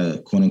a lot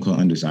of quote-unquote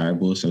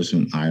undesirables. So it's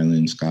from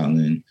Ireland,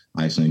 Scotland,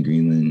 Iceland,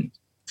 Greenland,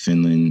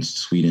 Finland,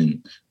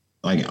 Sweden.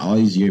 Like all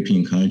these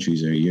European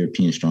countries are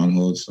European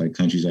strongholds, like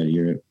countries that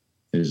Europe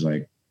is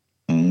like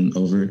owned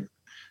over.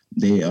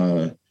 They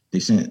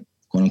sent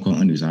quote unquote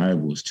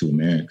undesirables to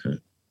America.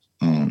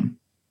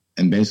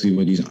 And basically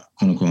what these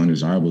quote unquote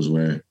undesirables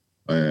were,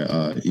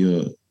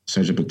 you'll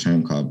search up a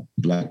term called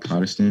Black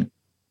Protestant.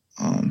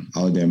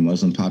 All of their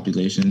Muslim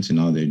populations and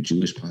all their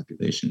Jewish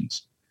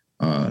populations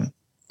are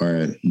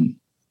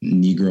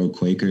Negro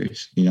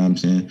Quakers, you know what I'm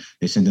saying?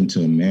 They sent them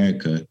to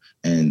America,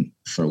 and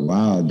for a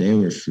while they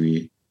were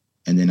free.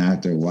 And then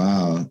after a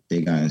while,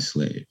 they got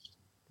enslaved.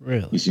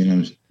 Really? You see what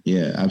I'm saying?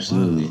 Yeah,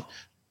 absolutely.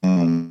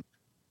 Wow.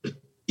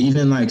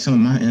 Even like some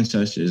of my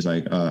ancestors,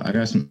 like I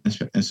got some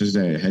ancestors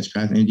that are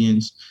Hedgepath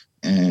Indians,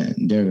 and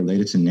they're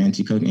related to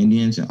Nanticoke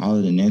Indians, and all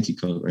of the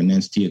Nanticoke or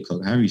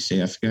Nanticoke, however you say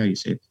it, I forget how you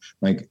say it.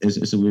 Like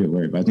it's a weird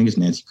word, but I think it's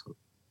Nanticoke.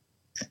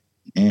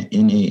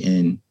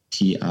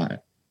 Nanticoke.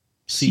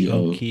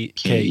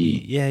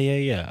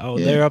 Yeah. Oh,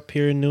 yeah. They're up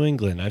here in New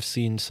England. I've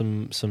seen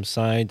some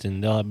signs,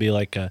 and there'll be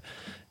like a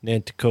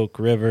Nanticoke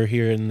River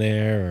here and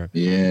there.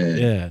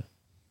 Yeah.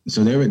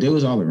 So they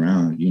was all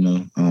around, you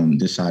know,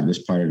 this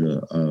part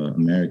of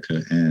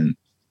America, and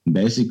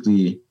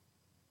basically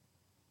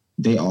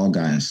they all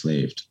got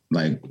enslaved.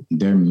 Like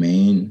their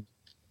main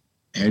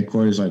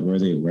headquarters, like where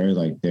they were,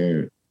 like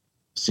their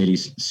city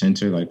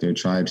center, like their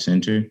tribe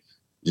center,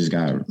 just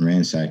got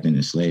ransacked and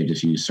enslaved.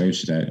 If you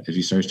search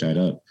that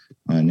up,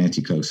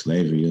 Nanticoke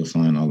slavery, you'll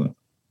find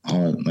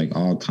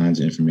all kinds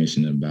of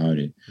information about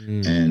it.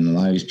 And a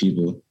lot of these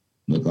people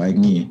look like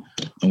me.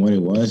 And what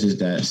it was is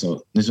that,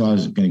 so this is why I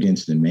was going to get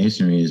into the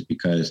Masonry, is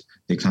because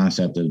the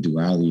concept of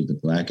duality, the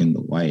black and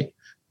the white,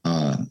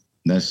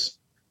 that's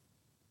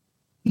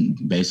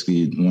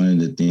basically one of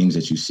the things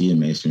that you see in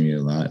Masonry a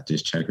lot,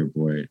 this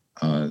checkerboard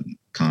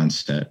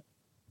concept.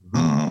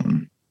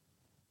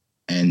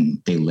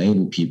 And they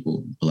label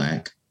people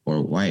black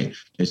or white.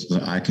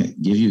 I can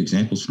give you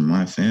examples from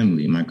my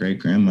family. My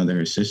great-grandmother,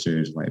 her sister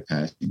is white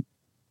passing.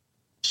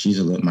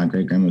 My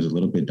great-grandma was a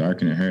little bit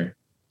darker than her.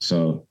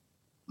 So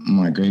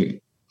my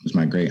great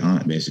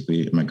aunt,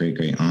 basically, my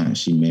great aunt,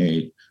 she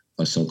married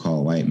a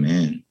so-called white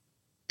man,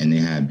 and they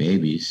had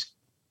babies,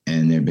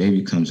 and their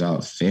baby comes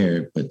out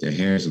fair, but their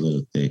hair is a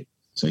little thick.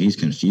 So he's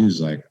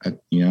confused, like,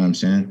 you know what I'm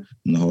saying?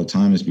 And the whole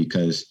time is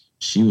because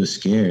she was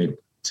scared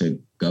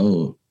to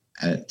go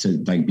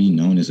to like be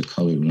known as a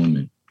colored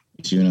woman.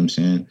 You see what I'm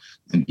saying?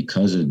 And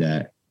because of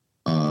that,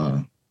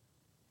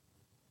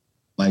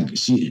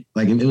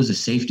 it was a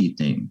safety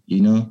thing,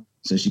 you know?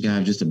 So she could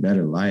have just a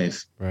better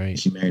life. Right.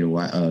 She married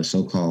a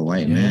so-called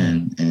white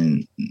man,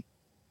 and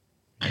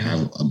I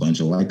have a bunch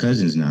of white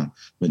cousins now.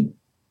 But you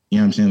know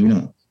what I'm saying? We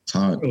don't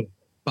talk.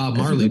 Bob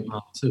Marley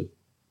mom too.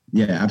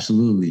 Yeah,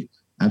 absolutely.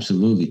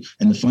 Absolutely.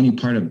 And the funny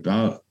part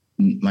about,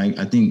 like,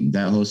 I think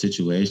that whole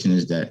situation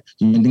is that,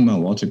 you think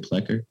about Walter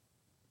Plecker?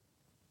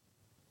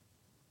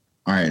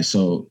 All right,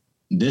 so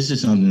this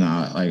is something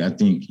that I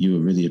think you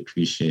would really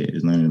appreciate,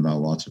 is learning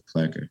about Walter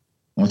Plecker.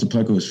 Walter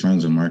Plecker was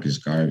friends with Marcus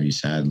Garvey,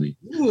 sadly.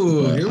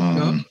 Ooh, here we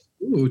go.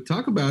 Ooh,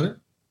 talk about it.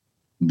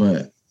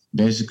 But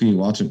basically,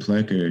 Walter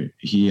Plecker,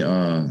 he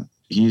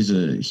he's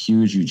a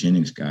huge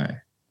eugenics guy.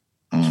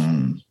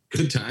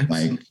 Good times.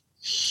 Like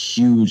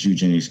huge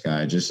eugenics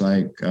guy, just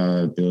like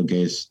Bill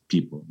Gates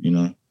people, you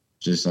know,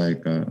 just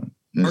like.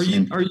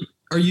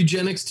 Are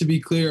eugenics, to be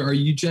clear, are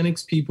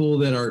eugenics people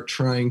that are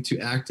trying to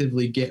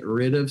actively get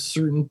rid of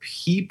certain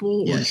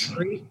people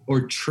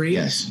or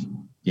traits?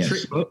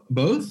 Yes.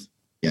 Both?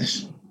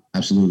 Yes,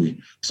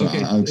 absolutely. So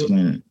okay, I'll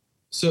explain it.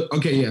 So,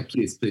 okay, yeah,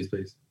 please.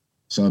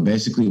 So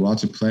basically,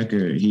 Walter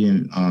Plecker, he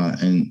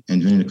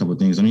invented a couple of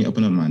things. Let me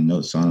open up my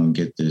notes so I don't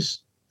get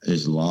this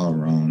law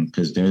wrong,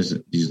 because there's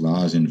these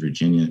laws in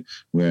Virginia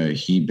where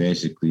he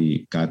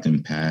basically got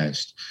them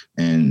passed,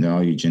 and they're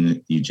all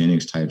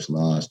eugenics types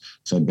laws.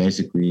 So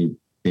basically,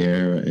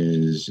 there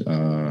is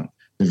the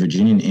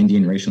Virginian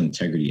Indian Racial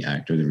Integrity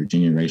Act, or the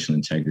Virginia Racial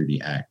Integrity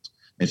Act.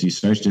 If you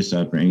search this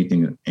up or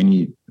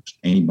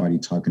anybody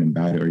talking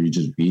about it, or you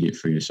just read it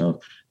for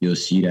yourself, you'll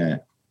see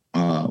that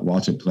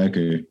Walter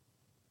Plecker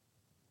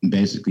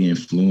basically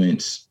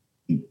influenced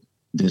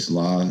this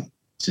law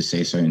to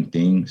say certain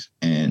things.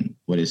 And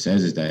what it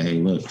says is that, hey,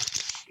 look,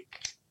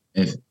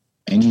 if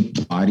any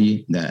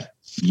body that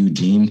you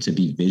deem to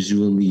be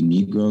visually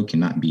Negro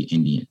cannot be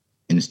Indian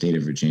in the state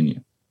of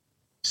Virginia.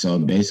 So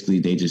basically,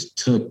 they just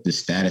took the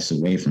status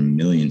away from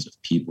millions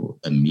of people.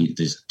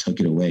 Just took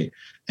it away.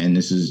 And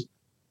this is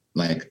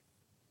like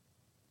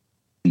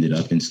ended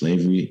up in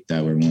slavery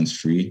that were once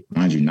free.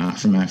 Mind you, not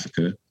from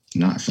Africa,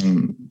 not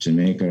from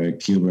Jamaica or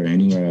Cuba or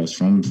anywhere else,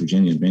 from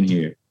Virginia, been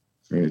here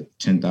for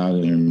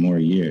 10,000 or more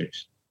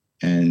years.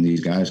 And these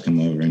guys come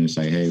over and it's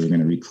like, hey, we're going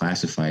to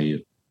reclassify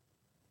you.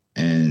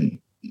 And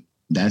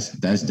that's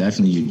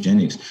definitely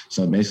eugenics.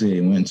 So basically,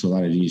 they went to a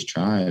lot of these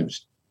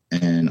tribes,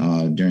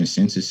 and during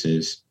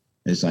censuses,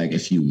 it's like,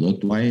 if you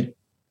looked white,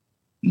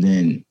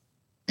 then,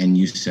 and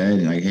you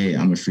said like, hey,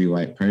 I'm a free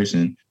white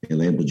person, they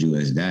labeled you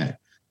as that.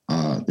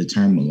 The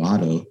term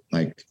mulatto,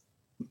 like,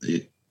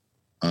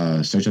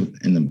 search up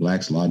in the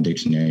Black's Law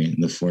Dictionary,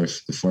 the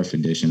fourth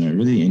edition, or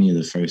really any of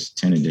the first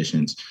 10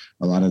 editions,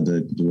 a lot of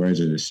the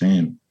words are the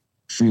same.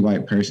 Free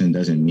white person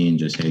doesn't mean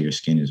just, hey, your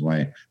skin is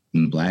white.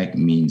 And black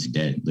means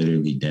dead,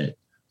 literally dead.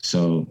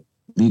 So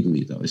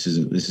legally, though, this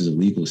is a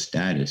legal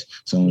status.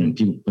 So when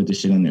people put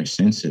this shit on their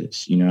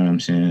census, you know what I'm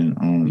saying?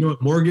 You know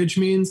what mortgage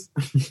means?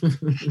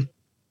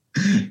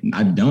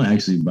 I don't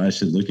actually, but I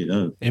should look it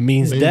up. It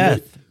means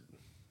death.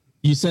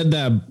 You said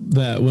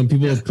that when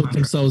people put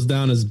themselves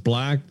down as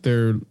black,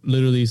 they're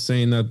literally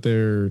saying that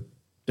they're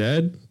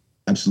dead?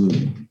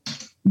 Absolutely.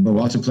 But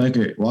Walter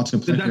Plecker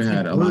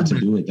had a lot to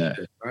do with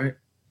that. Right?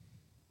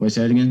 Wait,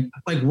 say it again?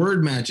 Like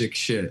word magic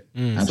shit.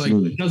 It's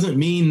Absolutely. like, it doesn't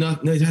mean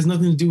nothing. It has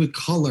nothing to do with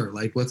color.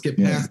 Like, let's get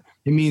past.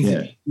 It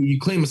means you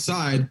claim a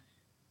side,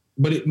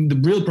 but the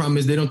real problem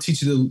is they don't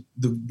teach you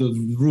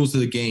the rules of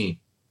the game.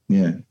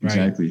 Yeah,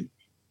 exactly.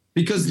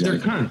 Because they're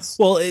cunts.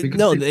 Well,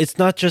 it's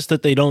not just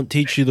that they don't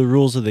teach you the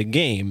rules of the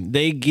game.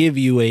 They give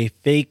you a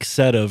fake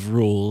set of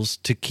rules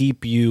to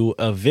keep you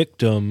a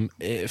victim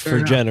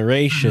for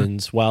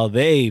generations while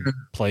they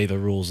play the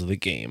rules of the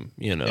game,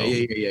 you know?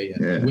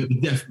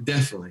 Yeah.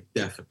 Definitely.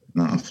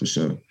 No, for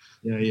sure.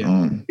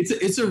 Yeah.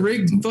 It's a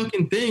rigged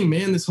fucking thing,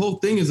 man. This whole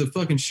thing is a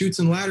fucking chutes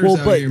and ladders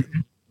out here.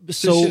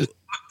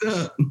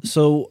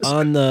 So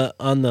on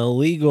the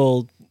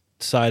legal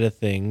side of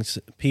things,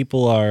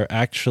 people are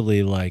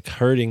actually like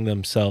hurting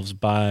themselves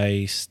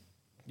by,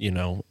 you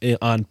know,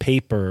 on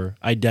paper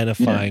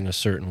identifying a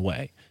certain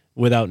way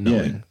without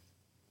knowing. Yeah,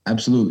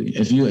 absolutely.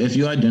 If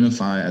you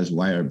identify as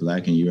white or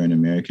black and you're an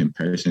American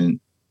person,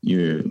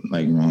 you're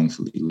like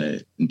wrongfully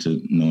led into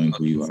knowing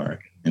who you are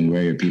and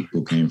where your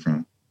people came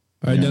from.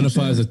 I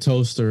identify as a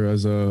toaster,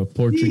 as a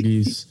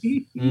Portuguese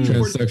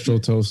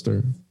transsexual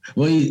toaster.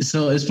 Well,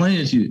 so it's funny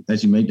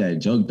that you make that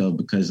joke though,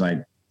 because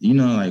like, you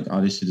know, like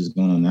all this shit is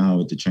going on now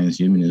with the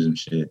transhumanism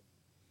shit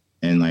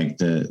and like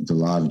the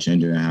law of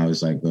gender and how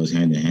it's like goes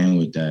hand in hand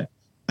with that.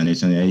 And they're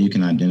saying, hey, you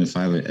can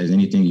identify as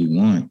anything you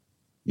want.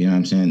 You know what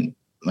I'm saying?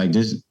 Like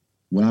this,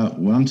 what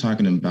I'm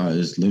talking about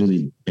is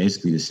literally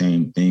basically the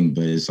same thing,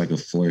 but it's like a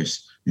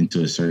force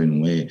into a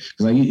certain way.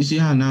 Cause like you see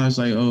how now it's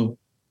like, oh,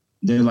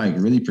 they're like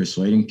really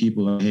persuading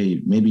people, like,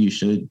 hey, maybe you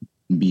should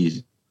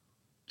be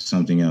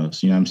something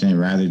else. You know what I'm saying?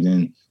 Rather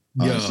than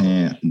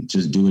saying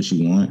just do what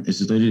you want. It's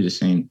literally the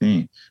same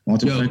thing.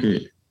 Walter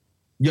Plecker.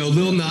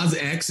 Lil Nas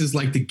X is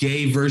like the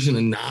gay version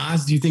of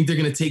Nas. Do you think they're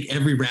gonna take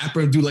every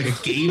rapper and do like a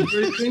gay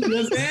version? You know what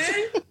I'm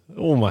saying?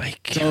 Oh my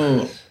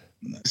god.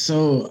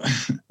 So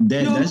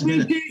that's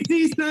been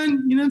Jay-Z,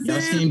 son. You know what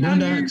I'm saying? Y'all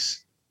seen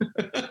Boondocks?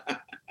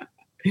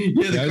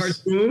 The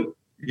cartoon.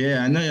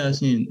 Yeah, I know y'all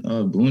seen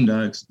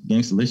Boondocks,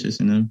 Gangstalicious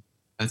and them.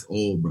 That's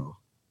old, bro.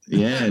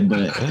 Yeah,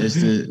 but it's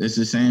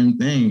the same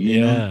thing.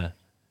 You know?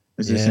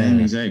 It's the same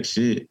exact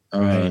shit. A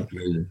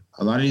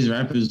lot of these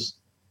rappers,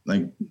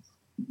 like,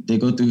 they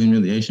go through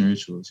humiliation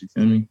rituals. You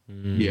feel me?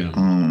 Yeah.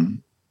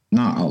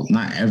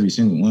 Not every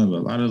single one, but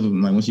a lot of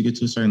them, like, once you get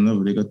to a certain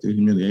level, they go through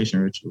humiliation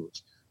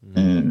rituals,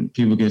 and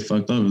people get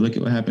fucked over. Look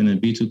at what happened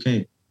in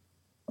B2K,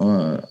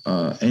 or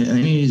any of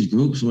these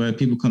groups where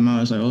people come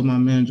out, it's like, oh, my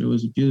manager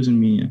was abusing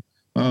me, and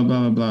blah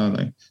blah blah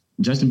blah. Like,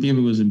 Justin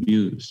Bieber was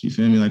abused. You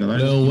feel me? Like a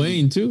lot of Lil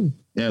Wayne too.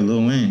 Yeah,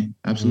 Lil Wayne,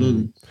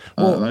 absolutely.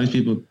 Well, a lot of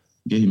people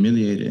get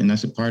humiliated, and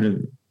that's a part of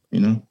it. You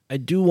know, I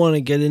do want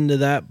to get into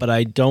that, but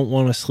I don't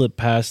want to slip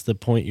past the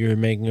point you were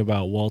making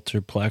about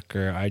Walter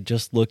Plecker. I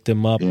just looked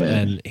him up,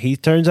 and he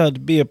turns out to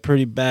be a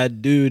pretty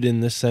bad dude in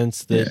the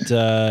sense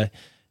that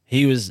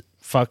he was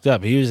fucked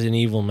up. He was an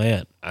evil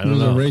man. I don't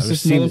know. A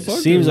racist motherfucker.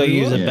 Seems like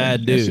he was a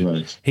bad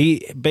dude.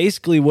 He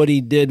basically what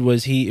he did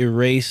was he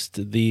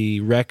erased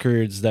the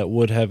records that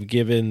would have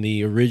given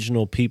the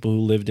original people who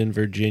lived in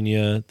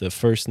Virginia, the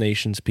First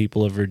Nations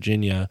people of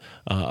Virginia,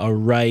 a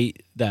right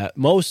that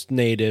most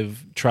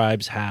native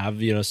tribes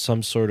have, you know,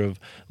 some sort of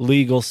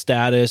legal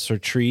status or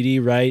treaty,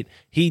 right?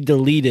 He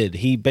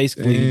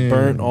basically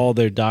burnt all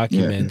their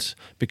documents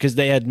because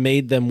they had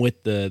made them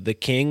with the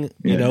king,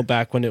 you know,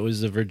 back when it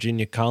was a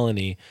Virginia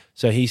colony.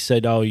 So he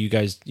said, "Oh, you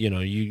guys, you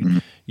know,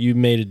 you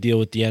made a deal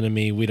with the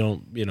enemy. We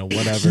don't, you know,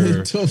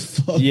 whatever." So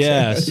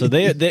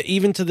they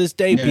even to this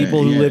day,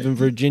 people who live in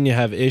Virginia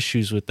have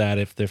issues with that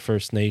if they're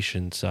First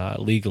Nations,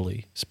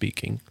 legally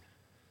speaking.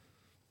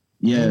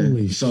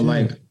 Yeah. So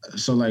like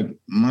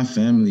my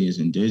family is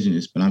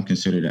indigenous, but I'm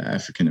considered an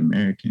African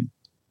American.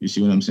 You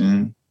see what I'm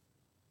saying?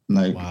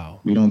 Like,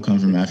 we don't come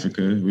from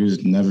Africa. We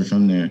was never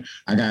from there.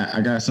 I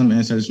got some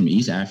ancestors from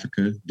East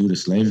Africa due to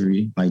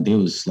slavery. Like, they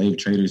was slave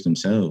traders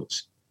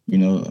themselves. You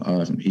know,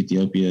 from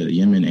Ethiopia,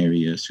 Yemen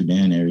area,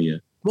 Sudan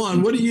area.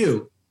 Juan, what are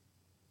you?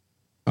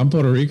 I'm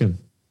Puerto Rican.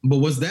 But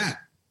what's that?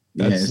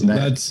 That's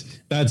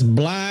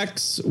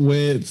blacks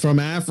from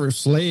Africa,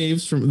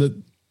 slaves from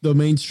the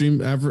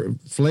mainstream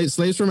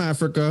slaves from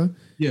Africa,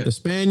 the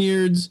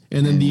Spaniards,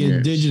 and then the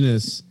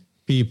indigenous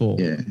people.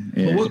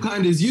 But what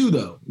kind is you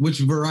though?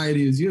 Which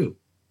variety is you?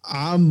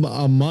 I'm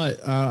a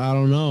mutt. I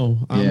don't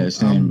know.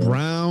 I'm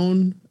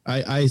brown.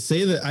 I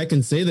say that I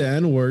can say the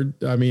N-word.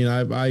 I mean,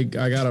 I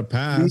got a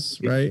pass,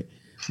 right?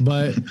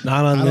 But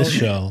not on this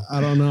show. I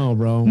don't know,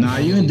 bro. Nah,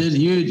 you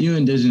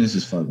indigenous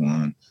as fuck,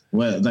 man.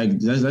 What, like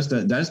that's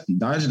the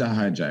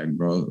hijack,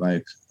 bro.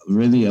 Like,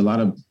 really, a lot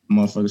of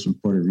motherfuckers from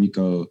Puerto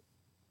Rico,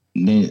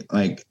 they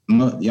like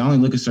you only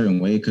look a certain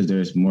way because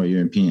there's more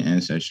European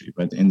ancestry.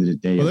 But at the end of the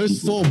day,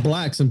 there's full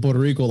blacks in Puerto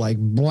Rico, like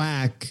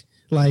black.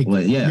 Like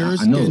your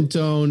skin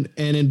tone,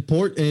 and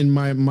in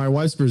my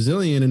wife's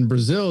Brazilian. In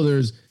Brazil,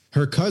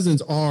 her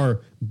cousins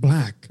are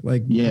black,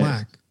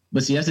 black.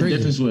 But see, that's the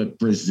difference with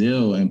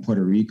Brazil and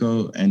Puerto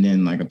Rico, and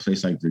then like a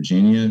place like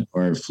Virginia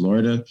or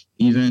Florida,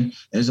 even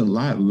there's a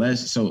lot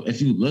less. So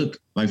if you look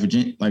like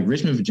Virginia, like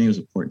Richmond, Virginia was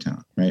a port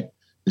town, right?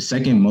 The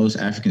second most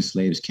African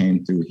slaves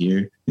came through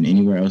here than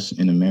anywhere else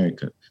in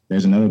America.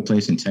 There's another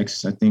place in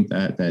Texas, I think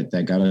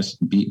that got us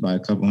beat by a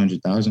couple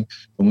 100,000.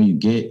 But when you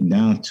get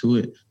down to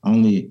it,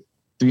 only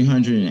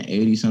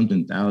 380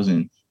 something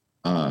thousand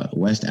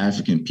West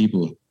African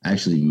people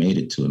actually made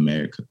it to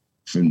America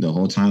from the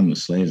whole time of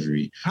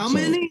slavery. How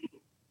many?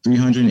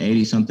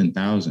 380 something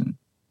thousand.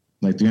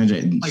 Like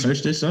 300.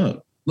 Search this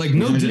up. Like,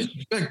 no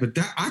disrespect, but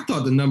I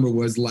thought the number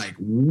was like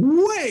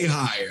way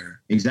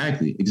higher.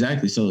 Exactly.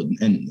 So,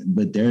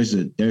 but there's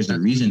a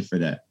reason for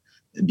that,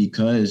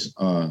 because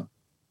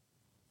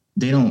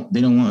they don't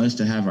want us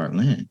to have our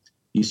land.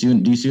 Do you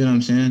see what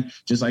I'm saying?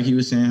 Just like he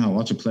was saying how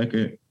Walter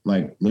Plecker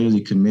like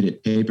literally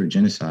committed paper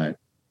genocide,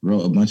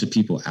 wrote a bunch of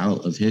people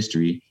out of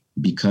history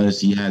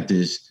because he had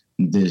this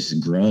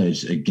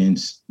grudge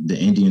against the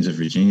Indians of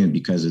Virginia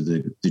because of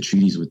the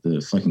treaties with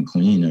the fucking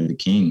queen or the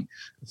king.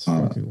 It's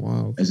fucking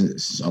wild.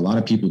 A lot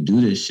of people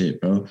do this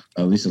shit, bro.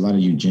 At least a lot of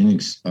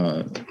eugenics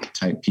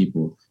type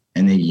people,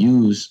 and they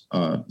use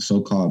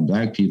so-called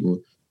black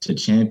people to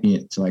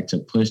champion, to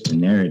push the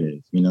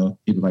narrative. You know,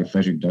 people like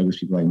Frederick Douglass,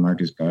 people like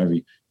Marcus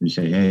Garvey, who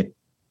say, "Hey,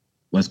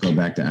 let's go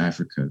back to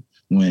Africa,"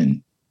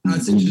 when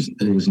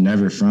it was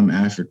never from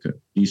Africa.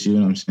 Do you see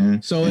what I'm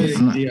saying? So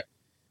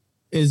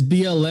is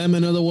BLM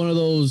another one of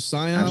those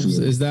psyops?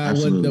 Absolutely. Is that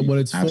what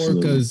it's for?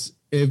 Because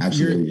if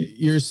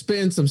you're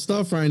spitting some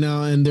stuff right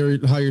now, and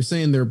how you're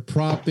saying they're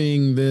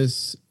propping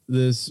this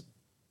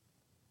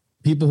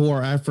people who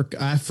are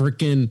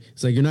African.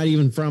 It's like, you're not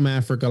even from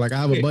Africa. Like, I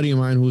have a buddy of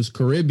mine who's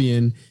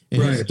Caribbean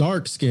and he's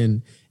dark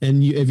skin,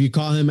 and if you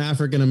call him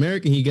African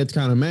American, he gets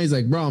kind of mad. He's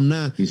like, bro, I'm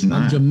not.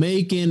 I'm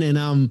Jamaican and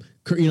I'm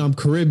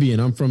Caribbean.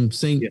 I'm from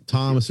St.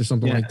 Thomas or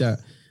something like that.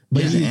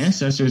 But his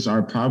ancestors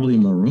are probably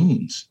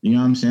maroons. You know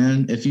what I'm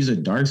saying? If he's a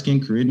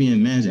dark-skinned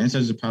Caribbean man, his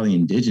ancestors are probably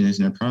indigenous,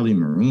 and they're probably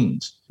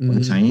maroons or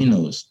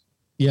Tainos.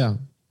 Yeah.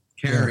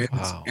 Caribs,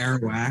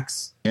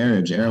 Arawaks.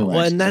 Well,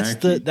 and that's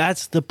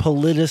the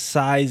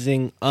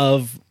politicizing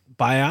of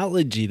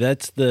biology.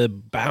 That's the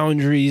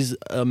boundaries,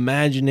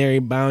 imaginary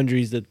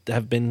boundaries that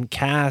have been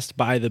cast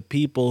by the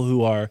people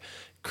who are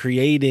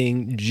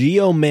creating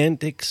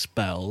geomantic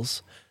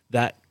spells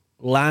that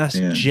last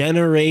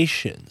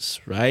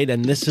generations, right?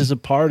 And this is a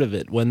part of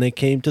it. When they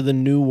came to the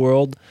New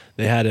World,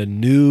 they had a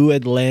new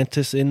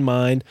Atlantis in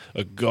mind,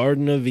 a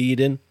Garden of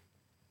Eden,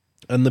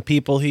 and the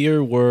people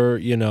here were,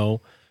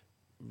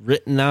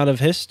 written out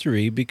of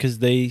history because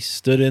they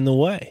stood in the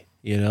way.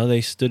 They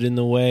stood in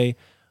the way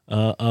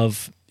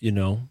of,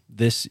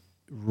 this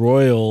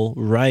royal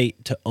right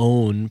to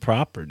own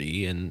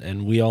property,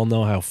 and we all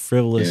know how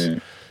frivolous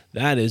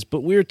that is.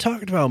 But we were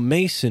talking about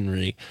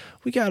masonry.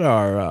 We got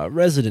our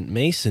resident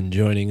mason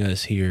joining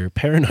us here,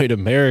 Paranoid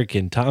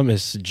American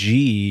Thomas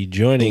G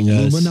joining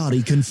Illuminati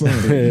us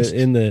confirmed.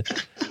 in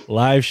the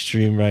live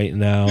stream right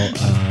now.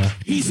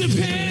 He's a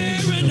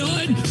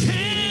paranoid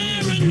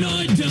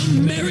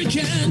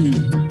American.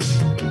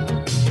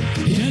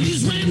 And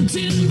he's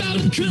ranting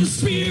about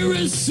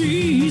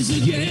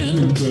conspiracies again.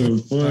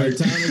 All right,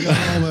 time to go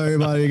home,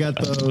 everybody. You got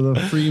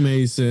the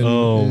Freemason.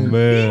 Oh,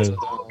 man.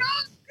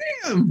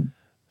 Damn.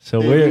 So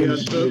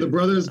the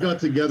brothers got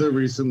together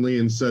recently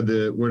and said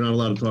that we're not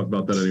allowed to talk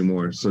about that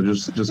anymore. So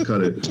just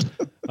cut it.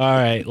 All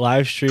right,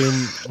 live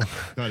stream.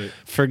 Cut it.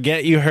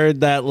 Forget you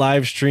heard that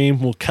live stream.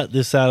 We'll cut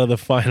this out of the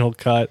final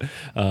cut.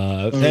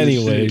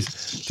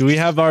 Anyways, do we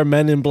have our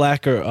Men in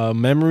Black or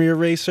memory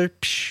eraser?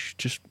 Psh,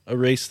 just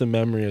erase the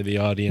memory of the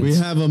audience. We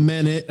have a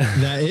minute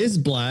that is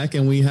black,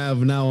 and we have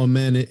now a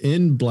minute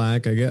in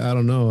black. I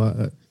don't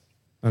know.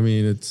 I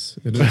mean, it is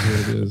what it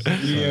is.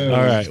 Yeah.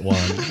 All right,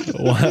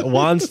 Juan.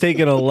 Juan's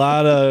taking a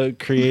lot of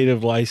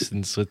creative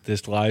license with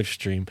this live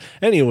stream.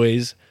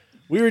 Anyways,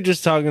 we were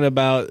just talking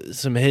about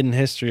some hidden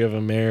history of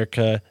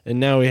America,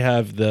 and now we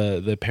have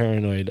the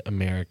Paranoid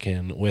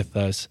American with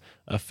us,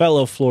 a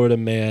fellow Florida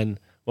man.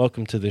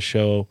 Welcome to the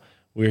show.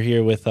 We're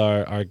here with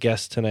our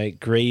guest tonight,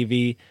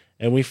 Gravy,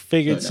 and we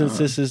figured since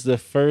this is the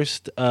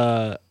first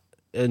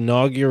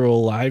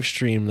inaugural live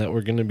stream that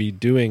we're going to be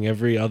doing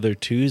every other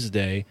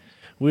Tuesday,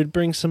 we'd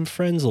bring some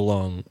friends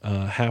along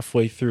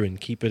halfway through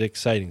and keep it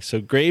exciting.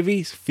 So,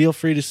 Gravy, feel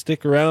free to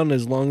stick around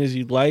as long as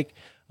you'd like.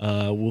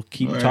 We'll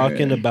keep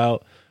talking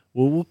about.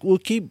 We'll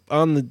keep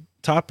on the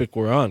topic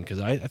we're on, because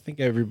I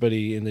think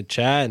everybody in the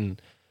chat and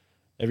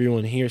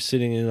everyone here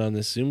sitting in on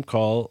this Zoom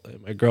call,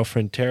 my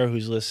girlfriend Tara,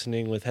 who's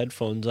listening with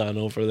headphones on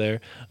over there,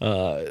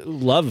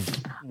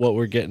 love what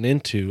we're getting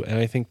into, and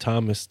I think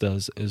Thomas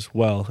does as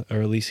well,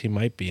 or at least he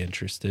might be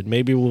interested.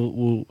 Maybe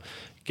we'll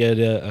get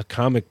a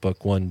comic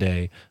book one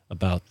day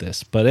about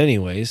this. But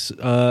anyways,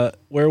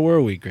 where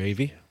were we,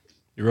 Gravy?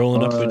 You're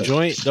rolling up a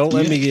joint? Don't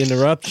let me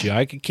interrupt you.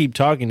 I could keep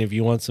talking if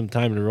you want some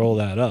time to roll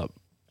that up.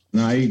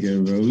 Nah, you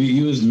good, bro.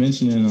 He was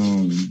mentioning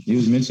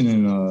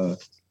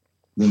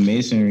the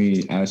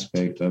masonry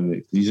aspect of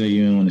it. You said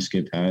you didn't want to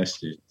skip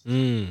past it.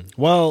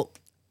 Well,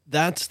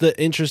 that's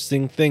the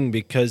interesting thing,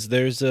 because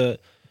there's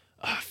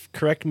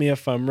correct me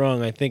if I'm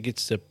wrong, I think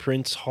it's the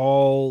Prince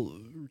Hall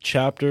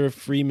chapter of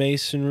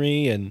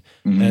Freemasonry, and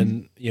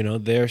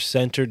they're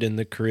centered in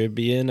the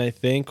Caribbean, I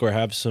think, or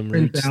have some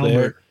Prince roots Albert.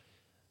 there.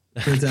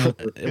 Prince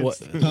Albert.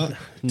 No.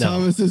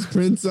 Thomas is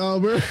Prince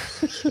Albert.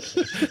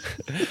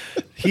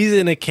 He's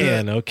in a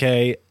can,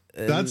 okay?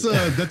 That's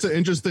an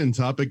interesting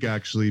topic,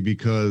 actually,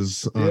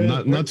 because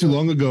not too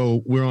long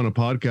ago we were on a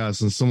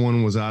podcast and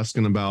someone was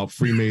asking about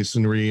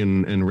Freemasonry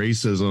and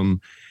racism,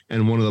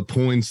 and one of the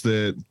points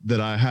that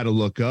I had to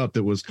look up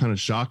that was kind of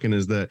shocking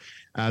is that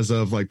as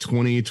of like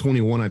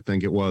 2021, I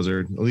think it was,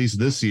 or at least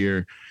this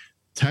year,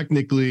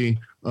 technically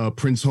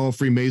Prince Hall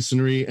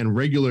Freemasonry and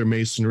regular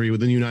Masonry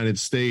within the United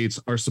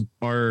States are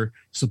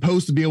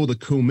supposed to be able to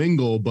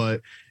commingle, but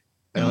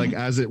like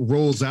as it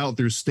rolls out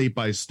through state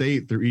by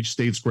state, through each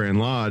state's Grand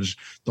Lodge,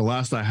 the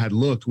last I had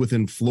looked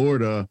within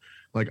Florida,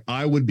 like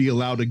I would be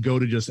allowed to go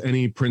to just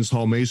any Prince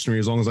Hall Masonry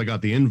as long as I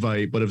got the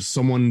invite. But if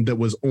someone that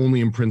was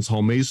only in Prince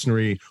Hall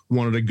Masonry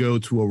wanted to go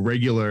to a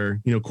regular,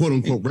 quote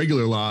unquote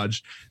regular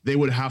lodge, they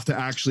would have to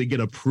actually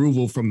get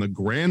approval from the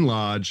Grand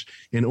Lodge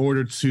in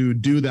order to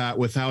do that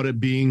without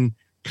it being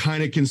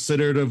kind of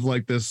considered of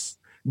like this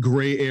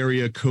gray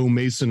area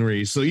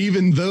co-masonry. So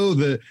even though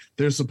that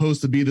there's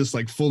supposed to be this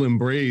like full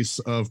embrace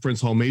of Prince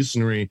Hall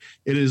Masonry,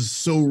 it is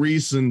so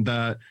recent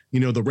that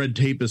the red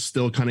tape is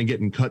still kind of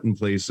getting cut in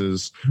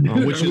places,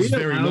 which is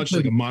very much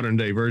like a modern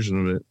day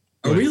version of it.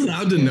 Are we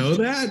allowed to know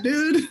that,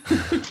 dude?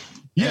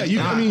 Yeah,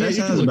 that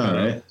sounds about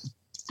right.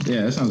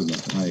 Yeah, that sounds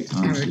about like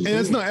honestly. And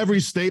it's not every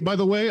state, by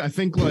the way. I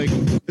think like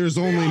there's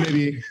only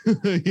maybe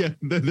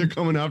they're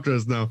coming after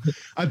us now.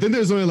 I think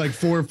there's only like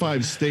 4 or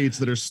 5 states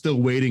that are still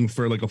waiting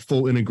for like a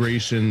full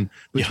integration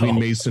between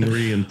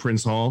Masonry and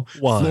Prince Hall.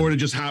 Florida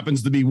just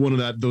happens to be one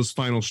of those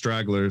final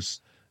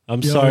stragglers.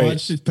 I'm sorry.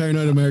 Watch this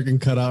Paranoid American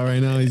cut out right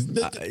now.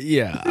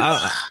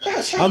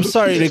 I'm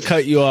sorry to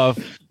cut you off,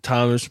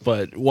 Thomas,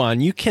 but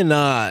Juan, you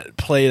cannot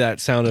play that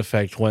sound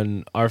effect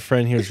when our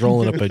friend here is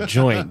rolling up a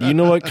joint. You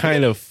know what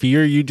kind of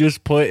fear you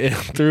just put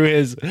through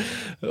his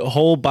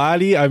whole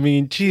body? I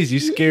mean, geez, you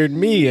scared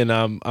me, and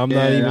I'm not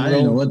even. I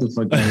didn't know what the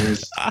fuck that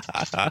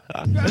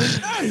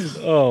is.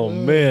 Oh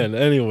man.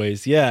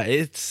 Anyways, yeah,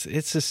 it's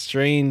a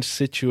strange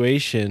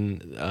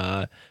situation.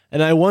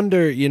 And I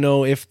wonder,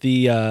 if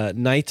the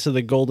Knights of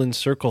the Golden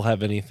Circle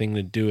have anything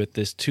to do with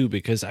this too,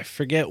 because I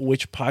forget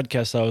which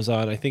podcast I was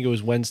on. I think it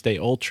was Wednesday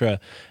Ultra,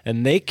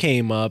 and they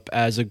came up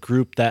as a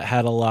group that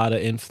had a lot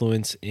of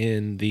influence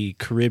in the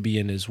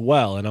Caribbean as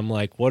well. And I'm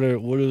like, what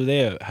do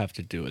they have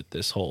to do with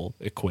this whole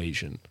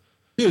equation?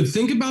 Dude,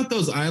 think about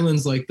those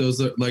islands like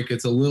those, like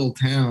it's a little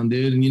town,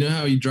 dude. And you know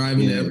how you drive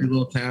into every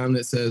little town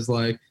that says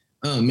like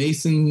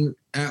Mason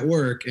at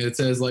work, and it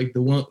says like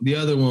the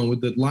other one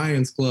with the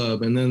Lions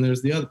Club, and then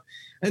there's the other.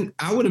 And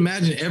I would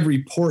imagine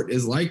every port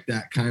is like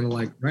that, kind of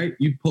like, right?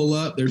 You pull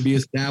up, there'd be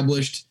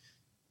established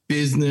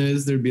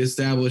business, there'd be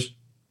established,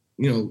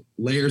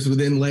 layers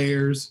within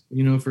layers,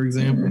 for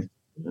example.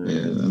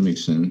 Yeah, that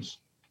makes sense.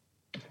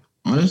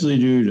 Honestly,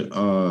 dude,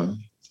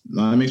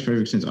 that makes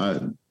perfect sense.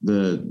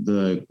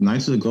 The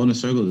Knights of the Golden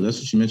Circle, that's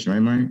what you mentioned,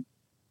 right, Mark?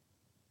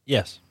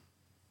 Yes.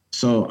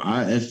 So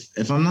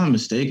if I'm not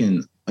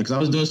mistaken, because I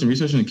was doing some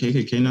research on the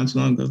KKK not too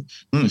long ago,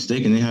 if I'm not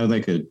mistaken, they have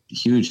like a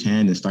huge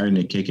hand in starting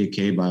the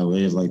KKK by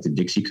way of like the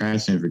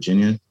Dixiecrats in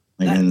Virginia,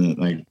 in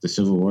like the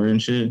Civil War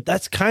and shit.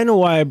 That's kind of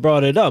why I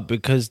brought it up,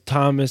 because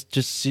Thomas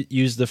just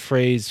used the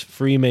phrase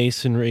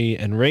Freemasonry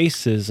and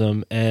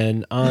racism,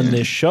 and on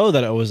this show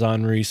that I was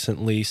on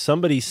recently,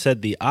 somebody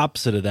said the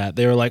opposite of that.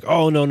 They were like,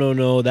 "Oh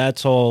no,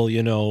 that's all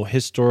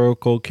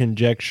historical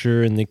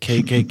conjecture, and the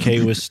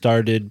KKK was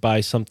started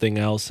by something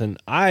else." And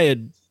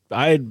I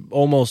had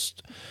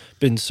almost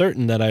been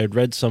certain that I had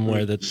read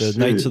somewhere that the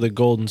Knights of the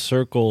Golden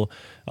Circle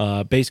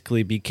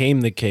basically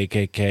became the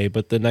KKK,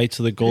 but the Knights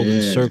of the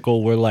Golden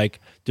Circle were like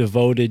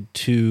devoted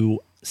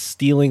to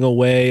stealing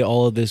away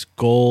all of this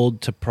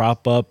gold to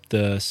prop up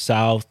the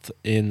South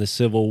in the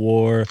Civil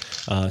War,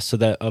 so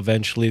that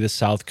eventually the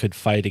South could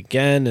fight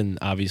again, and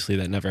obviously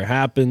that never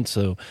happened.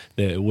 So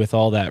with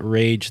all that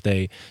rage,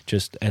 they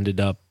just ended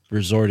up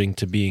resorting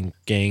to being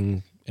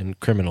gang and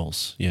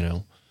criminals, Yeah,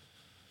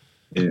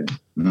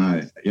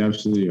 no, you're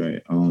absolutely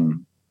right.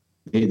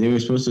 They were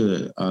supposed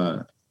to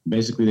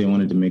basically they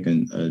wanted to make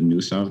a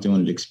new South. They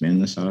wanted to expand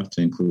the South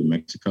to include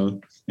Mexico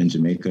and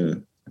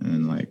Jamaica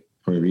and like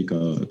Puerto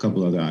Rico, a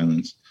couple other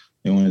islands.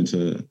 They wanted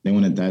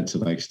that to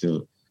like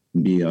still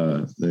be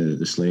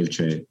the slave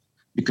trade,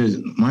 because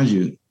mind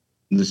you,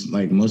 this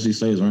like most of these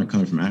slaves weren't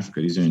coming from Africa.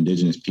 These are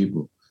indigenous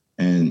people,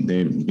 and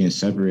they're being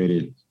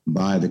separated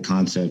by the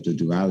concept of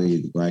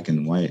duality, the black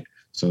and white.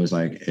 So it's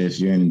like, if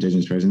you're an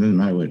indigenous person, it doesn't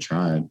matter what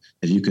tribe,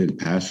 if you could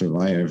pass for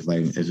life,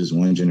 like if it's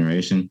one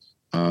generation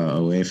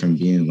away from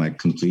being like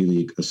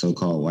completely a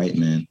so-called white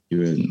man, you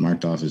were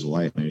marked off as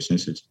white on your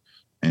census.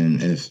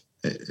 And if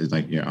it's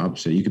like your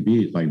opposite, you could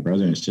be like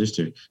brother and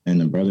sister, and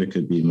the brother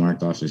could be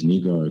marked off as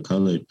Negro or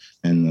colored,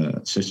 and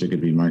the sister could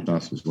be marked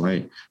off as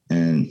white.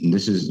 And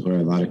this is where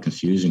a lot of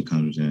confusion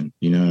comes in.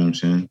 You know what I'm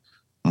saying?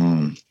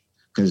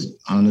 Because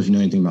I don't know if you know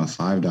anything about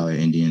 $5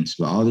 Indians,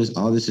 but all this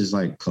is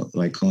like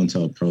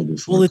COINTELPRO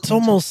before. Well, it's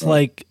almost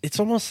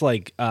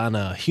like on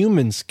a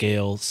human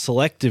scale,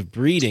 selective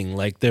breeding.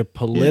 Like they're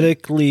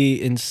politically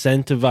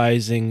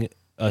incentivizing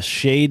a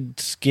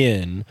shade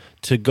skin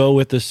to go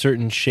with a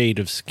certain shade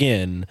of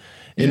skin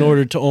in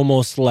order to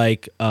almost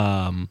like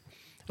maximize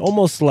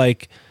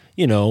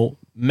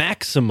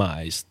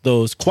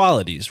those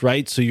qualities,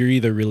 right? So you're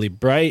either really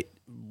bright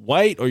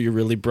white, or you're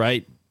really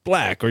bright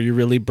black, or you're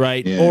really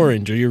bright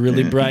orange, or you're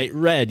really bright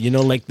red.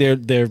 Like they're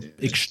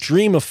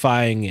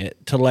extremifying it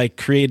to like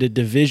create a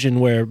division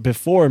where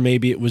before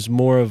maybe it was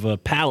more of a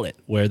palette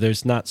where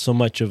there's not so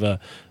much of a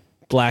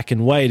black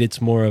and white.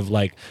 It's more of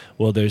like,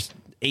 well, there's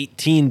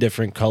 18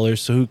 different colors,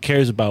 so who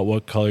cares about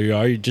what color you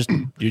are? You're just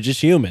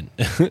human.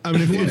 I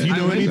mean, if you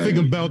know anything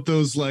about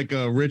those like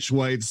rich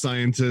white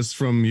scientists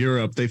from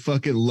Europe, they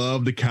fucking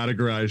love to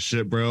categorize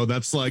shit, bro.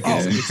 That's like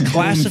it's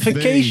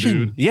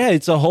classification. Yeah,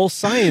 it's a whole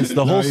science.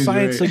 The whole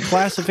science of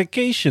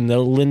classification.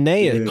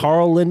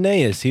 Carl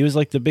Linnaeus, he was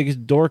like the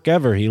biggest dork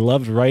ever. He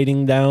loved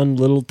writing down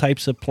little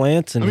types of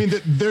plants. And I mean,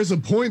 there's a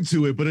point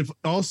to it, but if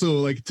also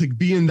like to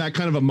be in that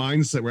kind of a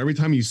mindset where every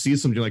time you see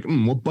something, you're like,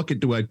 what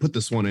bucket do I put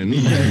this one in?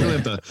 I really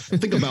have to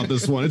think about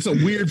this one. It's a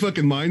weird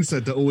fucking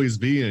mindset to always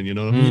be in, You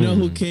know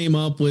who came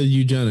up with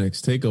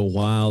eugenics? Take a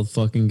wild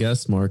fucking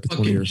guess, Mark. It's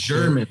one of your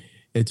German.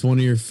 It's one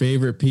of your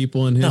favorite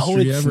people in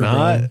history ever.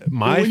 Not bro.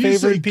 My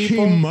favorite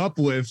people. Came up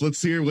with.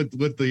 Let's hear what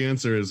the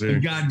answer is here.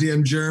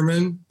 Goddamn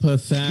German.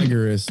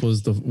 Pythagoras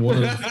was one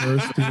of the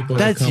first people.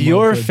 That's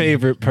your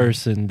favorite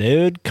person,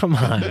 dude. Come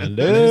on,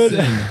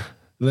 dude.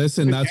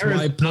 Listen. That's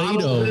why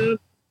Plato.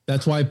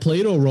 That's why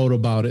Plato wrote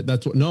about it.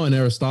 And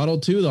Aristotle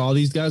too. All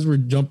these guys were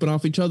jumping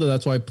off each other.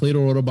 That's why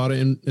Plato wrote about it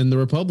in the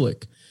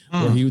Republic,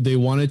 where they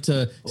wanted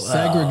to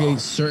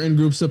segregate certain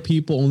groups of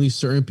people. Only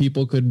certain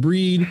people could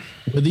breed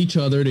with each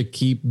other to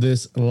keep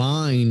this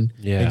line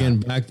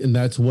again back. And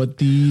that's what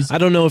these. I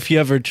don't know if you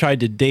ever tried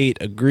to date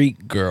a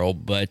Greek girl,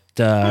 but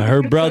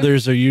her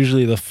brothers are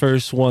usually the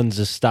first ones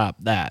to stop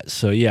that.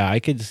 So yeah, I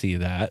could see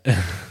that.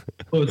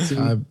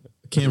 I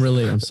can't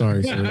relate. I'm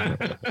sorry.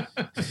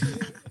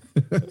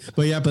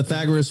 But yeah,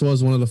 Pythagoras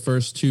was one of the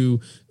first to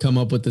come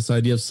up with this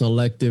idea of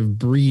selective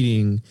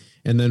breeding.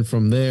 And then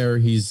from there,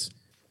 he's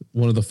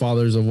one of the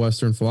fathers of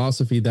Western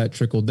philosophy that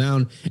trickled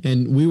down.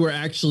 And we were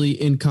actually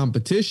in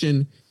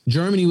competition.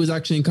 Germany was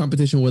actually in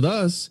competition with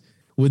us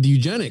with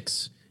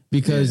eugenics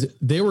because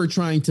they were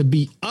trying to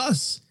beat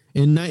us.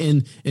 In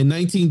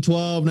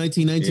 1912,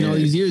 1919, all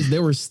these years, they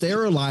were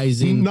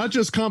sterilizing. Not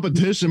just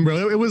competition,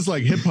 bro. It was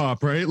like hip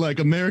hop, right? Like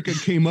America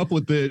came up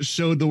with it,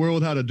 showed the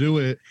world how to do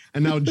it.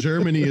 And now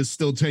Germany is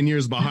still 10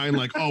 years behind.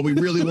 Like, oh, we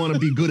really want to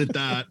be good at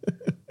that.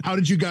 how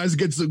did you guys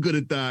get so good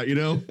at that? You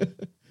know?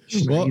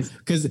 Well,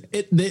 because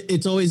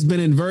it's always been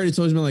inverted. It's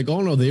always been like,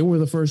 oh no, they were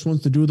the first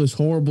ones to do this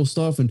horrible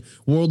stuff and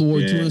World War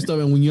II and stuff.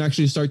 And when you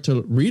actually start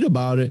to read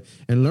about it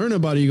and learn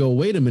about it, you go,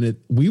 wait a minute,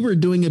 we were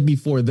doing it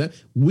before that.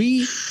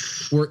 We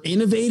were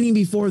innovating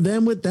before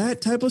them with that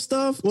type of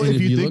stuff. Well,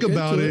 if you think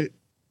about it,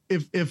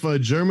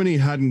 if Germany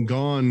hadn't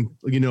gone,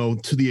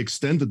 to the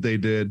extent that they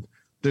did,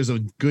 there's a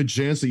good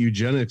chance that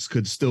eugenics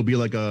could still be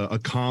like a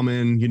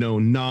common,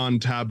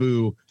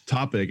 non-taboo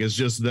topic. It's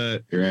just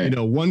that,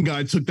 one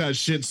guy took that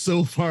shit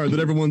so far that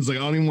everyone's like,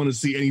 I don't even want to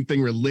see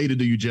anything related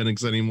to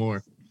eugenics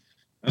anymore.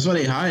 That's why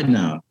they hide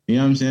now. You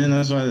know what I'm saying?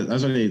 That's why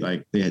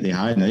they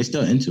hide now. They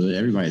still into it.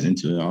 Everybody's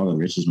into it. All the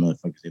richest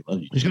motherfuckers, they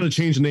love you. Just gotta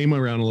change the name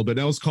around a little bit.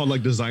 Now it's called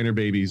like designer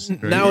babies.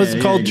 Right? Now it's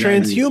called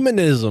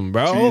transhumanism,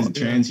 bro.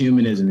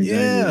 Transhumanism. Exactly.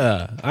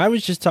 Yeah. I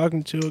was just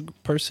talking to a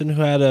person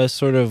who had a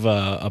sort of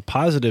a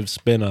positive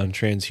spin on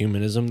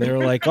transhumanism. They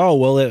were like, oh,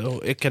 well,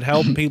 it could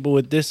help people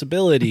with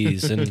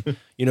disabilities. And,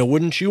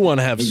 wouldn't you want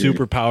to have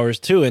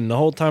superpowers too? And the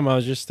whole time I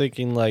was just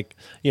thinking like,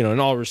 in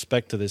all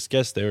respect to this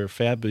guest, they were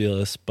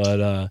fabulous.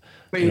 But,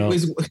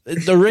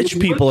 the rich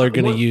people are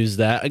going to use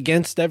that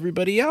against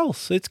everybody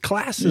else. It's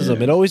classism.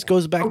 It always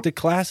goes back to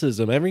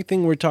classism.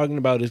 Everything we're talking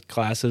about is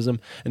classism,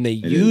 and they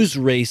use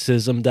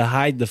racism to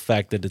hide the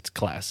fact that it's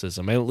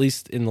classism, at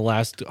least in the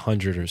last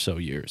 100 or so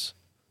years.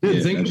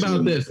 Dude, think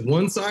about this.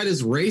 One side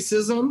is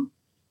racism.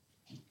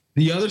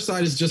 The other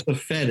side is just a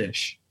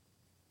fetish.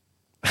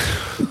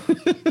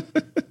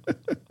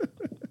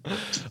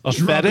 A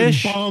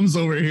fetish? Bombs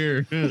over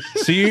here.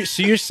 So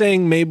you're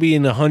saying maybe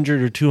in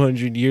 100 or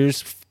 200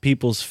 years,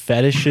 people's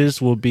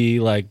fetishes will be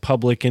like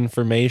public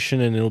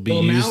information and it'll be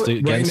used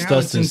against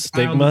us as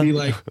stigma?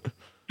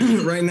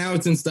 Right now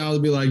it's in style to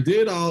be like,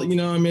 dude,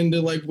 I'm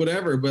into like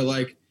whatever, but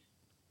like,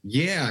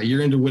 yeah,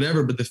 you're into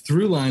whatever, but the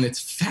through line,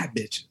 it's fat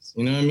bitches,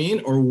 you know what I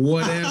mean? Or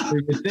whatever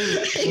you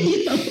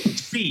think.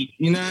 Feet,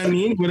 you know what I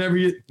mean? Whatever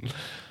you...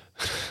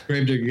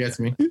 Gravedigger gets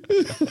me.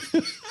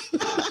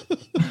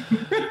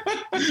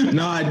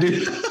 No, I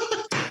do.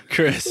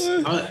 Chris,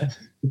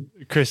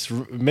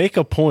 make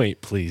a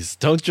point, please.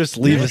 Don't just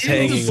leave us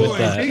hanging with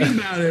that. Think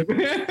about it,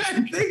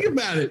 man. Think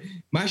about it.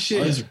 My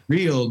shit is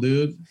real,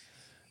 dude.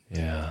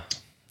 Yeah.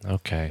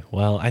 Okay.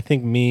 Well, I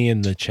think me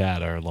and the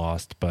chat are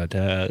lost, but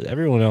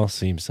everyone else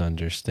seems to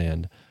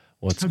understand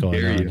what's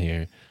going on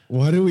here.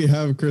 Why do we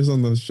have Chris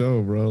on the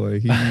show, bro?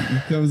 Like he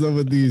comes up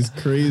with these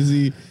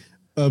crazy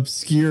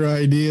obscure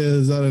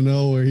ideas out of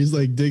nowhere. He's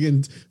like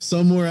digging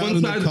somewhere out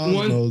in the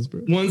cosmos, bro.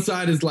 One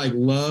side is like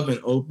love and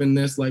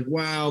openness, like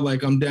wow,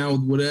 like I'm down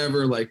with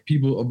whatever, like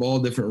people of all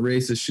different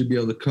races should be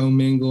able to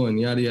commingle and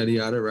yada yada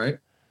yada, right?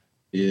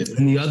 Yeah.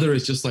 And the other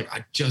is just like,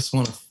 I just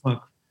want to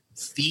fuck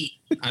feet.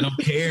 I don't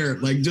care,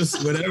 like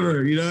just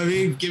whatever, you know what I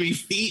mean? Give me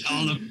feet,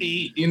 all the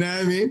feet, you know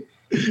what I mean?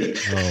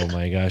 Oh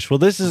my gosh. Well,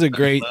 this is a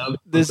great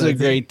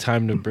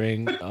time to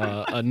bring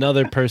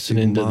another person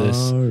into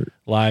this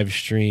live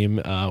stream.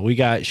 We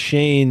got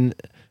Shane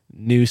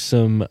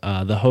Newsome,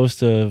 the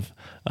host of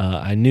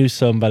I Knew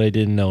Some But I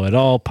Didn't Know It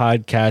All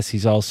podcast.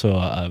 He's also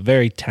a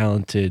very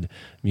talented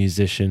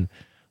musician.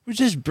 We're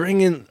just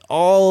bringing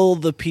all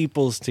the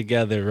peoples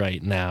together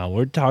right now.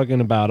 We're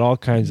talking about all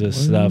kinds of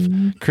stuff.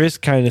 Chris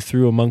kind of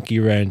threw a monkey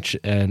wrench,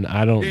 and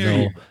I don't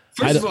know.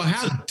 First of all,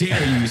 how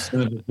dare you,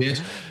 son of a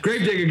bitch?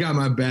 Gravedigger got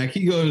my back.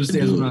 He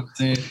understands what I'm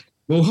saying.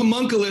 Well,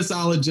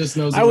 homunculosologist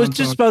knows. I was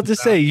just about to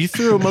say, you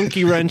threw a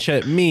monkey wrench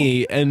at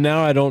me, and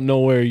now I don't know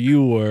where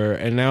you were,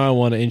 and now I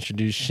want to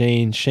introduce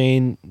Shane.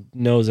 Shane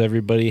knows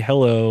everybody.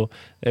 Hello,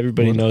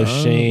 everybody knows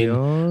Shane.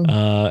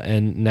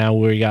 And now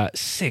we got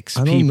 6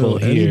 people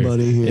here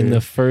in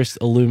the first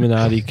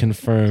Illuminati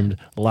confirmed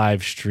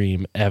live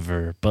stream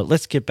ever. But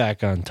let's get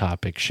back on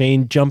topic.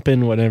 Shane, jump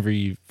in whenever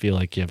you feel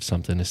like you have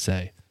something to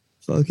say.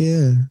 Fuck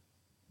yeah.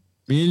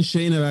 Me and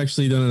Shane have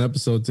actually done an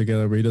episode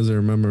together, but he doesn't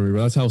remember me.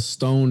 But that's how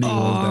stoned he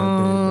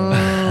was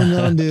that day,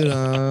 bro. No, dude.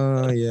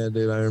 Yeah,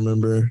 dude, I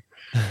remember.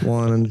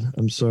 Juan,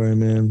 I'm sorry,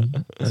 man.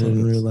 I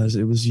didn't realize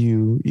it was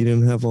you. You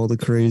didn't have all the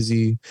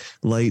crazy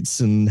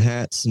lights and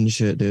hats and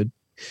shit, dude.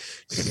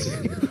 I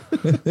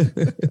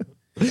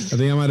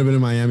think I might have been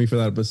in Miami for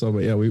that episode,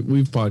 but yeah,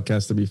 we've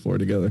podcasted before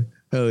together.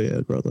 Hell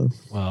yeah, brother.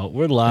 Well,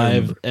 we're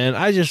live, and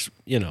I just,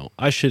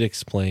 I should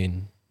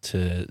explain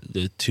to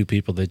the 2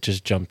 people that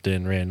just jumped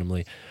in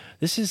randomly.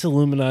 This is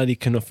Illuminati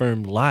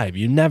confirmed live.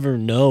 You never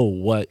know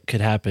what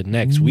could happen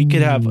next. We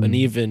could have an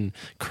even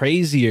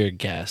crazier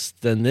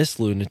guest than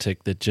this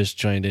lunatic that just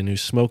joined in,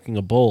 who's smoking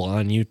a bowl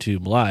on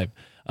YouTube live.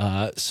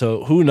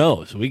 So who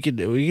knows? We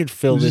could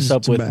fill this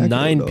up with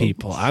 9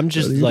 people. I'm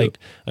just like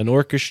an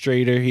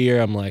orchestrator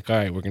here. I'm like, all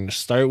right, we're gonna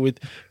start with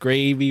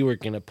Gravy. We're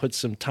gonna put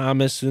some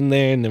Thomas in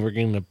there, and then we're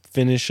gonna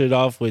finish it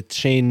off with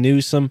Shane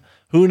Newsome.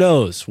 Who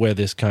knows where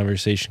this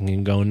conversation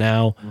can go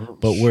now?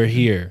 But we're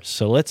here,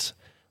 so let's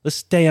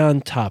stay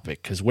on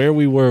topic, because where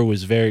we were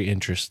was very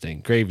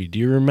interesting. Gravy, do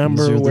you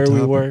remember where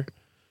we were?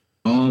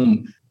 I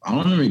don't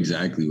remember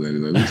exactly where we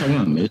were. We were talking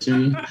about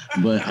mystery,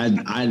 but I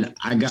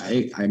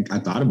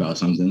thought about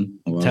something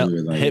while we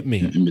were like hit me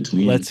in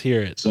between. Let's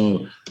hear it.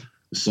 So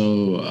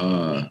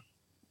So,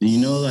 do you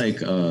know,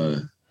 like,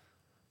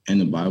 in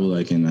the Bible,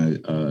 like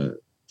in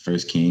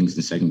First Kings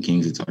and Second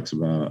Kings, it talks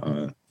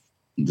about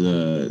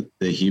the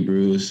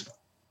Hebrews,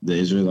 the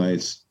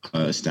Israelites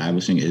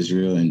establishing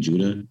Israel and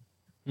Judah,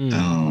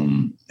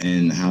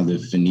 and how the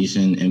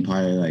Phoenician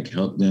Empire like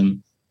helped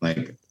them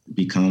like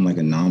become like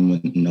a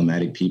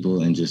nomadic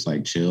people and just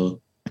like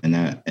chill in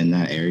that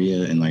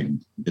area and like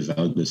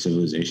develop the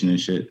civilization and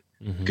shit,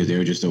 because they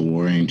were just a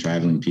warring,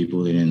 traveling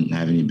people. They didn't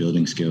have any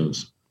building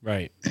skills.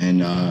 Right.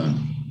 And I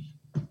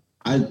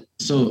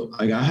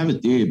have a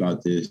theory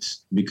about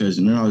this, because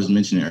remember I was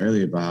mentioning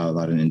earlier about how a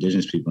lot of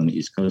indigenous people on the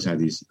East Coast have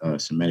these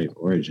Semitic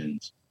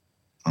origins.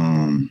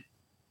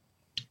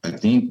 I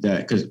think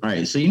that because, all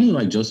right, so you know,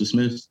 like Joseph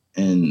Smith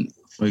and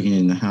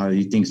fucking how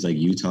he thinks like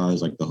Utah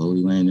is like the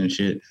Holy Land and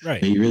shit.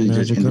 Right. But he really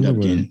Magic just ended up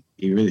underwear. getting,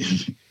 he really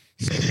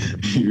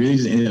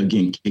just ended up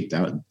getting kicked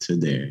out to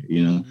there,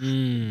 you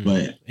know?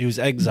 But he was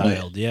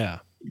exiled. Yeah.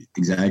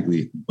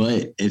 Exactly.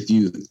 But if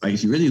you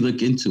really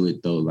look into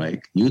it though,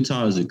 like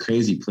Utah is a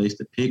crazy place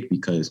to pick,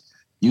 because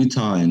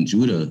Utah and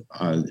Judah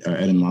are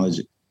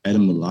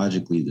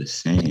etymologically the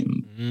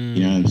same.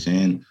 You know what I'm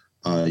saying?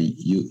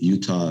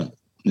 Utah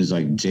is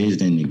like J's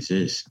didn't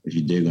exist, if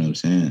you dig what I'm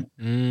saying.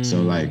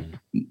 So like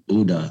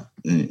Uda,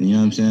 you know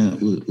what I'm saying?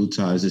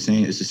 Utah is the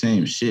same. It's the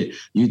same shit.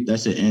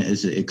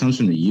 It comes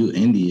from the Ute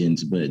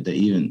Indians, but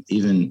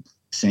even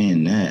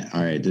saying that,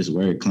 all right, this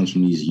word comes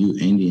from these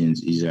Ute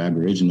Indians, these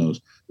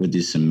Aboriginals with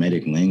this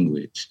Semitic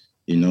language.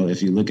 You know,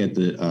 if you look at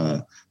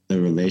the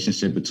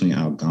relationship between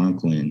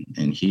Algonquin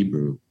and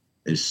Hebrew,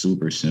 is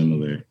super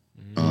similar.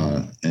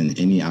 And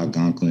any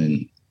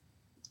Algonquin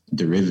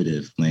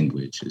derivative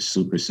language is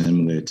super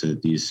similar to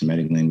these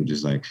Semitic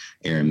languages like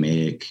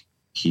Aramaic,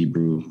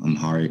 Hebrew,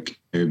 Amharic,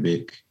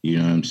 Arabic. You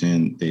know what I'm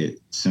saying? They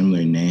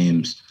similar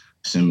names,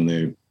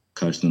 similar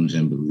customs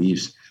and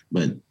beliefs,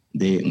 but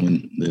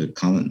when the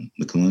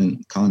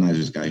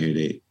colonizers got here,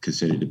 they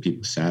considered the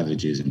people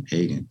savages and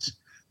pagans.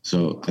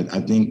 So I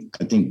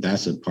think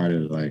that's a part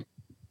of like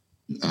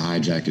a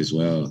hijack as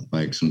well,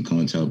 like some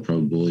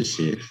COINTELPRO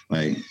bullshit.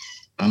 Like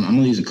I'm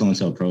only using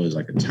COINTELPRO as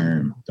like a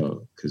term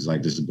though, because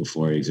like this is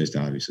before it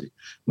existed, obviously.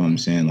 But I'm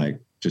saying like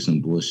just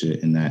some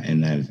bullshit in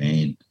that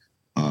vein.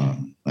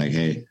 Like,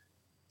 hey,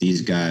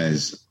 these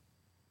guys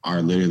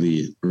are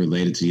literally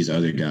related to these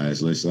other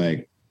guys. Let's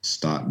like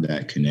stop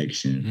that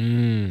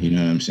connection. You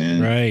know what I'm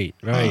saying? Right.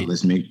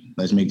 Let's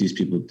make these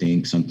people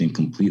think something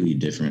completely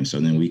different, so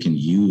then we can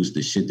use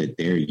the shit that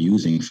they're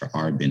using for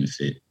our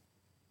benefit.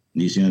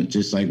 These, you know,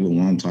 just like what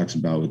Juan talks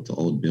about with the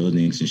old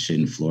buildings and shit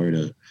in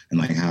Florida, and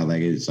like how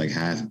like it's like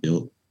half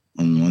built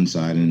on one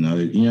side and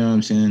another. You know what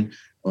I'm saying?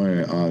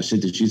 Or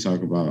shit that you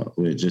talk about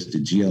with just the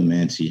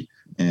geomancy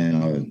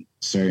and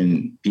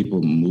certain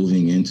people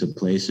moving into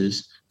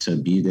places to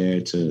be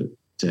there to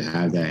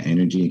have that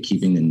energy and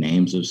keeping the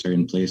names of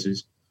certain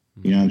places.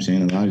 You know what I'm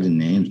saying? A lot of the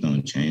names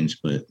don't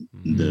change, but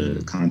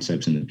the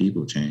concepts and the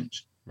people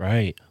change.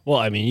 Right. Well,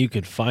 I mean, you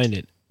could find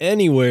it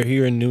anywhere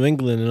here in New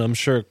England, and I'm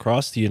sure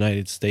across the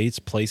United States,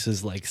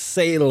 places like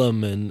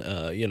Salem and,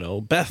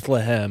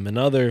 Bethlehem and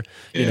other,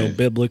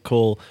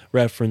 biblical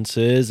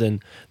references,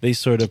 and they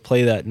sort of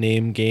play that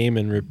name game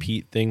and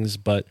repeat things.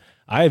 But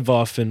I've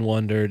often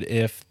wondered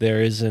if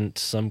there isn't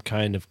some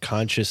kind of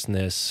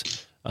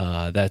consciousness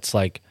that's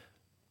like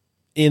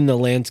in the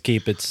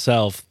landscape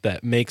itself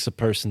that makes a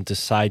person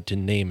decide to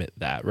name it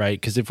that,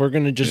 right? Because if we're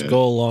going to just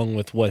go along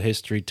with what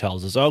history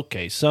tells us,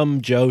 okay,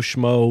 some Joe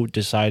Schmo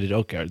decided,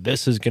 okay,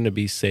 this is going to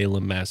be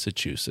Salem,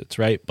 Massachusetts,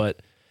 right?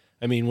 But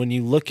I mean, when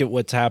you look at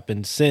what's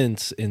happened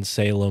since in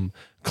Salem,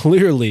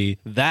 clearly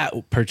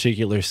that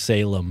particular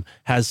Salem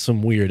has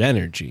some weird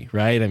energy,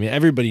 right? I mean,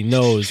 everybody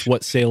knows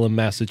what Salem,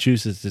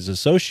 Massachusetts is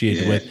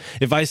associated with.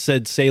 If I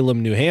said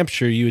Salem, New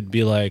Hampshire, you would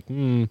be like,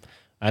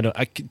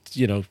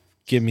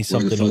 give me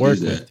something to work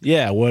with.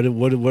 Yeah, what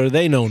are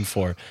they known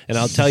for? And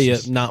I'll tell you,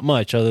 not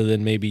much other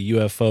than maybe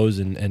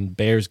UFOs and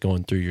bears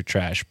going through your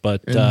trash.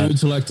 But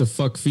dudes who like to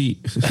fuck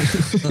feet.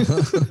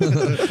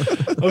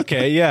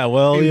 Okay, yeah,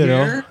 well,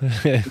 where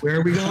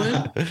are we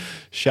going?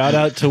 Shout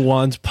out to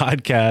Juan's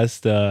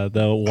podcast,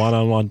 the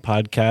One-on-One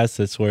podcast.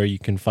 That's where you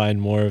can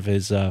find more of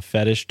his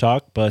fetish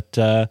talk. But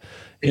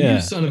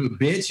You son of a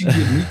bitch, you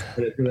give me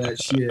credit for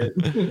that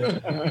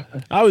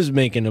shit. I was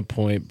making a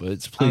point, but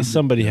please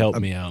somebody help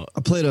me out.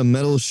 I played a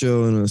metal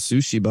show in a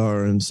sushi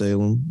bar in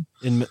Salem.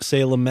 In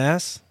Salem,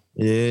 Mass?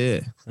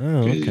 Yeah. Oh,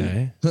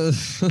 okay. Dude,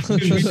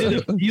 we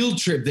did a field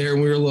trip there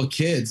when we were little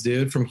kids,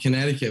 dude, from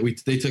Connecticut.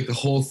 They took the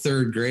whole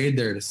third grade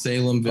there to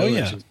Salem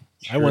Village. Oh,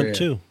 yeah. I went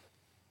too.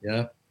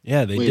 Yeah.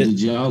 Yeah, they did.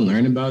 Did y'all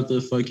learn about the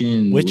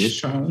fucking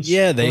witch trials?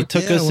 Yeah, they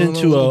took us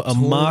into a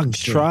mock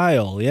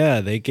trial.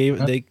 Yeah, they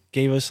gave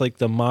us like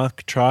the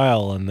mock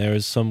trial, and there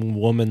was some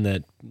woman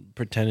that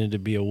pretended to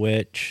be a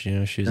witch. You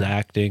know, she was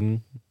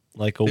acting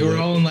like a They were witch.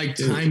 all in like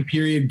time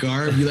period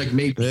garb. You like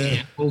made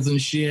candles and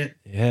shit.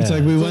 Yeah. It's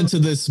like we went to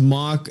this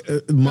mock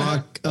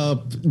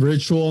up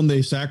ritual and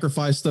they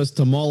sacrificed us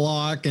to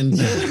Moloch and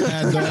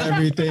had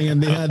everything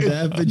and they had the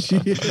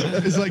effigy.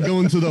 It's like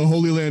going to the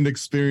Holy Land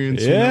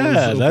experience.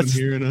 Yeah, that's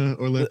here in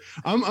Orlando.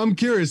 I'm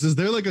curious. Is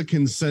there like a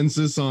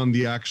consensus on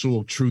the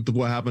actual truth of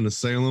what happened to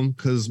Salem?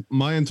 Because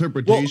my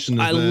interpretation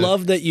I is that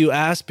love that you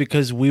asked,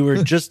 because we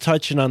were just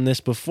touching on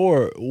this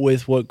before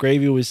with what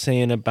Gravy was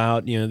saying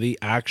about, you know, the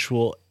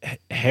actual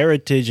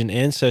heritage and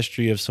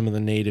ancestry of some of the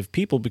native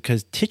people,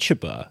 because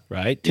Tituba,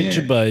 right?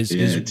 Tituba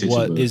is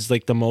what is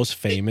like the most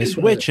famous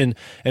witch, and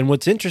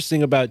what's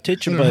interesting about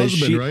Tituba is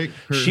she her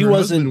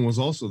wasn't husband was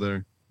also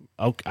there.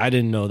 Okay, I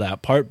didn't know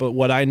that part, but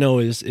what I know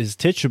is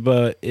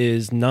Tituba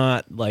is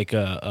not like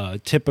a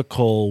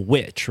typical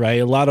witch, right?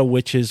 A lot of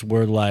witches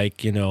were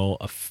like, you know,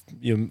 a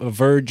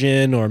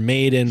virgin or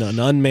maiden, an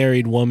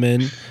unmarried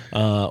woman,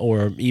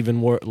 or even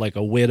more like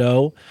a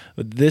widow.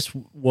 This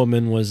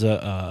woman was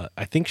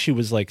I think she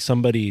was like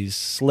somebody's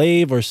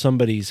slave or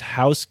somebody's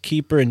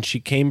housekeeper, and she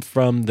came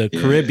from the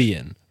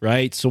Caribbean.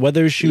 Right. So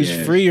whether she was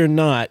free or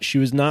not, she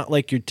was not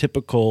like your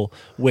typical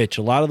witch.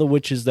 A lot of the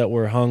witches that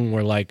were hung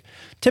were like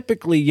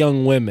typically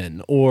young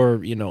women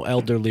or, you know,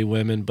 elderly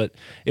women. But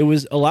it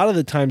was a lot of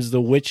the times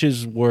the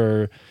witches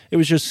it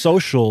was just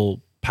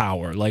social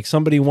power. Like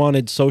somebody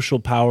wanted social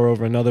power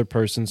over another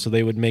person. So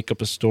they would make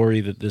up a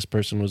story that this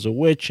person was a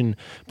witch.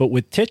 But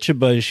with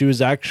Tituba, she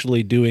was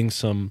actually doing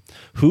some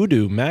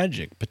hoodoo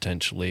magic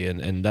potentially.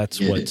 And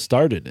that's what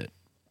started it.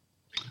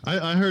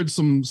 I heard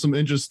some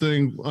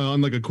interesting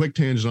on like a quick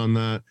tangent on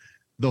that.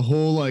 The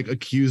whole like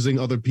accusing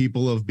other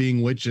people of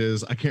being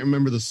witches. I can't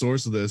remember the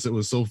source of this. It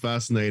was so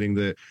fascinating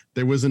that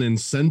there was an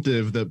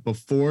incentive that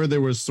before there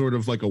was sort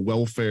of like a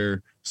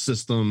welfare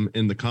system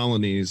in the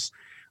colonies,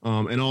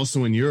 and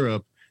also in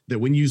Europe, that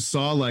when you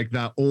saw like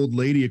that old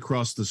lady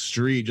across the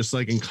street, just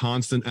like in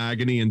constant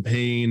agony and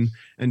pain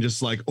and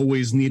just like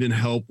always needing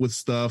help with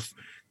stuff,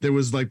 there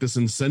was like this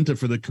incentive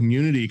for the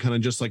community kind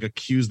of just like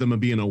accuse them of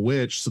being a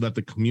witch so that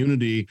the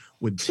community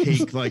would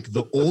take like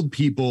the old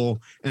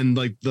people and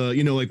like the,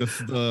 you know, like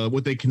the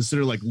what they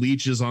consider like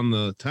leeches on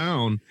the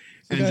town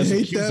and just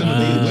accuse them of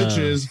being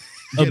witches.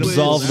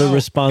 Absolve the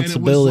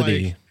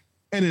responsibility.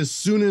 And as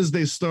soon as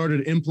they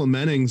started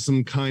implementing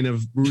some kind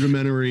of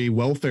rudimentary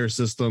welfare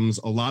systems,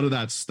 a lot of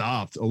that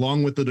stopped,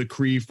 along with the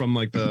decree from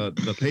like the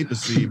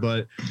papacy.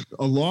 But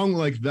along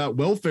like that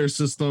welfare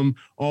system,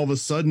 all of a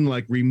sudden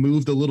like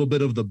removed a little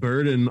bit of the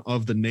burden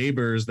of the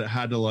neighbors that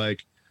had to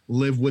like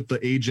live with the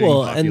aging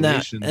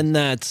population. And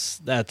that's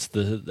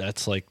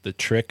like the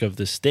trick of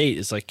the state.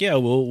 It's like, yeah,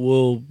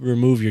 we'll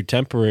remove your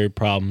temporary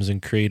problems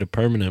and create a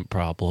permanent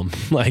problem.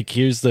 Like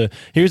here's the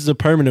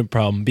permanent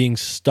problem: being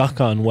stuck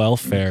on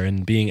welfare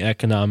and being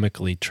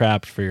economically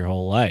trapped for your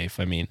whole life.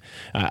 I mean,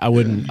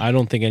 I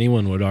don't think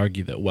anyone would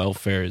argue that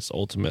welfare is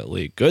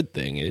ultimately a good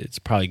thing. It's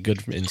probably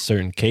good in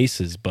certain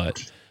cases,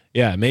 but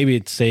yeah, maybe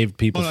it saved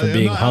people from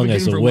being hung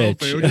as a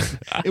witch.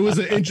 It was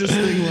an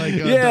interesting, like,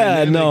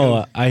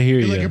 I hear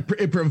you. Like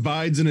it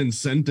provides an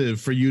incentive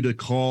for you to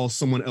call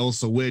someone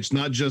else a witch,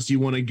 not just you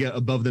want to get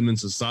above them in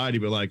society,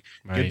 but like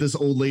get this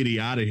old lady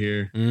out of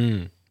here.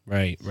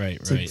 Right.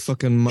 It's like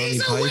fucking Monty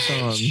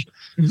Python.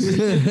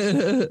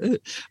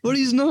 But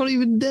he's not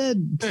even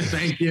dead.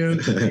 Thank you.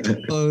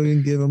 Oh,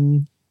 give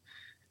him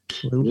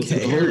a little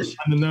cash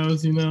on the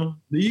nose, you know.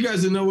 You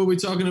guys know what we're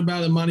talking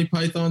about, the Monty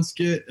Python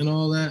skit and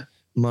all that.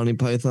 Monty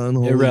Python,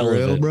 Holy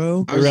Irrelevant.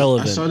 Grail, bro.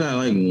 I saw that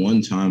like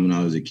one time when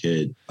I was a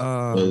kid.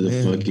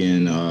 It's like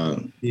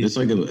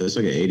an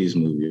 80s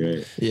movie,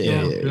 right?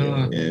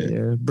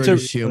 Yeah.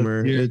 British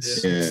humor.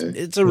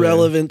 It's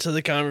irrelevant to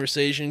the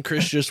conversation.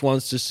 Chris just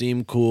wants to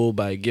seem cool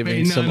by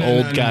giving some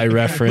old guy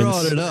reference. I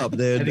brought it up,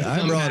 dude.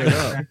 I brought it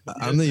up.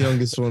 I'm the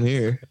youngest one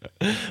here.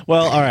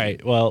 Well, all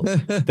right. Well,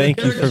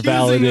 thank you for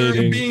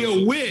validating. Being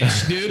a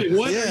witch, dude.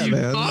 What are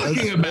you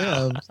talking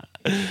about?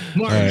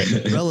 Mark,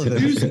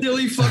 relevant. You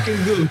silly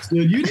fucking goose,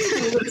 dude. You need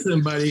to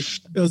listen, buddy.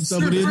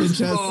 Somebody in the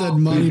chat said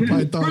Monty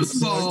Python. First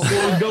of all,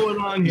 what's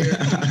going on here?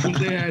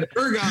 They had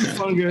ergot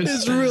fungus.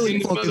 It's a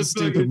really fucking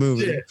stupid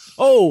movie. Shit.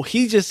 Oh,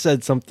 he just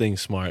said something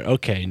smart.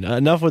 Okay,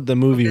 enough with the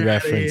movie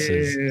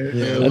references.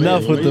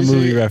 Enough with the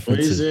movie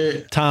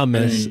references.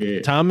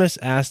 Thomas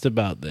asked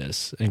about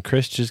this, and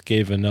Chris just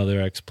gave another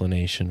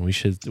explanation. We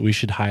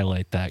should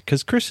highlight that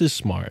because Chris is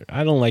smart.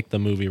 I don't like the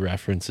movie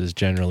references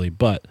generally,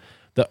 but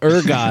the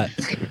ergot,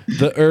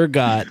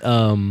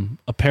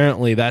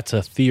 apparently that's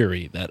a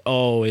theory that,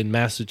 in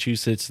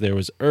Massachusetts there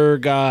was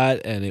ergot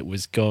and it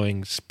was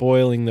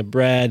spoiling the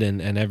bread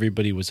and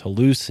everybody was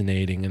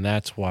hallucinating, and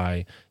that's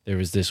why there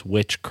was this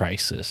witch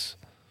crisis.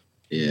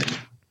 Yeah.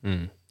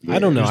 I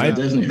don't know.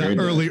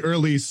 That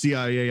early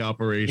CIA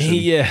operation.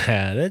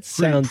 Yeah, that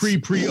sounds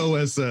pre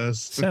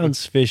OSS.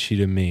 Sounds fishy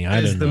to me.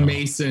 I don't know. The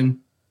Mason.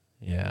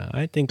 Yeah,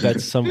 I think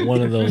that's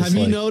one of those. Have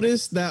you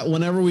noticed that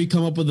whenever we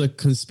come up with a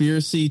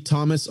conspiracy,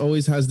 Thomas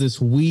always has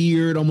this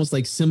weird, almost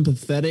like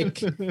sympathetic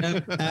kind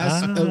of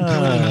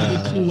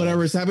attitude to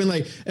whatever is happening?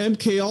 Like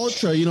MK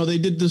Ultra, they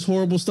did this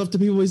horrible stuff to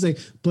people. He's like,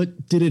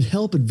 but did it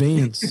help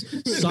advance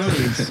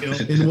science?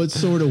 In what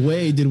sort of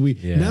way did we?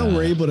 Yeah. Now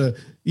we're able to.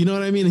 You know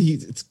what I mean?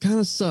 It's kind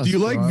of sus. Do you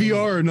like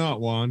VR or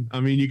not, Juan? I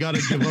mean, you got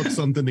to give up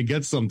something to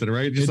get something,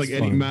 right? Just like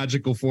any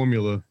magical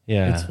formula.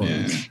 Yeah. It's fun.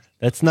 Yeah.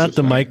 That's not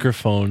the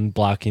microphone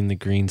blocking the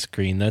green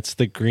screen. That's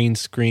the green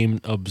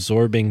screen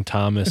absorbing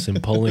Thomas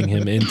and pulling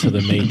him into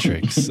the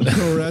matrix.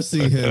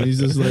 Caressing him. He's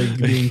just like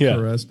being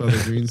caressed by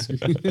the green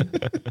screen.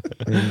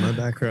 Man, my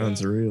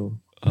background's real.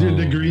 Dude,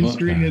 the green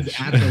screen is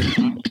at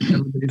the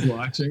everybody's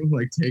watching,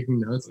 like taking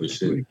notes. Like,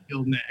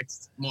 kill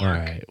next. Mark. All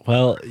right.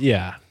 Well,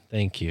 yeah.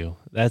 Thank you.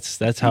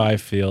 That's how I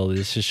feel.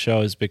 This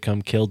show has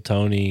become Kill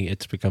Tony.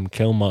 It's become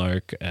Kill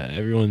Mark.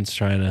 Everyone's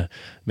trying to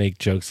make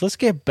jokes. Let's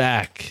get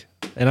back.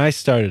 And I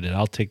started it.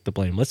 I'll take the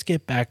blame. Let's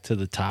get back to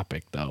the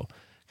topic, though,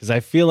 because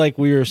I feel like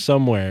we are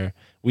somewhere.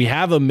 We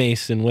have a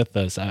Mason with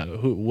us.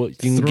 You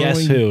can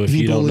guess who if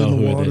you don't know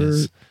who it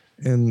is.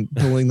 And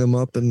pulling them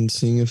up and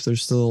seeing if they're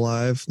still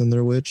alive, then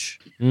they're witch.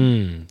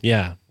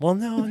 Yeah. Well,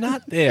 no,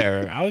 not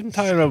there. I'm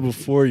talking about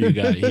before you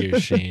got here,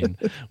 Shane.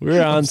 We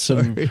were on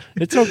some.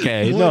 It's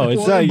okay. No,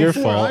 it's not your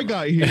fault. Before I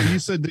got here, you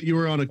said that you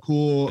were on a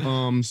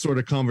cool sort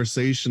of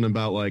conversation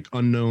about like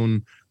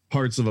unknown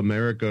parts of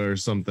America or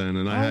something,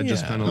 and I had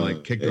just kind of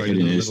like kicked right in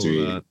the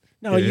middle of that.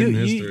 No,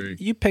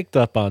 you picked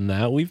up on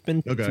that.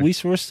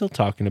 We're still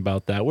talking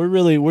about that.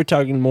 We're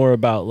talking more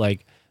about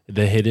like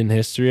the hidden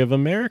history of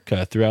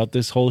America throughout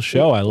this whole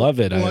show. I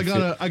love it.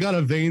 Well, I got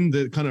a vein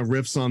that kind of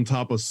riffs on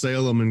top of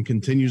Salem and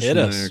continues from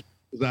there.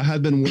 I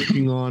had been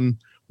working on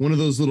one of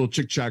those little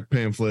chick-chack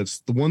pamphlets.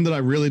 The one that I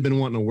really been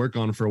wanting to work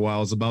on for a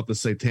while is about the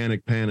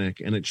Satanic Panic,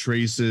 and it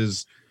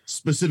traces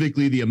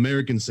specifically the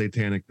American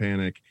Satanic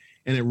Panic.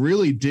 And it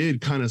really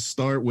did kind of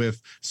start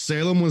with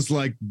Salem was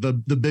like the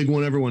big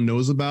one everyone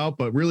knows about,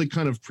 but really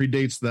kind of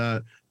predates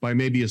that by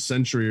maybe a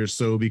century or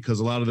so,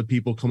 because a lot of the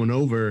people coming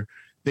over,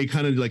 they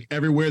kind of like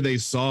everywhere they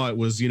saw it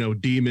was,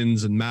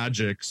 demons and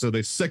magic. So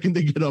the second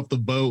they get off the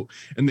boat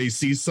and they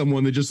see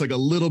someone that just like a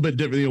little bit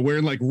different,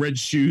 wearing like red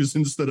shoes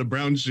instead of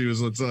brown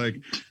shoes, it's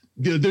like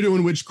they're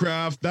doing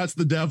witchcraft. That's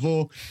the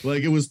devil.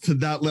 Like it was to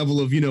that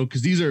level of,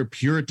 because these are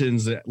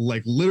Puritans that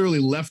like literally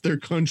left their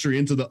country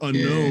into the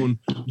unknown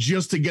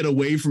just to get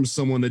away from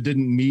someone that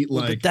didn't meet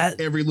like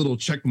every little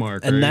check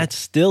mark. And that's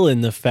still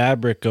in the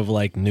fabric of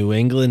like New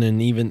England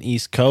and even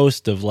East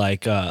Coast of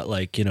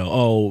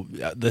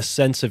the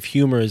sense of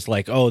humor is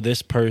like, oh,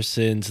 this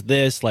person's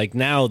this. Like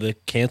now the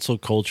cancel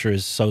culture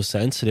is so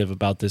sensitive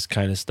about this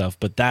kind of stuff,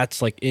 but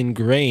that's like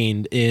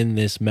ingrained in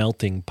this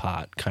melting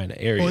pot kind of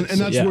area. Well, and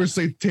that's where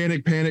Satanic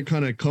Panic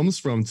kind of comes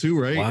from too,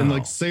 right? Wow. And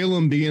like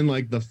Salem being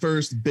like the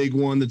first big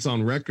one that's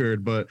on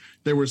record, but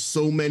there were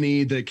so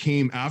many that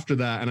came after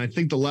that. And I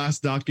think the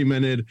last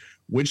documented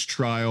witch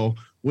trial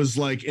was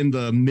like in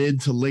the mid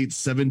to late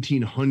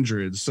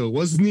 1700s. So it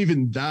wasn't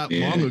even that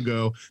long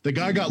ago. The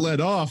guy got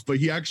let off, but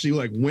he actually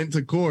like went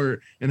to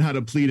court and had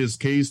to plead his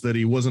case that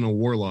he wasn't a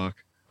warlock.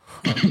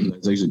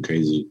 That's actually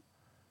crazy.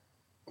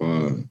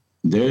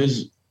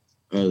 There's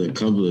a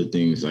couple of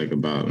things like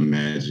about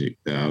magic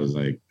that I was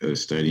like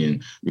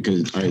studying,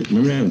 because I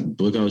remember that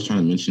book I was trying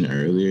to mention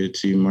earlier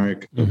to you,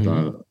 Mark,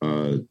 about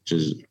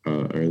just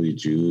early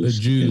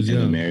Jews in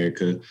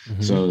America.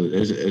 So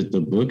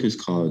the book is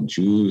called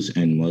Jews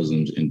and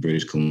Muslims in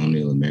British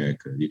Colonial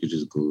America. You could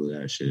just Google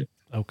that shit.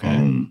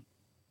 Okay.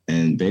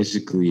 And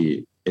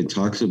basically it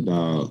talks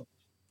about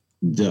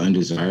the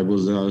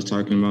undesirables that I was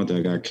talking about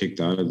that got kicked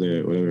out of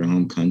their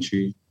home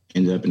country,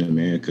 ended up in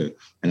America.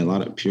 And a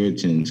lot of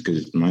Puritans,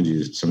 because mind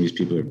you, some of these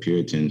people are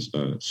Puritans,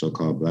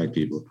 so-called Black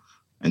people,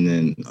 and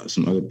then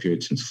some other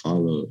Puritans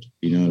followed,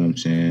 you know what I'm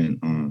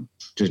saying?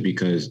 Just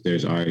because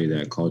there's already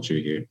that culture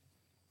here.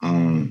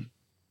 And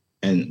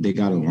they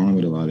got along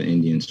with a lot of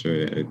Indians for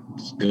a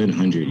good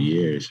 100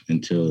 years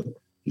until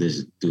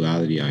this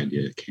duality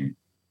idea came.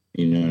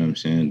 You know what I'm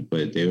saying?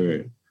 But they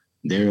were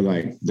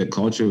like, the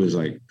culture was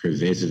like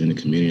pervasive in the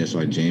community. That's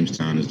why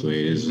Jamestown is the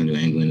way it is, and New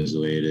England is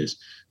the way it is.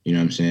 You know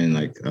what I'm saying?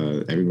 Like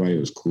everybody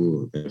was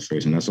cool at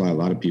first. And that's why a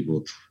lot of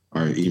people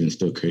are even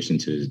still Christian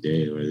to this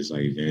day, or it's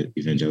like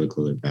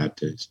evangelical or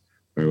Baptist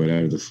or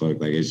whatever the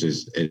fuck. Like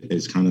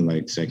it's kind of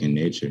like second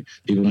nature.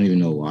 People don't even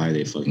know why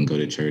they fucking go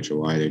to church or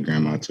why their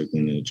grandma took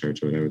them to the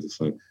church or whatever the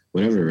fuck,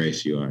 whatever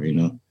race you are,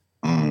 And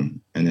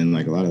then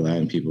like a lot of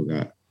Latin people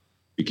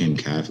became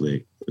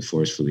Catholic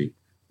forcefully.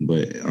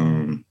 But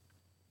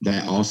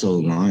that also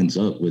lines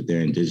up with their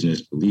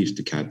indigenous beliefs,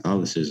 the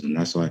Catholicism.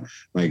 That's why,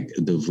 like,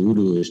 the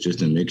voodoo is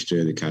just a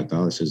mixture of the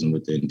Catholicism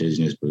with the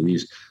indigenous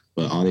beliefs.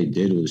 But all they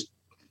did was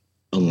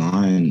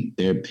align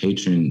their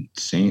patron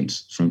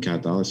saints from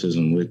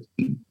Catholicism with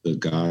the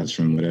gods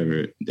from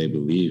whatever they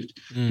believed.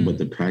 But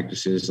the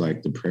practices,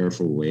 like the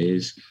prayerful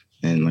ways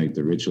and like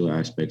the ritual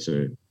aspects,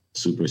 are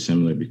super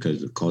similar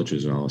because the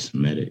cultures are all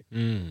Semitic.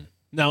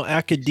 Now,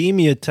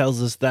 academia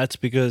tells us that's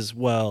because,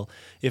 well,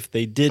 if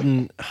they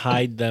didn't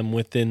hide them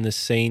within the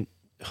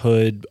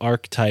sainthood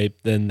archetype,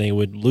 then they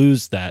would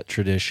lose that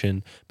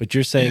tradition. But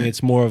you're saying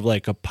it's more of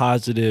like a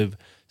positive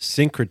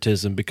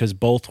syncretism because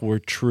both were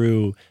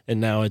true, and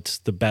now it's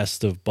the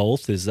best of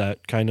both. Is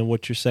that kind of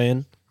what you're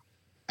saying?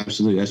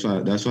 Absolutely. That's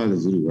why the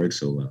voodoo works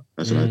so well.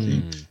 That's what I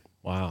think.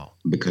 Wow.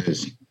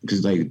 Because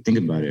like think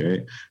about it,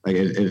 right? Like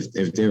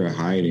if they were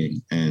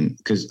hiding, and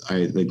because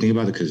think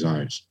about the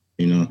Khazars,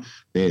 you know,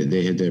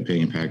 they had their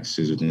pagan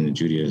practices within the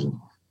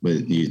Judaism,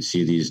 but you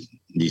see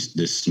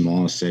this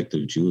small sect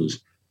of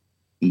Jews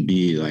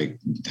be like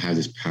have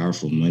this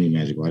powerful money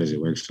magic. Why does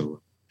it work so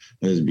well?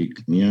 You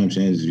know what I'm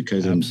saying? It's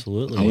because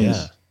absolutely,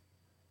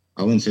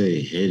 I wouldn't say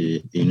they hid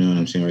it. You know what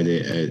I'm saying? Or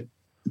they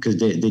because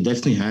they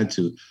definitely had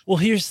to. Well,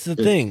 here's the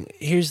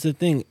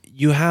thing.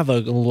 You have a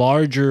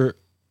larger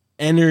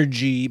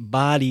energy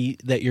body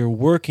that you're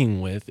working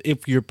with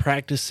if you're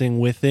practicing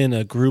within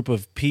a group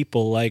of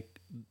people like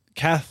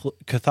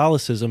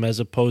Catholicism as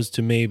opposed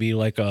to maybe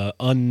like a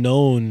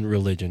unknown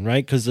religion,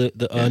 right? Because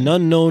an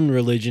unknown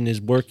religion is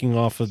working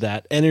off of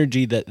that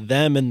energy that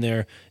them and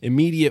their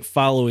immediate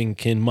following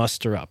can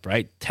muster up,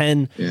 right?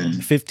 10,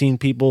 15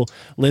 people.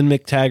 Lynn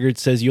McTaggart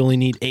says you only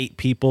need 8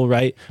 people,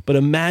 right? But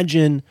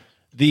imagine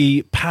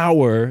the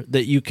power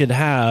that you could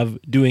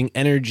have doing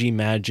energy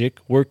magic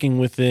working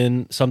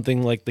within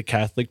something like the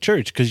Catholic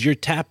Church, because you're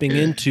tapping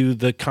into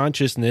the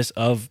consciousness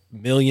of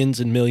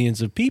millions and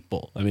millions of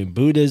people. I mean,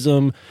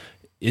 Buddhism,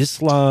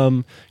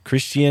 Islam,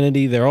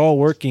 Christianity, they're all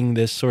working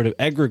this sort of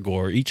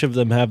egregore. Each of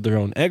them have their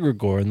own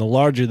egregore, and the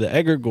larger the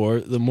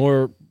egregore, the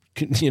more,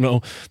 you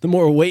know, the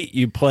more weight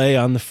you play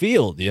on the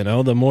field, you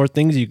know, the more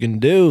things you can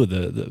do,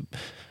 the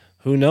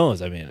who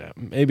knows? I mean,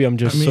 maybe I'm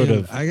just sort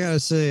of. I gotta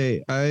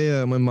say,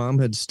 my mom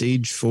had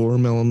stage 4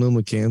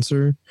 melanoma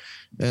cancer,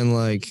 and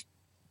like,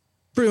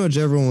 pretty much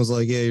everyone was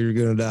like, "Yeah, you're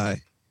gonna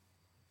die."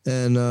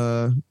 And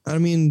I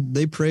mean,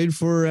 they prayed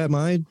for her at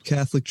my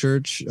Catholic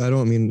church. I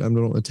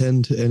don't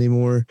attend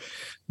anymore,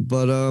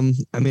 but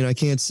I mean, I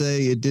can't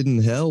say it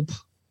didn't help,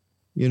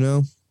 you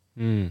know.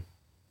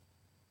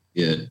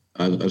 Yeah,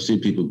 I've seen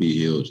people be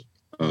healed,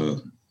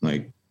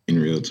 like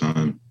in real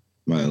time,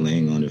 by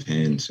laying on of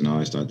hands, and I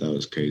always thought that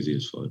was crazy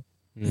as fuck.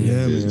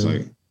 Yeah, it's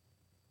like,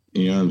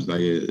 you know,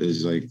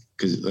 it's like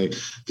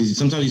because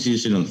sometimes you see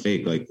this shit on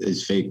fake, like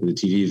it's fake with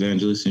the TV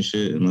evangelists and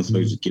shit, and let's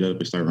just get up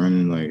and start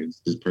running. Like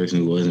this person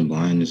who wasn't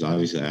blind is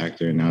obviously an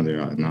actor, and now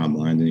they're not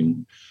blind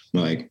anymore.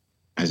 But like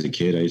as a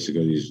kid, I used to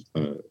go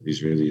to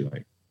these really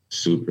like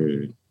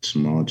super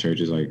small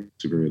churches, like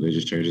super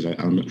religious churches. I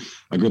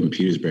grew up in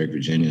Petersburg,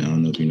 Virginia. I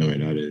don't know if you know where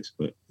that is,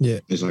 but yeah,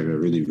 it's like a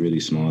really,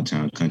 really small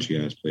town,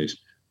 country ass place.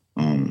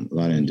 A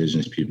lot of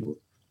indigenous people,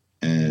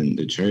 and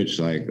the church,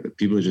 like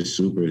people are just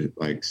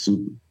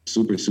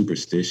super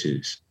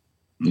superstitious,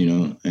 you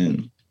know.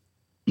 And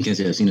you can't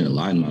say I've seen it a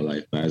lot in my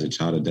life, but as a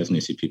child, I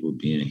definitely see people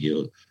being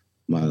healed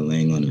by the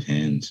laying on of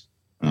hands.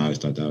 I always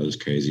thought that was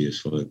crazy as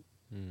fuck.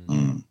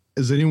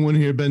 Has anyone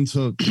here been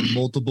to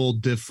multiple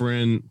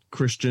different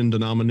Christian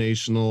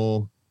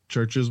denominational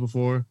churches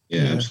before?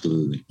 Yeah,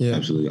 absolutely. Yeah,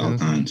 absolutely, all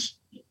kinds.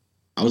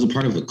 I was a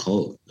part of a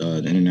cult,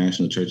 the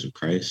International Church of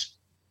Christ.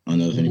 I don't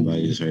know if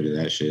anybody has heard of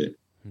that shit.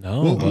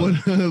 No.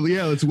 What's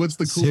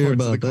the cool part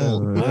of the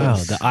cult? Wow,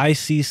 the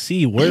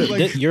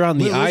ICC. You're on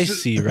the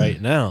IC right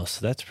now,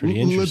 so that's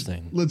pretty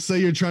interesting. Let's say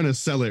you're trying to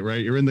sell it,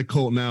 right? You're in the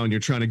cult now, and you're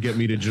trying to get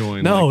me to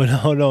join. No.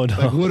 Like,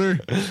 what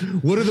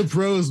are the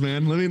pros,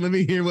 man? Let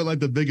me hear what like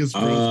the biggest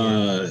pros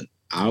are.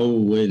 I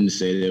wouldn't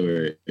say there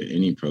were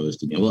any pros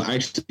to me. Well,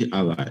 actually,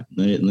 I lied.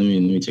 Let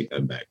me take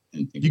that back.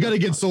 You got to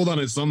get sold on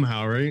it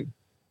somehow, right?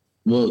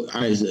 Well, all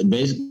right, so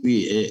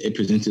basically, it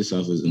presents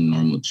itself as a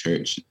normal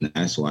church, and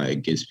that's why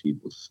it gets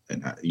people.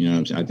 And you know what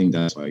I'm saying? I think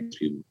that's why it gets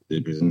people.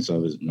 It presents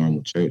itself as a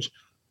normal church,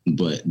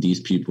 but these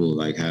people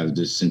like have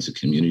this sense of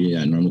community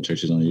that normal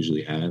churches don't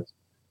usually have,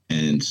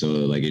 and so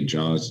like it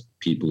draws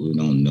people who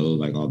don't know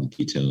like all the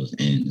details,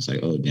 and it's like,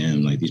 oh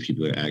damn, like these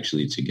people are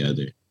actually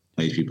together.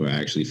 Like these people are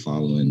actually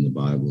following the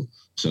Bible.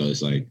 So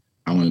it's like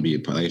I want to be a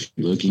part. Like if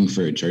you're looking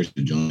for a church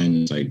to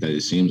join, it's like that.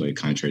 It seems like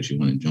kind of church you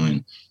want to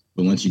join,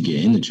 but once you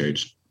get in the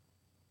church,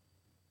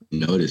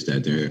 notice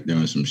that they're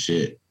on some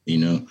shit, you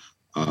know.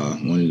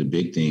 One of the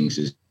big things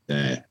is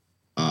that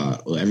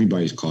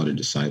everybody's called a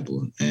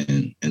disciple,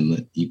 and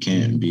you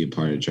can't be a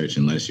part of the church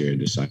unless you're a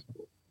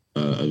disciple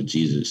of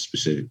Jesus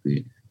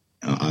specifically,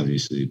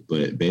 obviously.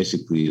 But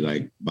basically,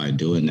 like by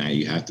doing that,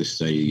 you have to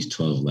study these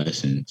 12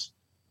 lessons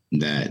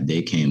that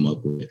they came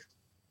up with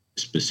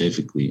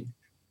specifically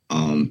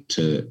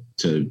to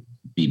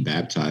be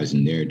baptized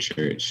in their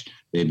church.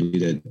 They believe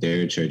that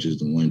their church is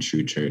the one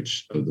true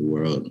church of the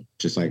world,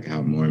 just like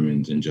how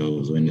Mormons and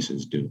Jehovah's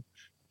Witnesses do,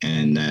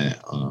 and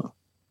that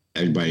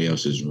everybody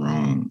else is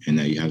wrong, and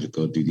that you have to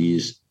go through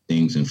these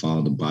things and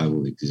follow the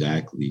Bible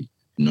exactly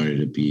in order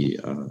to be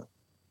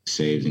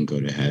saved and go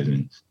to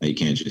heaven. Like, you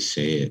can't just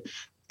say it.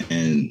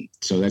 And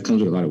so that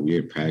comes with a lot of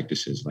weird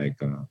practices, like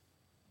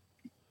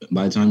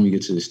by the time you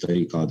get to the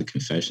study called the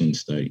confession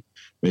study,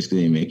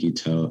 basically they make you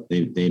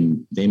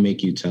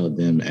tell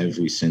them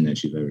every sin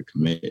that you've ever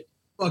committed.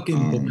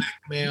 Fucking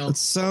blackmail. That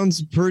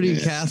sounds pretty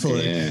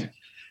Catholic. Yeah.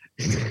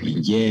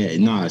 Yeah,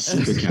 no,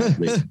 super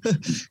Catholic.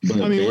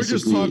 But I mean, we're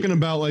just talking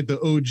about like the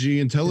OG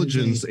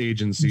intelligence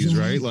agencies,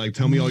 right? Like,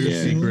 tell me all your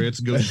secrets,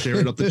 go share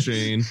it up the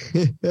chain.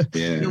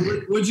 Yeah.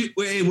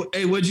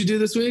 What'd you do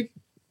this week?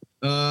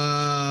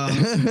 10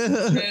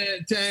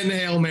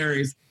 Hail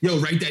Marys. Yo,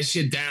 write that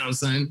shit down,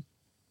 son.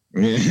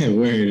 Yeah,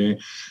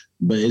 weird.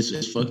 But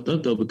it's fucked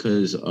up though,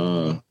 because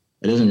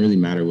it doesn't really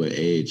matter what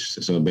age.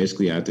 So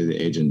basically, after the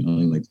age of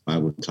knowing, like the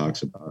Bible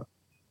talks about,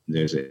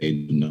 there's an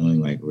age of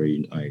knowing, like where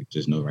you like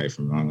just know right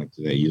from wrong, like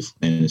that youthful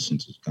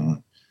innocence is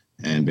gone.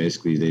 And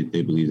basically,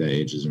 they believe that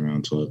age is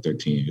around 12,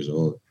 13 years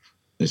old.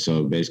 And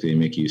so basically, they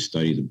make you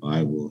study the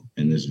Bible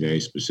in this very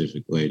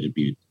specific way to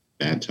be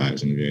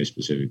baptized in a very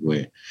specific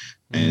way.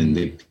 And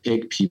they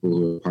pick people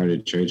who are part of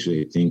the church who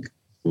they think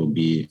will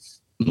be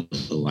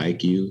most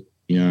like you.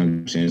 You know what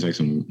I'm saying? It's like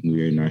some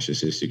weird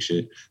narcissistic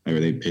shit. Like where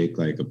they pick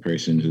like a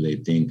person who they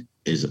think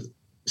is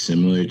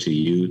similar to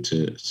you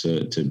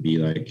to be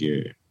like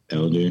your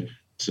elder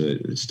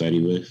to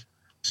study with.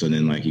 So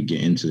then like you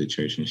get into the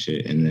church and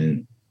shit. And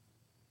then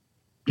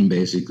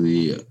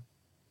basically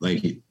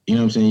like, you know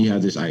what I'm saying? You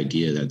have this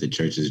idea that the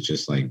church is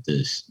just like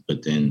this,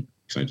 but then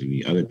start to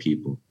be other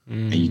people.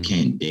 And you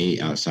can't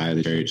date outside of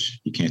the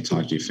church. You can't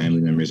talk to your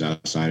family members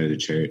outside of the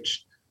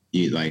church.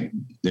 You like,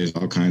 there's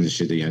all kinds of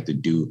shit that you have to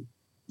do.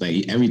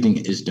 Like everything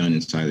is done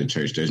inside the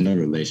church. There's no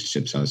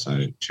relationships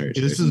outside of the church.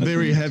 This is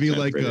very heavy,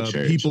 like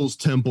People's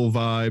Temple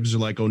vibes, or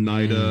like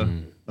Oneida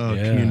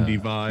community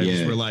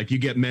vibes, where like you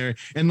get married,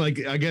 and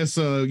like I guess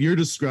you're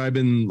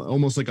describing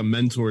almost like a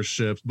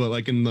mentorship, but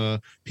like in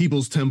the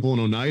People's Temple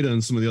and Oneida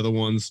and some of the other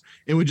ones,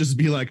 it would just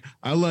be like,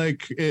 I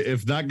like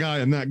if that guy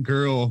and that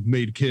girl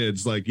made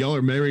kids, like y'all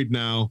are married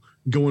now,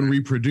 go and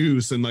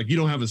reproduce, and like you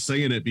don't have a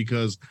say in it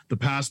because the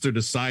pastor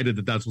decided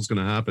that that's what's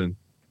going to happen.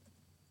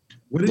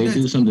 They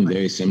do something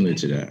very similar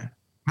to that.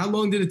 How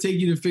long did it take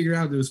you to figure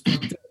out it was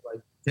fucked up?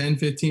 Like 10,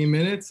 15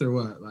 minutes or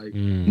what? Like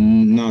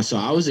No, so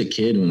I was a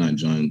kid when I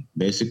joined.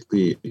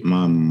 Basically,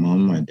 my mom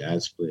and my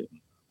dad split.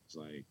 It was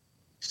like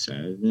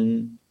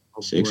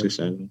 6 or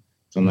 7.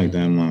 Something like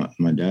that.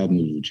 My dad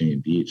moved to Virginia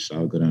Beach, so I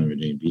would go down to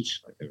Virginia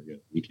Beach like every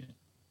other weekend.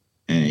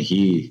 And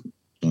he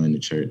joined the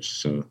church.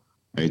 So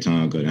every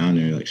time I go down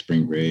there, like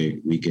spring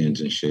break, weekends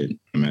and shit,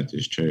 I'm at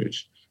this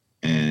church.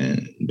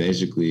 And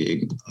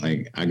basically,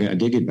 I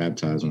did get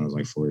baptized when I was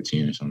like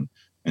 14 or something.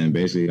 And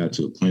basically got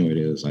to a point where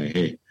it was like,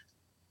 hey,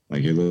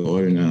 like you're a little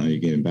older now, you're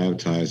getting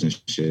baptized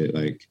and shit.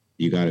 Like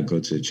you got to go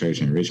to the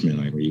church in Richmond,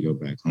 like where you go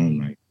back home.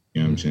 Like,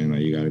 you know what I'm saying?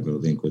 Like you got to go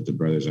link with the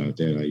brothers out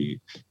there. Like you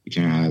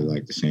can't have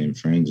like the same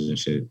friends and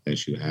shit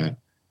that you had.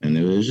 And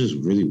it was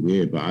just really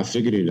weird. But I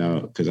figured it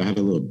out because I had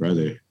a little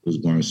brother who was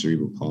born with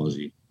cerebral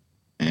palsy.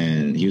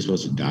 And he was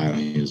supposed to die when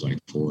he was like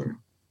 4,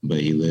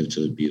 but he lived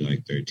to be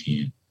like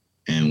 13.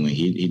 And when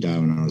he died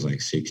when I was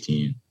like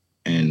 16.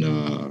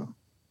 And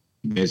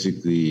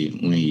basically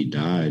when he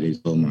died, they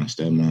told my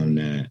stepmom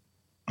that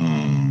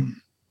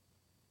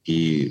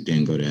he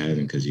didn't go to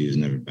heaven because he was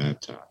never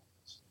baptized.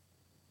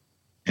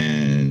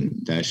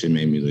 And that shit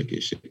made me look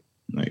at shit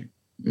like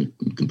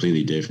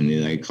completely differently.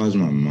 Like it caused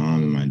my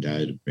mom and my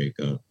dad to break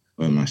up,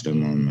 or my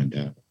stepmom and my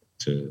dad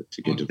to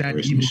get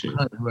divorced and shit.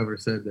 Whoever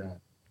said that.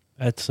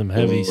 That's some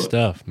heavy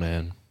stuff,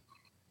 man.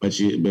 But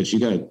you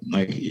got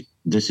like,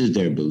 this is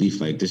their belief.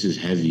 Like this is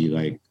heavy.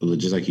 Like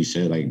just like you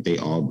said, like they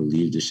all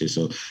believe this shit.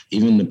 So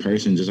even the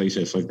person, just like you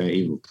said, fuck that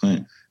evil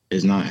cunt,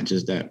 is not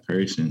just that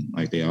person.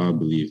 Like they all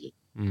believe it.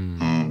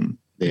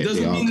 It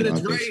doesn't mean that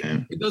it's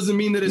right. It doesn't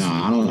mean that it's. No,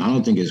 I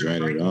don't think it's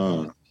right at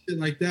all. Shit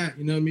like that,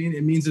 you know what I mean?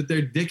 It means that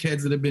they're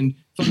dickheads that have been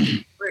fucking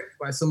tricked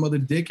by some other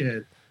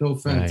dickhead. No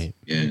offense. Right.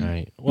 Yeah.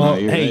 Right. Well, no,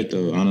 you're hey, right,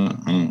 though.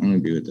 I don't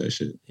agree with that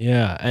shit.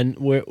 Yeah, and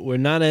we're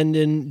not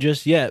ending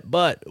just yet,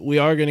 but we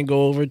are going to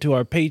go over to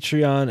our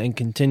Patreon and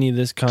continue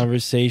this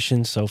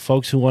conversation. So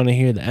folks who want to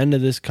hear the end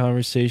of this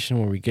conversation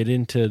where we get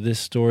into this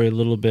story a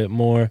little bit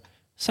more,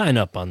 sign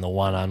up on the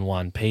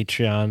one-on-one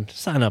Patreon,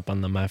 sign up on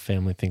the My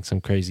Family Thinks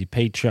I'm Crazy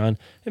Patreon,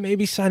 and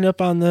maybe sign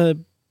up on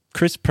the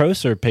Chris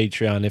Proser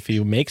Patreon if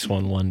he makes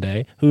one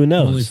day. Who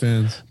knows?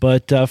 OnlyFans.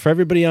 But for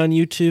everybody on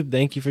YouTube,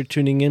 thank you for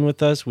tuning in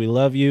with us. We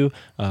love you.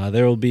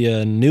 There will be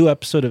a new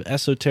episode of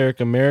Esoteric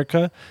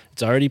America.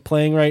 It's already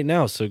playing right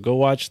now, so go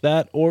watch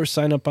that or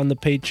sign up on the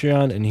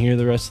Patreon and hear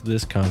the rest of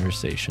this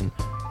conversation.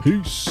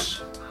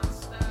 Peace.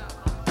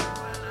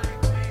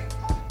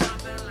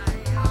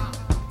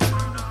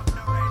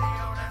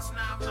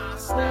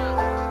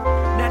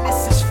 Now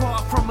this is far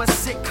from a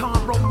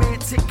sitcom,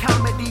 romantic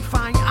comedy.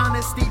 Find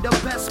honesty, the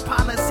best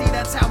policy.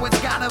 That's how it's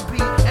gotta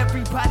be.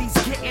 Everybody's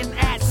getting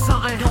at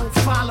something. Don't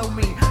follow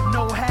me.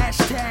 No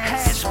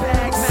hashtags.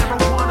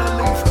 Marijuana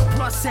leaf.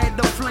 Plus add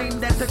the flame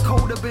that the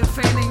code have been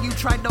fanning. You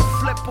tried to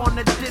flip on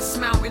the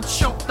dismount and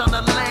choked on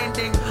the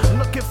landing.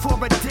 Looking for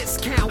a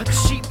discount.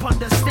 A cheap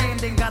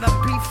understanding. Got a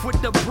beef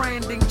with the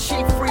branding.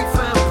 Cheap free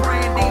for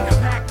branding.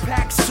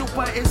 Backpack super.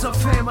 but it's a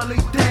family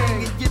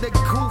thing. And you're the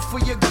goof for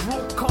your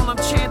group, call him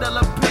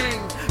Chandler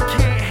Bing.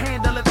 Can't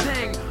handle a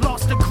thing,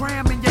 lost a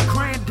gram in your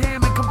grand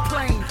dam and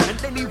complain. And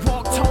then he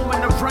walked home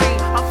in the rain.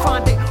 I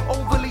find it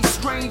overly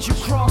strange you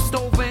crossed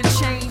over and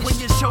changed. When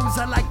your shows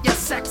are like your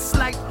sex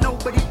like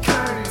nobody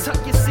can.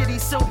 Tuck your city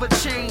silver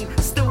chain,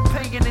 still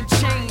paying in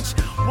change.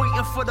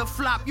 Waiting for the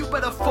flop, you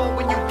better fall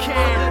when you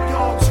can. The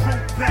dogs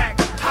root back,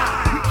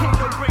 we came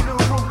to bring the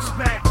roots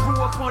back.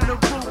 Grew up on the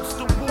roots,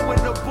 the woo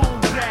and the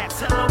boom back.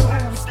 Tell them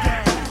who's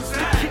that,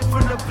 the kid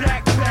from the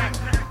backpack.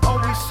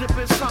 Always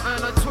sipping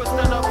something, a twist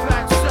and a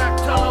fat sack.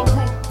 Tell them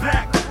root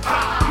back,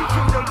 we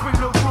came to bring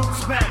the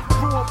roots back.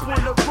 Grew up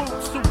on the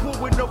roots, the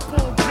woo and the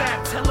boom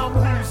back. Tell them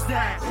who's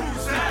that,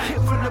 the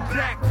kid from the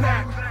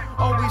backpack.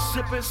 Always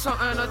sipping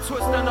something, a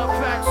twist and a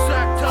fat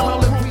sack. Tell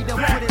them we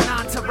done put an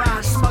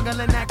entourage,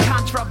 smuggling that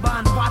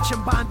contraband,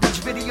 watching bondage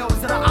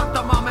videos that are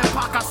Optimum in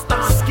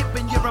Pakistan.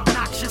 Skipping your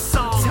obnoxious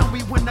song. Tell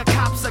me when the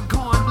cops are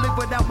gone. Live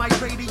without my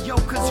radio,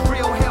 cause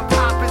real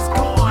hip-hop is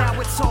gone.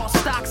 Now it's all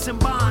stocks and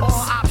bonds,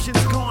 all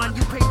options gone.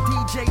 You pay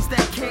DJs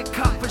that can't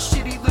cut for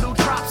shitty little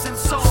drops and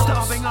songs.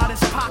 Starving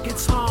artists'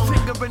 pockets long,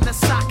 finger in the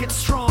socket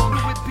strong.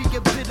 It would be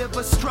a bit of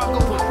a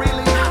struggle, but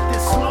really not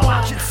this long.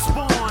 Watch it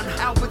spawn,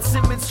 Albert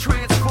Simmons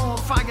transform,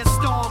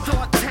 firestorm.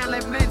 Thought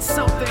talent meant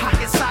something, I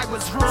guess I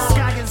was wrong.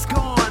 Sky is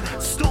gone,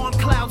 storm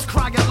clouds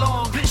cry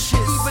along. Vicious,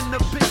 even the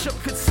bishop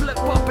could slip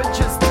up and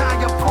just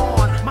die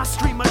upon my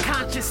stream of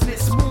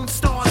consciousness. Moon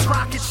stars,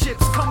 rocket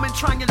ships, come and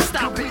try and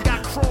stop it.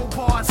 Got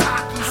crowbars,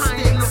 hockey sticks.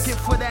 I ain't looking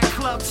for that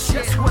club shit.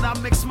 That's what I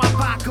mix my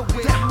vodka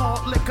with. That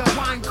malt liquor,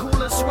 wine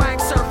cooler, swag,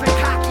 surfing,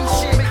 hockey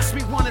shit. Makes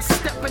me wanna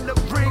step in the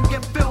ring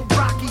and feel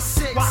Rocky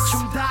 6. Watch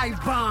him dive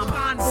bomb,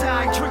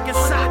 bonsai, drinking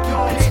sake,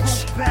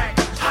 bitch. Back,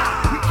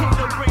 we came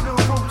to bring the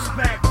roots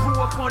back. Grew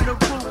up on the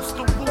roots,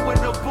 the woo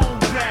and the boom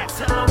back.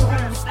 Tell them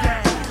who's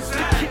that,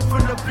 the kid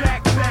from the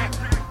backpack.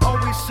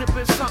 Always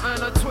sipping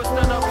something, a twist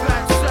and a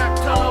fat sack.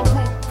 Tell them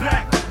root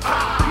back,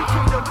 we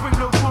came to bring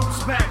the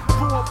roots back.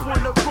 Grew up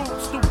on the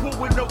roots, the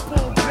woo and the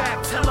boom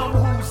back. Tell them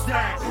who's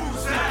that,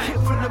 the kid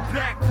from the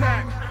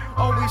backpack.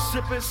 Always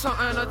sipping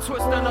something, a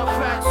twist and a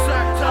fat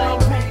sack. Tell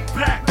them root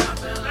back.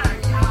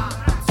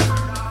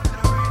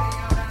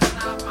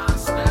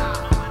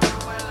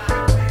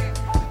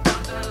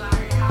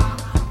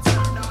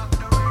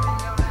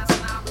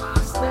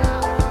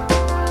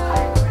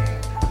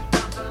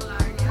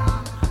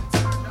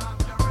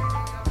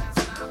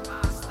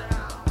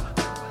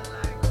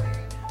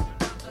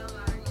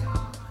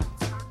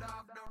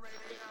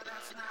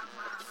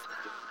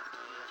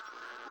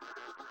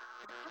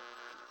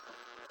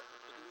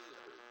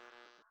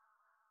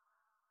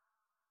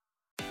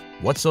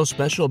 What's so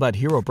special about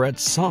Hero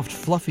Bread's soft,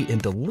 fluffy,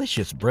 and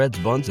delicious breads,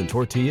 buns, and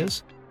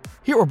tortillas?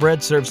 Hero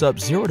Bread serves up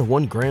 0 to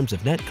 1 grams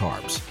of net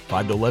carbs,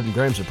 5 to 11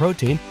 grams of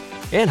protein,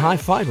 and high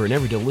fiber in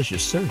every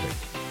delicious serving.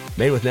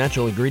 Made with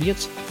natural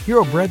ingredients,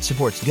 Hero Bread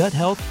supports gut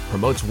health,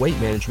 promotes weight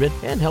management,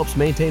 and helps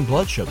maintain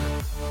blood sugar.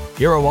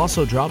 Hero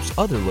also drops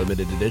other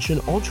limited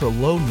edition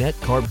ultra-low net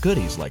carb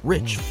goodies like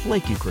rich,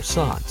 flaky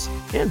croissants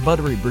and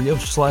buttery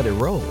brioche slider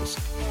rolls.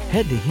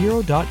 Head to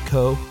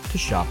hero.co to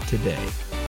shop today.